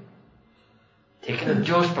پکڑیں گے. ٹھیک ہے نا؟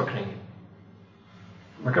 جوش پکڑیں گے.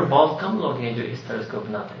 مگر بہت کم لوگ ہیں جو اس طرز کو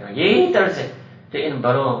اپناتے ہیں. یہی طرز ہے جو ان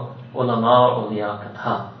بڑوں علماء اور اولیاء کا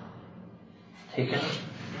تھا. ٹھیک ہے نا؟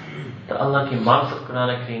 تو اللہ کی معرفت قرآن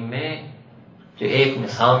کریم میں جو ایک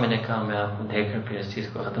مثال میں نے کہا، میں آپ کو دے کر پھر اس چیز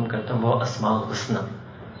کو ختم کرتا ہوں، وہ اسماء الحسنی.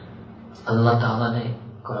 اللہ تعالیٰ نے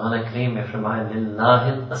قرآن کریم میں فرمایا للہ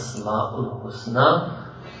الاسماء الحسنی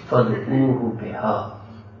فادعوہ بہا،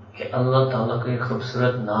 کہ اللہ تعالیٰ کو ایک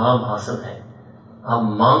خوبصورت نام حاصل ہے، آپ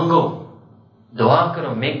مانگو، دعا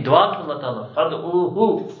کرو، میک دعا to اللہ تعالیٰ، فادعوہ،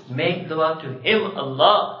 میک دعا to him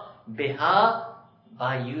اللہ، بہا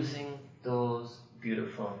by using those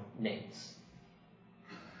beautiful names.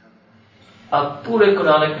 اب پورے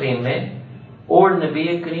قرآن کریم میں اور نبی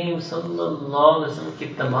کریم صلی اللہ علیہ وسلم کی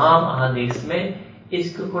تمام احادیث میں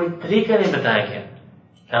اس کو کوئی طریقہ نہیں بتایا گیا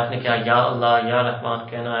کہ آپ نے کیا یا اللہ یا رحمان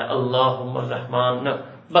کہنا ہے، اللہم الرحمن، نہ،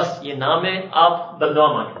 بس یہ نام ہے، آپ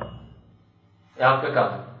بددعا مانگیں، یہ آپ کا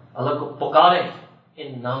کام ہے، اللہ کو پکاریں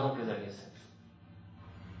ان ناموں کے ذریعے سے.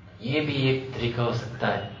 یہ بھی ایک طریقہ ہو سکتا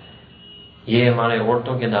ہے. یہ ہمارے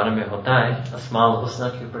عورتوں کے دائرے میں ہوتا ہے اسماء الحسنہ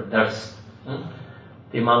کے اوپر درس.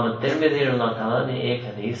 امام ترمذی رحمہ اللہ تعالیٰ نے ایک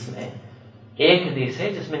حدیث ہے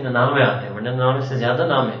جس میں 99 آتے ہیں، ورنہ 99 سے زیادہ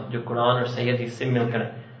نام ہے جو قرآن اور صحیح حدیث سے مل کر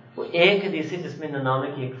ہیں. وہ ایک حدیث ہے جس میں 99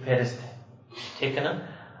 کی ایک فہرست ہے. ٹھیک ہے نا.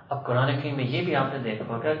 اب قرآن کریم میں یہ بھی آپ نے دیکھا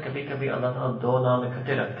ہوگا کبھی کبھی اللہ تعالیٰ 2 نام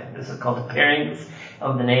اکٹھے رکھتے ہیں. This is called the pairings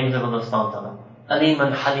of the names of Allah subhanahu wa ta'ala.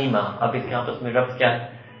 علیمن Halima, اب اس کے آپس میں ربط کیا ہے؟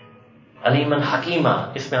 علیمن حکیمہ،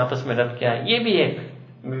 اس میں آپس میں ربط کیا ہے؟ یہ بھی ایک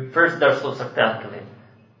فرسٹ درس ہو سکتا ہے آپ کے لیے.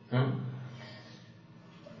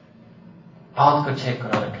 بہت کچھ ہے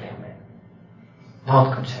قرآن کریم میں، بہت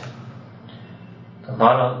کچھ ہے. تو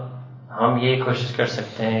بہرحال ہم یہ کوشش کر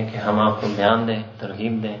سکتے ہیں کہ ہم آپ کو بیان دیں،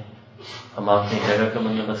 ترغیب دیں، ہم اپنی جگہ کا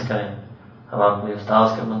بندوبست کریں، ہم اپنے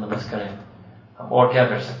استاذ کا بندوبست کریں. ہم اور کیا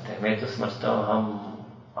کر سکتے ہیں؟ میں تو سمجھتا ہوں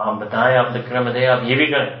ہم بتائیں، آپ ذکر میں دیں، آپ یہ بھی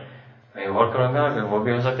کریں، میں اور کروں گا، اگر وہ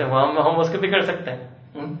بھی ہو سکتے ہیں ہم اس کو بھی کر سکتے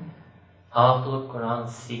ہیں. آپ لوگ قرآن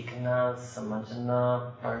سیکھنا، سمجھنا،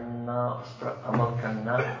 پڑھنا، اس پر عمل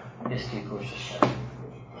کرنا، اس کی کوشش کریں.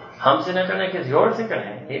 ہم سے نہ کریں کسی اور سے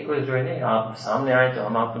کریں. یہ کوئی ضروری نہیں آپ سامنے آئیں تو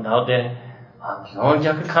ہم آپ کو دعوت دے رہے ہیں، آپ کیوں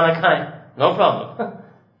جا کے کھانا کھائیں، نو پرابلم.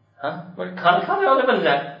 ہاں کھانا کھانے والے بن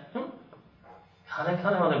جائیں، کھانا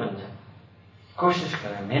کھانے والے بن جائیں. کوشش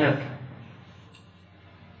کریں، محنت کریں.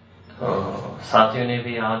 تو ساتھیوں نے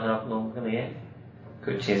بھی آج آپ لوگوں کے لیے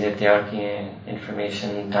کچھ چیزیں تیار کی ہیں،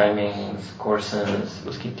 انفارمیشن، ٹائمنگز، کورسز،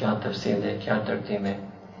 اس کی کیا تفصیل ہے، کیا ترتیب ہے.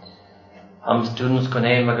 ہم اسٹوڈنٹس کو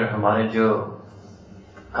نہیں مگر ہمارے جو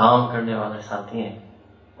کام کرنے والے ساتھی ہیں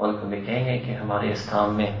ان کو بھی کہیں گے کہ ہمارے اس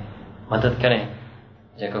کام میں مدد کریں.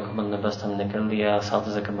 جگہ کا بندوبست ہم نے کر لیا،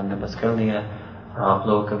 اساتذہ کا بندوبست کر لیا، اور آپ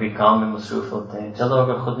لوگ کبھی کام میں مصروف ہوتے ہیں. چلو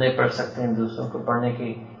اگر خود نہیں پڑھ سکتے ہیں دوسروں کو پڑھنے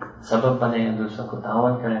کی سبب بنے، دوسروں کو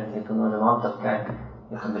تعاون کریں. یہ تو نوجوان طبقہ ہے،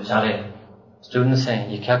 یہ تو بیچارے اسٹوڈنٹس ہیں،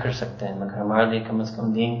 یہ کیا کر سکتے ہیں؟ مگر ہمارے لیے کم از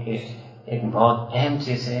کم دین کے ایک بہت اہم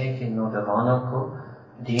چیز ہے کہ نوجوانوں کو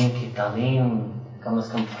دین کی تعلیم کم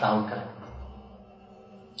از کم فراہم کریں.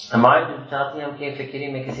 ہمارے جو چاہتے ہیں ہم کہ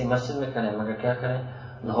فکری میں کسی مسجد میں کریں، مگر کیا کریں،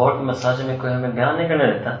 لاہور کی مساجد میں کوئی ہمیں بیان نہیں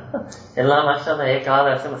کرنے دیتا. اللہ ماشاء اللہ ایک آدھ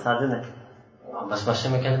ایسے مساجد ہیں بس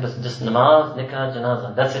مسجد میں کہتے ہیں بس جس نماز نکاح جنازہ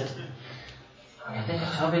that's it. کہتے ہیں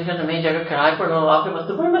 24 گھنٹے میں جگہ کرائے پر ہوں، آپ کے پاس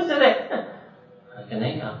تو کوئی مسجد ہے کہ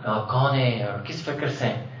نہیں؟ آپ کون ہیں اور کس فکر سے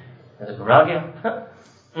ہیں؟ میں تو گھبرا گیا.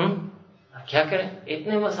 کیا کریں؟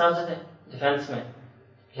 اتنے مساجد ہیں ڈیفینس میں،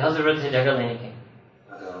 کیا ضرورت ہے جگہ لینے کی؟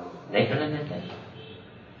 نہیں کرنے دیتے.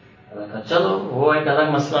 چلو وہ ایک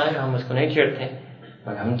الگ مسئلہ ہے، ہم اس کو نہیں چھیڑتے،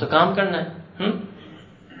 مگر ہم تو کام کرنا ہے.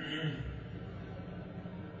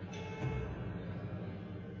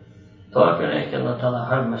 دعا کریں کہ اللہ تعالیٰ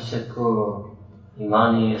ہر مسجد کو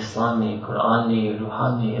ایمانی، اسلامی، قرآنی،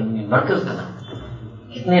 روحانی، علمی مرکز بنائے.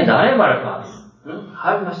 کتنے ادارے ہمارے پاس،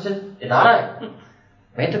 ہر مسجد ادارہ ہے.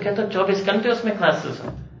 میں تو کہتا ہوں 24 گھنٹے اس میں کلاسز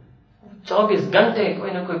ہوں، 24 گھنٹے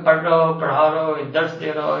کوئی نہ کوئی پڑھ رہا ہو، پڑھا رہا ہو، درس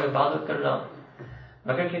دے رہا ہو، عبادت کر رہا ہو.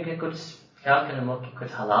 مگر کیونکہ کچھ کیا کریں، ملک کے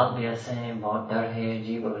کچھ حالات بھی ایسے ہیں، بہت ڈر ہے،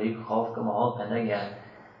 عجیب و غریب خوف کا ماحول پیدا گیا ہے،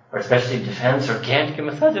 اور اسپیشلی ڈیفینس اور کینٹ کے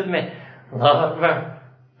مساجد میں. اللہ اکبر،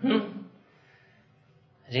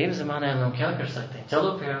 عجیب زمانہ ہے. ہم کیا کر سکتے ہیں؟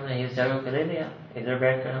 چلو پھر ہم نے اس جگہ پہ لے لیا، ادھر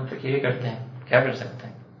بیٹھ کر ہم فکر کرتے ہیں، کیا کر سکتے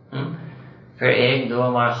ہیں. پھر ایک دو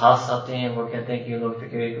ہمارے خاص آتے ہیں، وہ کہتے ہیں کہ یہ لوگ فکر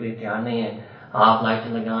کے لیے تیار نہیں ہیں، آپ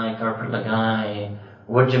لائٹیں لگائیں، کارپٹ لگائیں،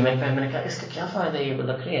 وہ جمع پہ. میں نے کہا اس کا کیا فائدہ ہے، یہ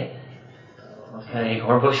لکڑی ہے، ایک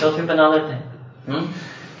اور بک شیلف بھی بنا لیتے ہیں.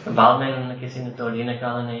 بعد میں کسی نے توجہ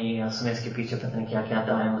نکالا نہیں، اس میں اس کے پیچھے پتہ نہیں کیا کیا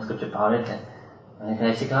آتا ہے، اس کو چھپا لیتے ہیں. میں نے کہا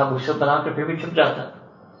ایسے کہا بک شیلف بنا کر پھر بھی چھپ جاتا.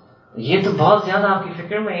 یہ تو بہت زیادہ آپ کی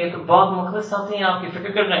فکر میں، یہ تو بہت مخلص ساتھی ہیں آپ کی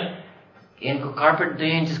فکر کر رہے ہیں کہ ان کو کارپٹ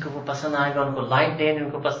دیں جس کو وہ پسند آئے گا، ان کو لائٹ دیں جن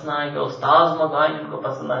کو پسند آئے گا، استاذ منگائیں جن کو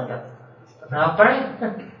پسند آئے گا. پھر آپ پڑھیں.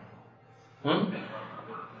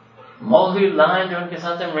 مولوی لائن جو ان کے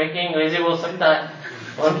ساتھ امریکی انگریزی بول سکتا ہے،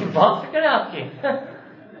 ان کی بہت فکر ہے آپ کی.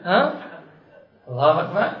 ہاں اللہ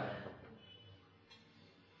اکبر.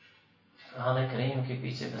 قرآن کریم کے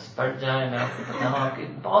پیچھے بس پڑ جائے، میں آپ کو بتاؤں آپ کے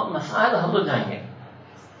بہت مسائل حل ہو جائیں گے.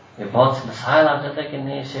 یہ بہت سے مسائل آ جاتا ہے کہ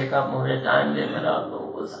نہیں شیخ آپ مجھے ٹائم دے، میرا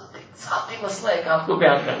ذاتی مسئلہ ایک آپ کو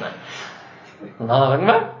بیان کرنا ہے. اللہ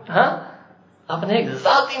اکبر. ہاں اپنے ایک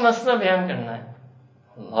ذاتی مسئلہ بیان کرنا ہے.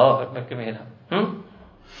 اللہ اکبر کبیرہ.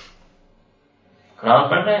 قرآن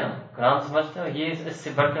پڑھ رہے ہیں، قرآن سمجھتے ہو، یہ اس سے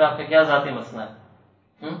بڑھ کر آپ کا کیا ذاتی مسئلہ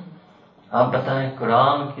ہے؟ آپ بتائیں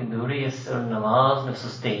قرآن کی دوری اور نماز میں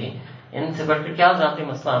سستی، ان سے بڑھ کر کیا ذاتی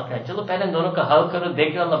مسئلہ آپ کا ہے؟ چلو پہلے ان دونوں کا حل کرو،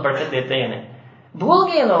 دیکھو اللہ برکت دیتے ہیں نہیں. بھول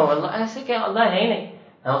گئے لوگ اللہ ایسے کہ اللہ ہے ہی نہیں.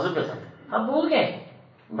 نعوذ باللہ، آپ بھول گئے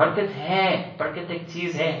برکت ہے. برکت ایک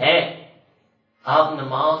چیز ہے. آپ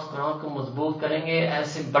نماز قرآن کو مضبوط کریں گے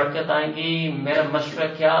ایسی برکت آئیں گی. میرا مشورہ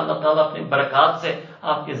کیا، اللہ تعالیٰ اپنی برکات سے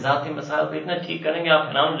آپ کے ذاتی مسائل کو اتنا ٹھیک کریں گے آپ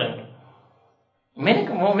حیران ہو جائیں گے.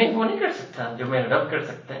 وہ نہیں کر سکتا جو میرے رب کر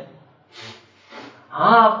سکتے ہیں.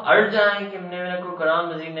 ہاں آپ اڑ جائیں کہ میرے کو قرآن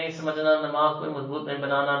مزید نہیں سمجھنا، نماز کو مضبوط نہیں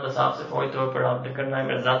بنانا، بس آپ سے فوری طور پر آپ نے کرنا ہے،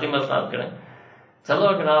 میرے ذاتی مسئلہ کریں. چلو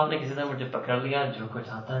اگر آپ نے کسی طرح مجھے پکڑ لیا، جو کچھ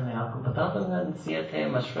آتا ہے میں آپ کو بتا دوں گا، نصیحت ہے،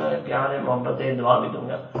 مشورہ ہے، پیار ہے، محبت ہے، دعا بھی دوں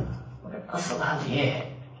گا. مگر اصل حال یہ ہے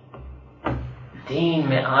دین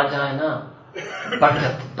میں آ جائے نا،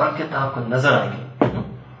 برکت آپ کو نظر آئے گی.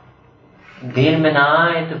 دین میں نہ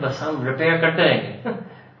آئے تو بس ہم ریپیئر کرتے رہیں گے.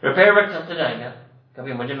 ریپیئر ورک چلتے جائیں گے.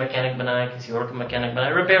 کبھی مجھے میکینک بنایا، کسی اور کو میکینک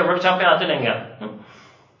بنایا، ریپیئر ورک شاپ پہ آتے رہیں گے.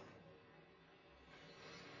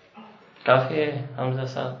 کافی ہے حمزہ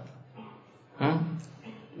صاحب،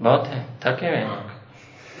 بہت ہے، تھکے ہوئے ہیں.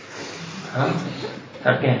 ہاں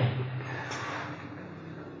تھکے ہیں،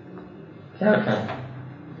 کیا کریں.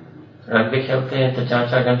 رگبی کھیلتے ہیں تو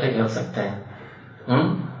 4 گھنٹے کھیل سکتے ہیں.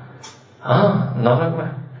 ہاں نارمل میں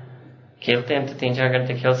کھیلتے ہیں تو 3-4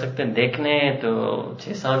 گھنٹے کھیل سکتے ہیں، دیکھنے تو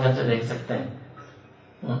 6-7 گھنٹے دیکھ سکتے ہیں.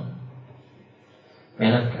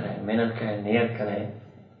 محنت کریں، نیت کریں،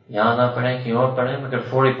 یہاں نہ پڑھیں کہیں اور پڑھیں، مگر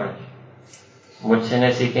فوری پڑھیں. مجھ سے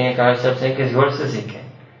نہیں سیکھیں، کہا سب سے کسی اور سے سیکھیں،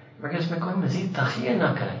 مگر اس میں کوئی مزید تاخیر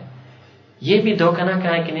نہ کریں. یہ بھی دھوکہ نہ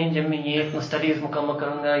کہیں کہ نہیں جب میں یہ اتنا اسٹڈیز مکمل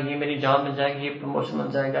کروں گا یہ میری جاب مل جائے گی، یہ پروموشن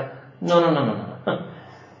مل جائے گا. نو.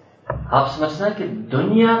 آپ سمجھنا کہ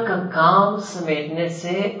دنیا کا کام سمیٹنے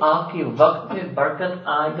سے آپ کی وقت میں برکت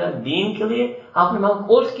آئے گا. دین کے لیے آپ نے وہاں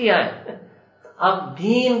کورس کیا ہے، آپ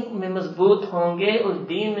دین میں مضبوط ہوں گے، اس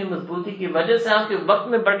دین میں مضبوطی کی وجہ سے آپ کے وقت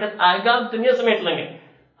میں برکت آئے گا، آپ دنیا سمیٹ لیں گے.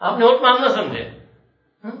 آپ نے اور معاملہ سمجھے.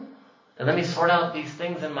 Let me sort out these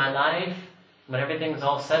things in my life. When everything is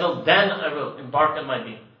all settled, then I will embark on my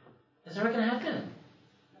deen. It's never going to happen.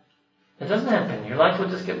 It doesn't happen. Your life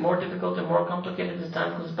will just get more difficult and more complicated as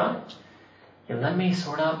time goes by. You let me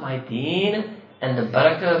sort out my deen, and the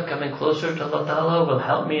barakah of coming closer to Allah Ta'ala will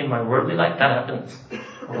help me in my worldly life. That happens.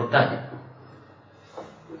 ہوتا ہے.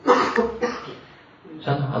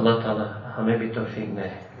 چلو اللہ تعالیٰ ہمیں بھی توفیق دے.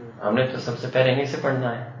 ہم نے تو سب سے پہلے انہیں سے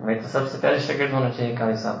پڑھنا ہے. ہمیں تو سب سے پہلے شاگرد ہونا چاہیے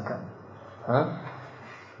قاری صاحب کا. ہاں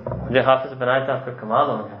مجھے حافظ بنایا تھا، آپ کا کمال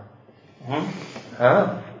ہو گیا. ہاں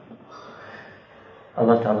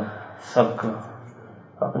اللہ تعالیٰ سب کو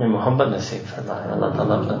اپنی محبت نصیب فرمائے. اللہ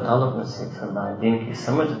تعالیٰ اپنا تعلق نصیب فرمائے. دین کی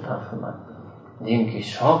سمجھ عطا فرمائے. دین کی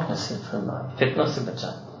شوق نصیب فرمائے. فتنوں سے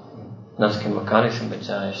بچائے، نفس کے مکاری سے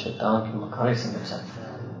بچائے، شیطان کی مکاری سے بچائے.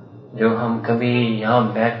 جو ہم کبھی یہاں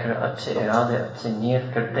بیٹھ کر اچھے ارادے، اچھے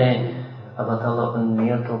نیت کرتے ہیں، اللہ تعالیٰ ان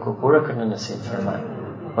نیتوں کو پورا کرنا نصیب فرمائے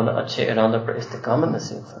اور اچھے ارادوں پر استقامت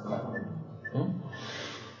نصیب فرمائے.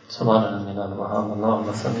 سبحان ربنا وبحمدہ، اللهم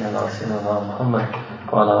صل على سيدنا محمد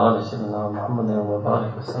وعلى آل سيدنا محمد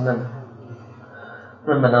وبارك وسلم.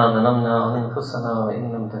 ربنا ظلمنا أنفسنا وإن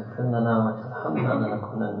لم تغفر لنا وترحمنا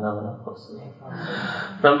لنكونن من الخاسرين.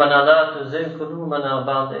 ربنا لا تزغ قلوبنا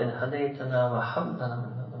بعد إذ هديتنا وهب لنا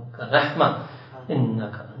من لدنك رحمة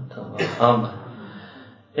إنك أنت الوهاب.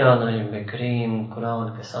 یا نبی کریم قرآن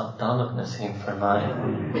کے ساتھ تعلق نصیب فرمائے،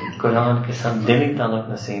 قرآن کے ساتھ دلی تعلق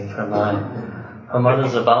نصیب فرمائے. ہماری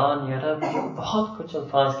زبان یا رب جو بہت کچھ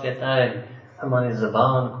الفاظ کہتا ہے، ہماری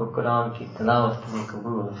زبان کو قرآن کی تلاوت کے لیے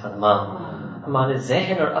قبول فرما. ہمارے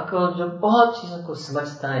ذہن اور عقل جو بہت چیزوں کو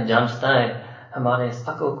سمجھتا ہے، جانچتا ہے، ہمارے اس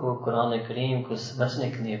عقل کو قرآن کریم کو سمجھنے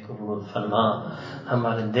کے لیے قبول فرما.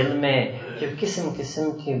 ہمارے دل میں جو قسم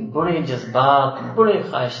قسم کے برے جذبات، برے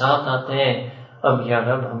خواہشات آتے ہیں، اب یا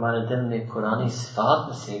رب ہمارے دل میں قرآنی صفات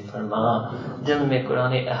نصیب فرما، دل میں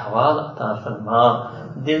قرآنی احوال عطا فرما،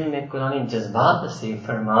 دل میں قرآنی جذبات نصیب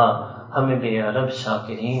فرما. ہمیں بھی یا رب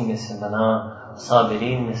شاکرین میں سے بنا،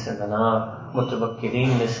 صابرین میں سے بنا،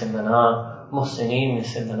 متوکلین میں سے بنا، محسنین میں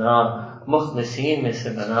سے بنا، مخلصین میں سے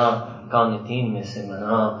بنا، قانتین میں سے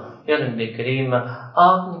بنا. یا نبی کریم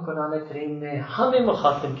آپ نے قرآن کریم میں ہمیں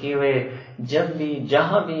مخاطب کیے ہوئے جب بھی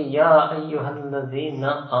جہاں بھی یا ایھا الذین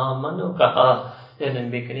آمنوا کہا، یا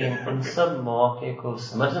نبی کریم ان سب مواقع کو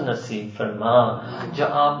سمجھ نصیب فرما. جو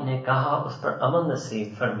آپ نے کہا اس پر عمل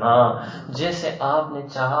نصیب فرما، جیسے آپ نے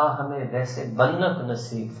چاہا ہمیں ویسے بننا کو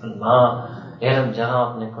نصیب فرما. اے رب جہاں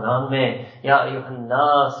آپ نے قرآن میں یا ایھا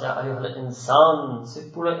الناس، یا ایھا الانسان سے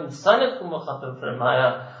پورا انسانیت کو مخاطب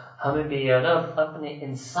فرمایا، ہمیں بھی یا رب اپنی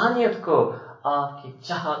انسانیت کو آپ کی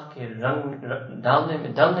چاہت کے رنگ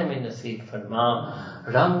ڈالنے میں نصیب فرما،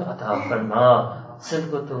 رنگ عطا فرما،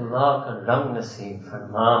 صبغت اللہ کا رنگ نصیب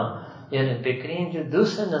فرما۔ یا رب کریم جو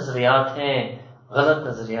دوسرے نظریات ہیں، غلط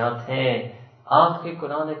نظریات ہیں، آپ کے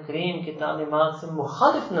قرآن کریم کی تعلیمات سے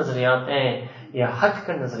مخالف نظریات ہیں یا ہٹ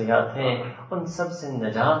کر نظریات ہیں، ان سب سے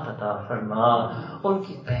نجات عطا فرما، ان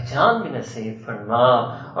کی پہچان بھی نصیب فرما،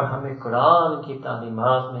 اور ہمیں قرآن کی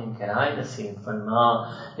تعلیمات میں گہرائی نصیب فرما۔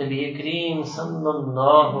 نبی کریم صلی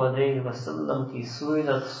اللہ علیہ وسلم کی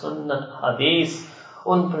سیرت، سنت، حدیث،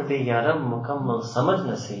 ان پر بھی یا رب مکمل سمجھ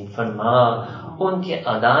نصیب فرما، ان کے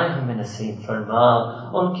ادائیں ہمیں نصیب فرما،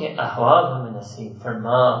 ان کے احوال ہمیں نصیب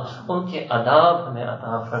فرما، ان کے آداب ہمیں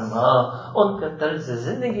عطا فرما، ان کا طرز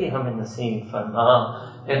زندگی ہمیں نصیب فرما۔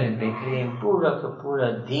 اے رب کریم پورا کا پورا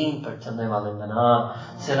دین پر چلنے والے بنا،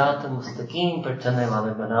 صراط مستقیم پر چلنے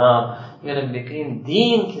والے بنا۔ اے رب کریم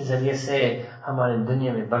دین کے ذریعے سے ہمارے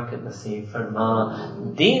دنیا میں برکت نصیب فرما،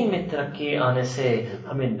 دین میں ترقی آنے سے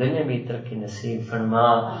ہمیں دنیا میں ترقی نصیب فرما،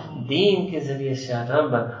 دین کے ذریعے سے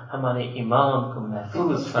رب ہمارے ایمان کو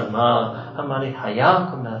محفوظ فرما، ہمارے حیا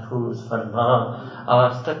کو محفوظ فرما۔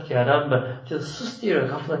 آج تک یا رب جو سستی اور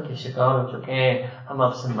غفلت کے شکار ہو چکے ہیں، ہم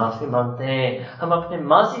آپ سے معافی مانگتے ہیں، ہم اپنے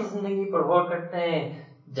ماضی زندگی پر غور کرتے ہیں،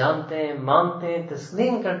 جانتے ہیں، مانتے ہیں،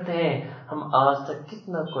 تسلیم کرتے ہیں، ہم آج تک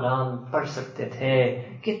کتنا قرآن پڑھ سکتے تھے،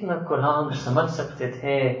 کتنا قرآن سمجھ سکتے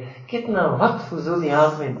تھے، کتنا وقت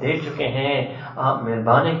فضولیات میں دے چکے ہیں۔ آپ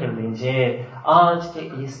مہربانی کر لیجئے، آج کے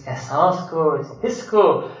اس احساس کو، اس حس کو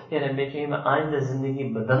یا رب کریم آئندہ زندگی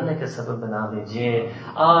بدلنے کا سبب بنا دیجئے،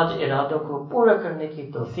 آج ارادوں کو پورا کرنے کی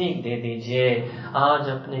توفیق دے دیجئے، آج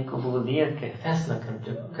اپنی قبولیت کے فیصلہ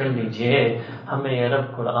کر لیجئے۔ ہمیں یا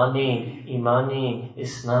رب قرآنی، ایمانی،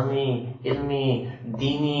 اسلامی، علمی،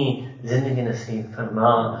 دینی زندگی نصیب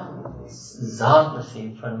فرما، ذات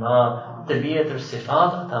نصیب فرما، طبیعت اور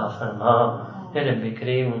صفات عطا فرما۔ اے رب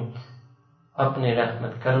کریم اپنے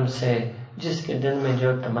رحمت کرم سے جس کے دل میں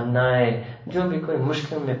جو تمنا ہے، جو بھی کوئی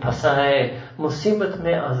مشکل میں پھنسا ہے، مصیبت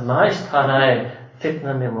میں آزمائش کھا رہا ہے،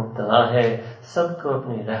 فتنہ میں مبتلا ہے، سب کو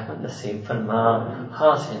اپنی رحمت نصیب فرما،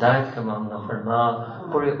 خاص ہدایت کا معاملہ فرما۔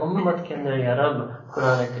 پوری امت کے اندر یا رب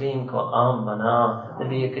قرآن کریم کو عام بنا،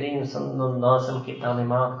 نبی کریم صلی اللہ علیہ وسلم کی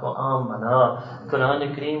تعلیمات کو عام بنا، قرآن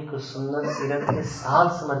کریم کو سنت سیرت کے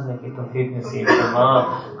ساتھ سمجھنے کی توفیق نصیب فرما،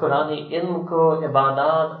 قرآن علم کو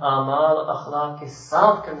عبادات، اعمال، اخلاق کے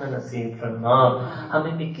ساتھ کرنا نصیب فرما،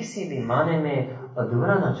 ہمیں بھی کسی بھی معنی میں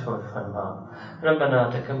ادھورا نہ چھوڑ فرما۔ ربنا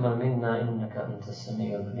تقبل منا انك انت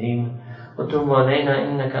السميع العليم وتب علينا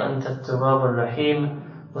انك انت التواب الرحيم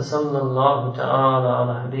وصلى الله تعالى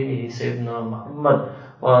على حبيبه سيدنا محمد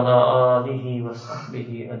وعلى آله وصحبه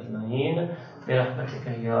أجمعين برحمتك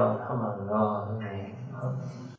يا أرحم الراحمين۔